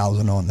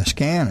 $10,000 on the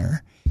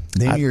scanner.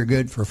 Then you're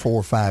good for 4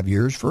 or 5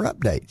 years for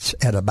updates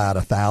at about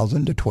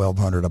 $1,000 to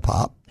 $1,200 a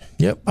pop.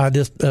 Yep. I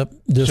just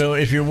So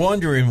if you're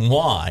wondering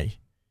why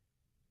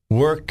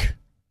work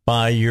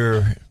by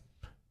your,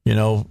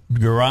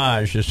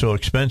 garage is so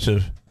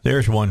expensive,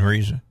 there's one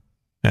reason.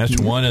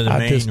 That's one of the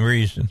main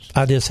reasons.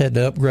 I just had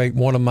to upgrade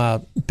one of my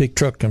big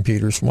truck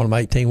computers, one of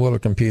my 18-wheeler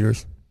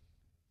computers.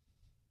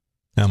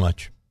 How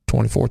much?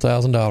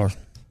 $24,000.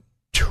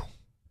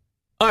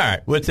 All right.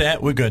 With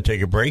that, we're going to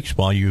take a break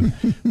while you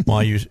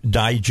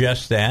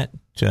digest that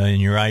in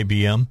your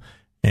IBM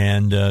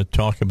and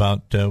talk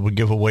about. We'll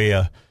give away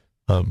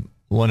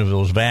one of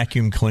those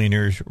vacuum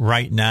cleaners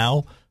right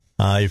now.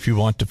 If you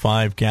want the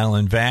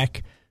 5-gallon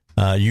vac,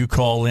 you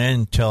call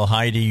in, tell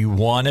Heidi you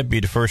want it, be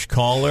the first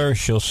caller.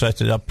 She'll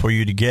set it up for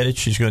you to get it.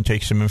 She's going to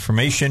take some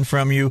information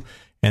from you,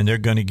 and they're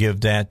going to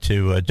give that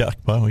to Duck.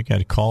 Well, we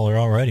got a caller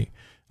already.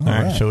 All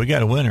right, so we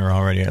got a winner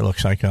already, it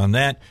looks like, on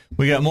that.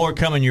 We got more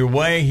coming your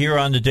way here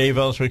on the Dave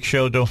Elswick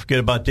Show. Don't forget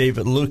about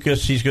David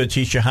Lucas. He's going to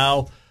teach you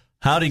how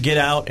to get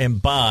out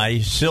and buy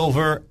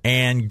silver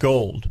and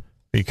gold,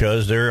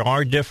 because there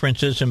are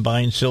differences in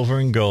buying silver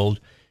and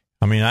gold.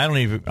 I mean,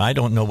 I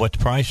don't know what the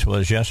price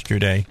was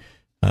yesterday.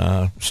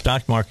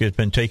 Stock market has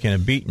been taking a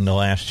beating the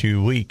last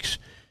 2 weeks,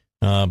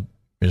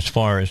 as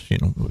far as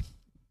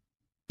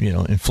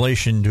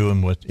inflation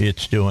doing what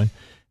it's doing.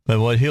 But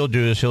what he'll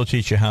do is he'll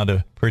teach you how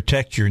to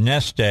protect your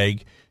nest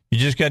egg. You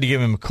just got to give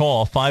him a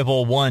call,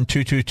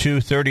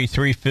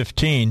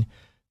 501-222-3315.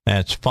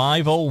 That's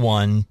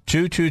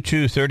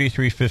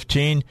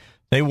 501-222-3315.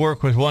 They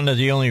work with one of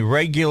the only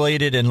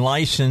regulated and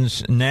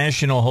licensed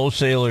national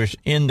wholesalers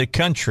in the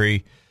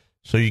country,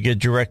 so you get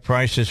direct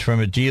prices from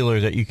a dealer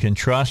that you can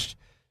trust.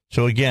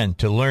 So again,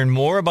 to learn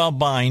more about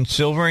buying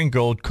silver and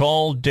gold,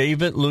 call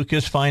David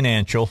Lucas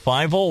Financial,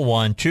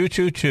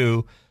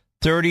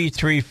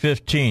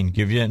 501-222-3315.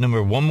 Give you that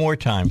number one more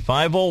time,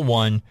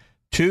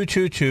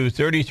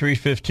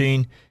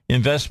 501-222-3315.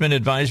 Investment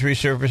advisory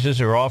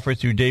services are offered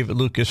through David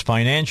Lucas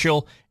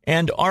Financial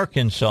and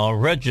Arkansas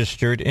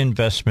Registered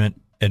Investment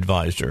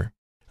Advisor.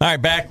 All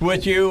right, back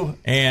with you.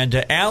 And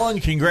Alan,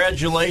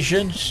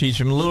 congratulations. He's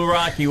from Little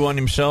Rock. He won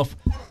himself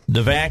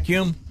the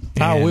vacuum.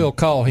 I will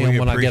call him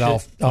when I get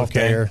off the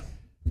air.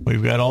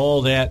 We've got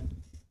all that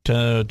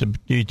to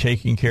be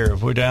taken care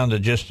of. We're down to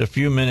just a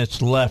few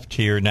minutes left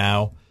here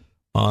now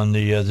on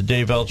the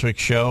Dave Elswick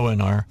Show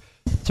and our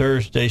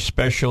Thursday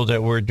special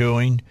that we're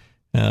doing,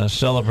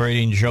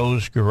 celebrating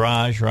Joe's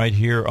Garage right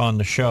here on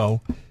the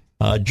show.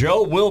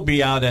 Joe will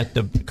be out at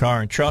the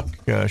Car and Truck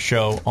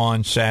show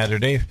on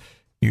Saturday.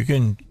 You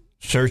can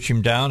search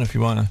him down if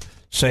you want to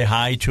say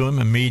hi to him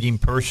and meet him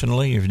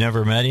personally. If you've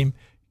never met him,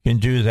 you can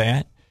do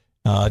that.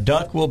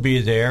 Duck will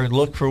be there.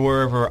 Look for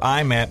wherever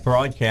I'm at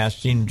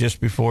broadcasting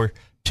just before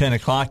 10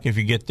 o'clock if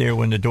you get there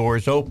when the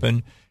doors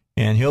open.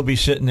 And he'll be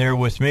sitting there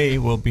with me.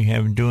 We'll be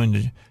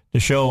doing the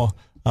show.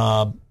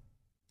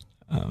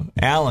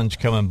 Alan's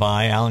coming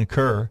by, Alan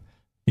Kerr.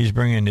 He's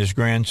bringing his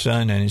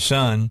grandson and his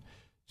son.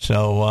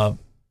 So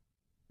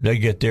they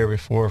get there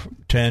before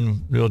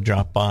 10. They'll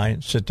drop by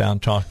and sit down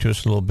and talk to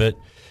us a little bit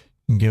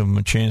and give them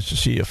a chance to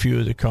see a few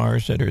of the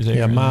cars that are there.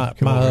 Yeah, my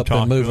up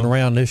and moving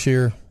around this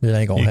year, it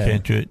ain't going to happen.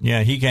 Can't do it.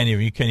 Yeah, you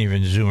can't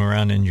even zoom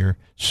around in your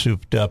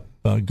souped-up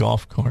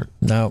golf cart.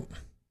 No.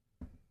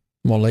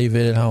 I'm going to leave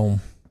it at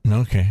home.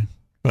 Okay.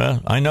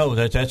 Well, I know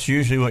that's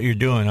usually what you're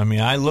doing. I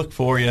mean, I look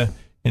for you,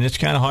 and it's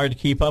kind of hard to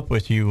keep up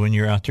with you when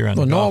you're out there on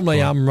the golf normally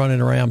cart. I'm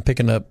running around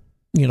picking up,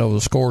 the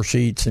score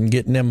sheets and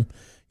getting them,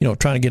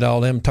 trying to get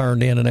all them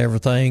turned in and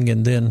everything,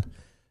 and then,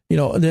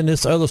 and then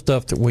this other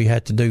stuff that we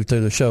had to do through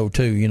the show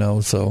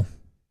too, so.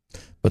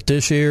 But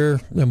this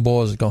year, them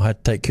boys are going to have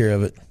to take care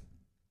of it.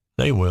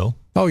 They will.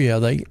 Oh yeah,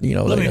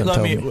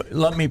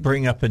 let me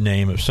bring up a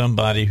name of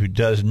somebody who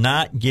does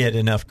not get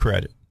enough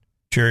credit.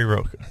 Jerry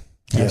Roca.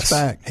 That's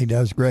fact. He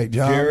does a great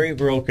job. Jerry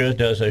Roca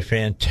does a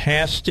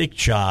fantastic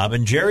job,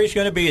 and Jerry's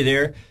going to be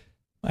there.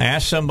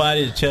 Ask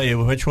somebody to tell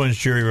you which one's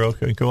Jerry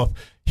Roca. Go up.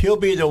 He'll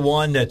be the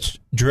one that's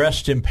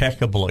dressed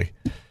impeccably.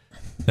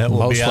 That will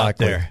Most be out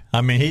likely. there.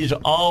 I mean, he's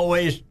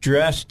always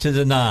dressed to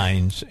the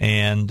nines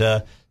and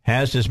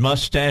has his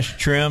mustache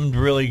trimmed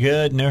really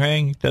good and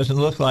everything. Doesn't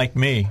look like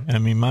me. I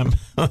mean, I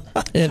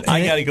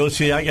got to go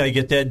see. I got to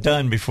get that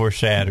done before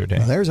Saturday.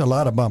 Well, there's a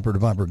lot of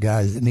bumper-to-bumper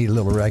guys that need a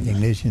little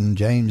recognition.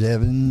 James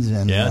Evans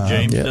and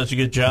James does a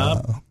good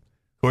job. Of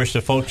course,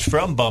 the folks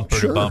from Bumper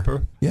to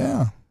Bumper.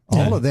 Yeah,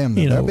 all of them.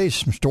 There'll be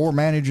some store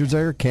managers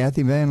there.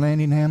 Kathy Van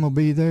Landingham will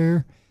be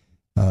there.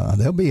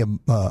 There'll be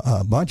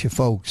a bunch of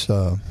folks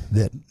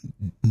that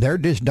they're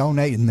just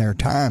donating their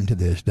time to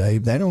this,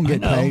 Dave. They don't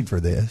get paid for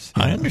this.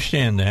 I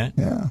understand that.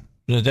 Yeah.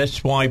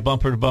 That's why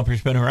Bumper to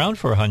Bumper's been around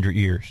for 100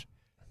 years.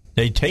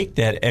 They take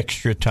that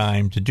extra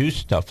time to do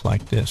stuff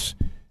like this.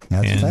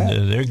 That's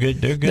they're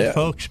good. They're good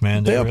folks,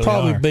 man. There'll really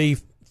probably are. be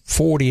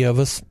 40 of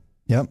us.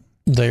 Yep.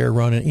 There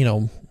running,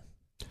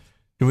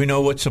 Do we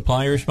know what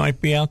suppliers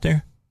might be out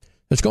there?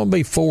 It's going to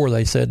be 4,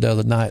 they said the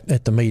other night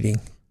at the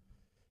meeting.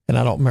 And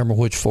I don't remember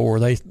which 4.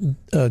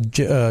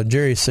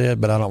 Jerry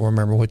said, but I don't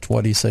remember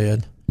what he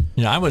said.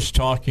 I was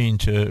talking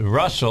to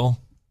Russell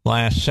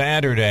last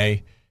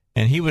Saturday,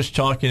 and he was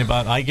talking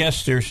about, I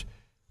guess there's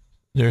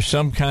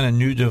some kind of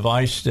new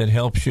device that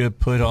helps you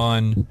put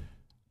on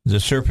the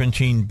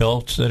serpentine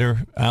belts that are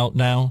out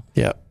now.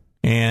 Yeah.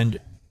 And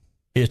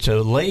it's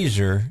a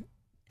laser,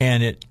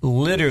 and it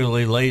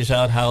literally lays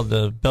out how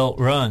the belt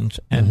runs.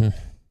 And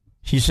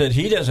he said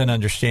he doesn't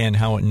understand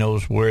how it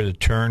knows where to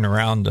turn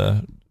around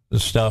the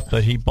stuff,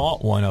 but he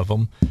bought one of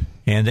them,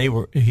 and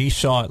he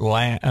saw it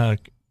a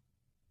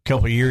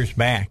couple of years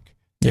back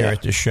there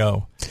at the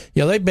show.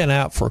 Yeah, they've been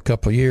out for a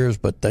couple of years,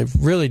 but they've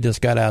really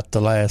just got out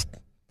the last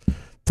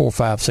 4,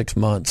 5, 6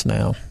 months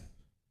now.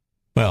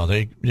 Well,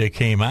 they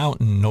came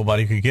out and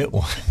nobody could get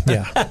one.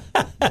 Yeah.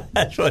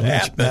 That's what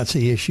happened. That's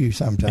the issue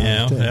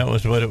sometimes. That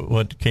was what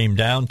it came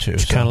down to.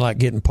 It's kind of like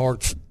getting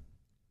parts.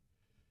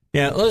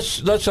 Yeah,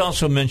 let's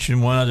also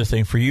mention one other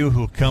thing for you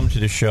who come to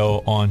the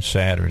show on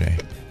Saturday.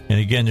 And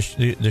again,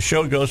 the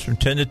show goes from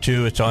 10 to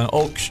 2. It's on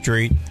Oak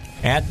Street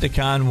at the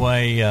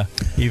Conway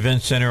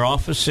Event Center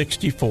off of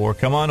 64.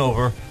 Come on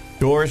over.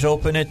 Doors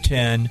open at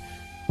 10.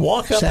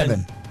 Walk up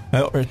 7.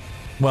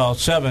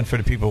 7 for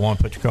the people who want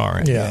to put your car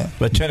in. Yeah.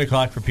 But 10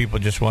 o'clock for people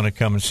who just want to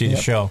come and see the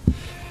show.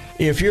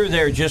 If you're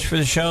there just for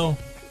the show,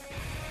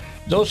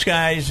 those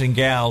guys and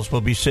gals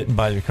will be sitting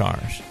by their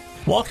cars.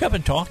 Walk up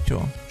and talk to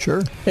them.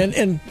 Sure.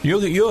 And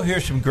you'll hear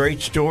some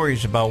great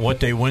stories about what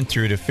they went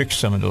through to fix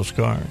some of those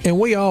cars. And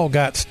we all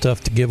got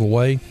stuff to give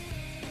away,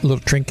 little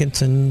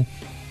trinkets and.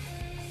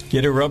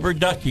 Get a rubber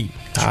ducky.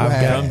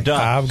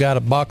 I've got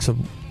a box of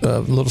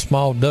little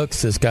small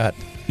ducks that's got.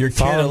 Your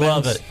kid will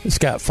love it. It's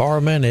got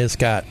firemen. It's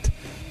got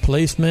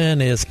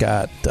policemen. It's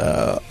got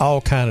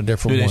all kind of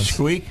different ones. Do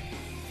they squeak?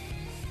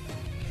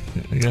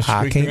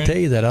 I can't tell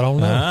you that. I don't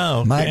know. Oh,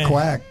 okay. Mike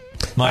Quack.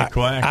 Mike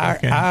Quack.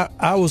 Okay.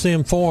 I was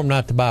informed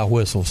not to buy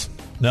whistles.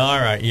 No, all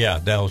right. Yeah,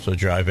 that was to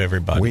drive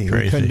everybody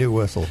crazy. We couldn't do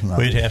whistles. No.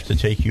 We'd have to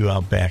take you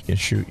out back and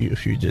shoot you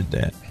if you did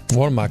that.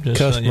 One of my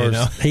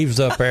customers, he was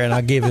up there, and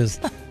I give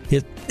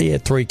he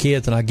had 3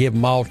 kids, and I give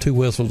them all 2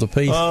 whistles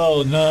apiece.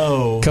 Oh,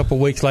 no. A couple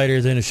of weeks later, he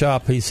was in the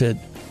shop. He said,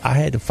 I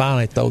had to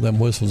finally throw them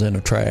whistles in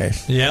the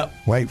trash. Yep.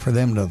 Wait for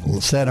them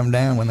to set them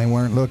down when they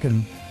weren't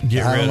looking.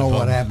 I don't know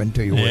what happened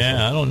to your whistle.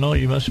 Yeah, I don't know.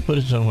 You must have put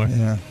it somewhere.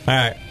 Yeah. All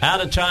right.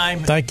 Out of time.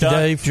 Thank you,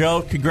 Dave.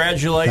 Joe,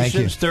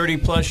 congratulations.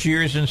 30-plus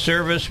years in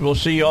service. We'll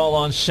see you all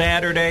on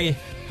Saturday.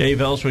 Dave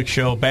Elswick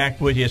Show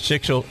back with you at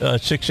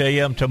 6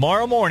 a.m.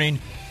 tomorrow morning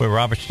with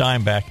Robert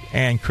Steinbeck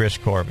and Chris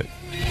Corbett.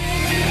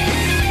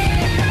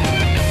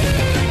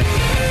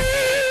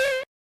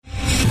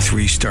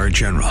 3-star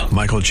General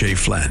Michael J.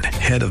 Flynn,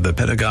 head of the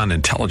Pentagon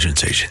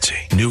Intelligence Agency,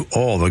 knew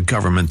all the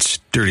government's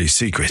dirty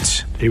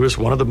secrets. He was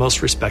one of the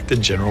most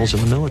respected generals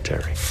in the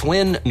military.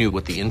 Flynn knew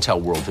what the intel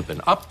world had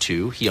been up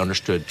to. He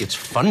understood its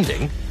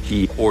funding.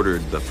 He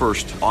ordered the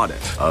first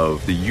audit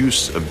of the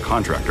use of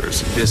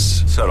contractors.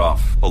 This set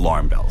off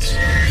alarm bells.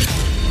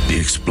 The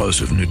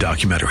explosive new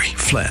documentary,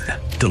 Flynn,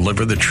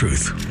 Deliver the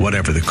Truth,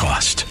 Whatever the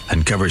Cost,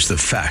 uncovers the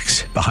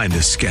facts behind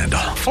this scandal.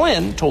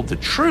 Flynn told the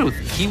truth.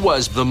 He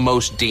was the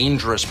most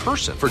dangerous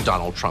person for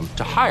Donald Trump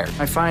to hire.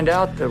 I find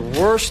out the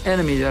worst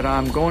enemy that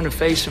I'm going to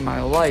face in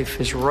my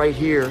life is right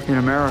here in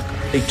America.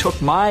 They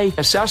took my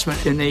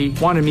assessment and they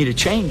wanted me to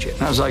change it.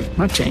 And I was like, I'm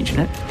not changing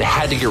it. They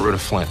had to get rid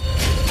of Flynn.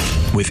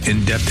 With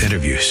in-depth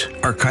interviews,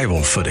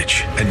 archival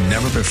footage, and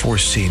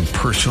never-before-seen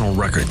personal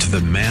records of the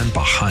man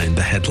behind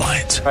the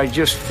headlines. I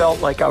just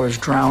felt like I was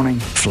drowning.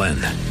 Flynn,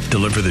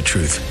 Deliver the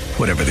Truth,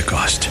 Whatever the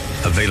Cost.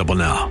 Available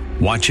now.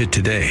 Watch it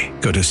today.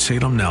 Go to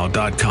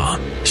salemnow.com.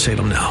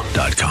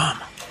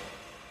 salemnow.com.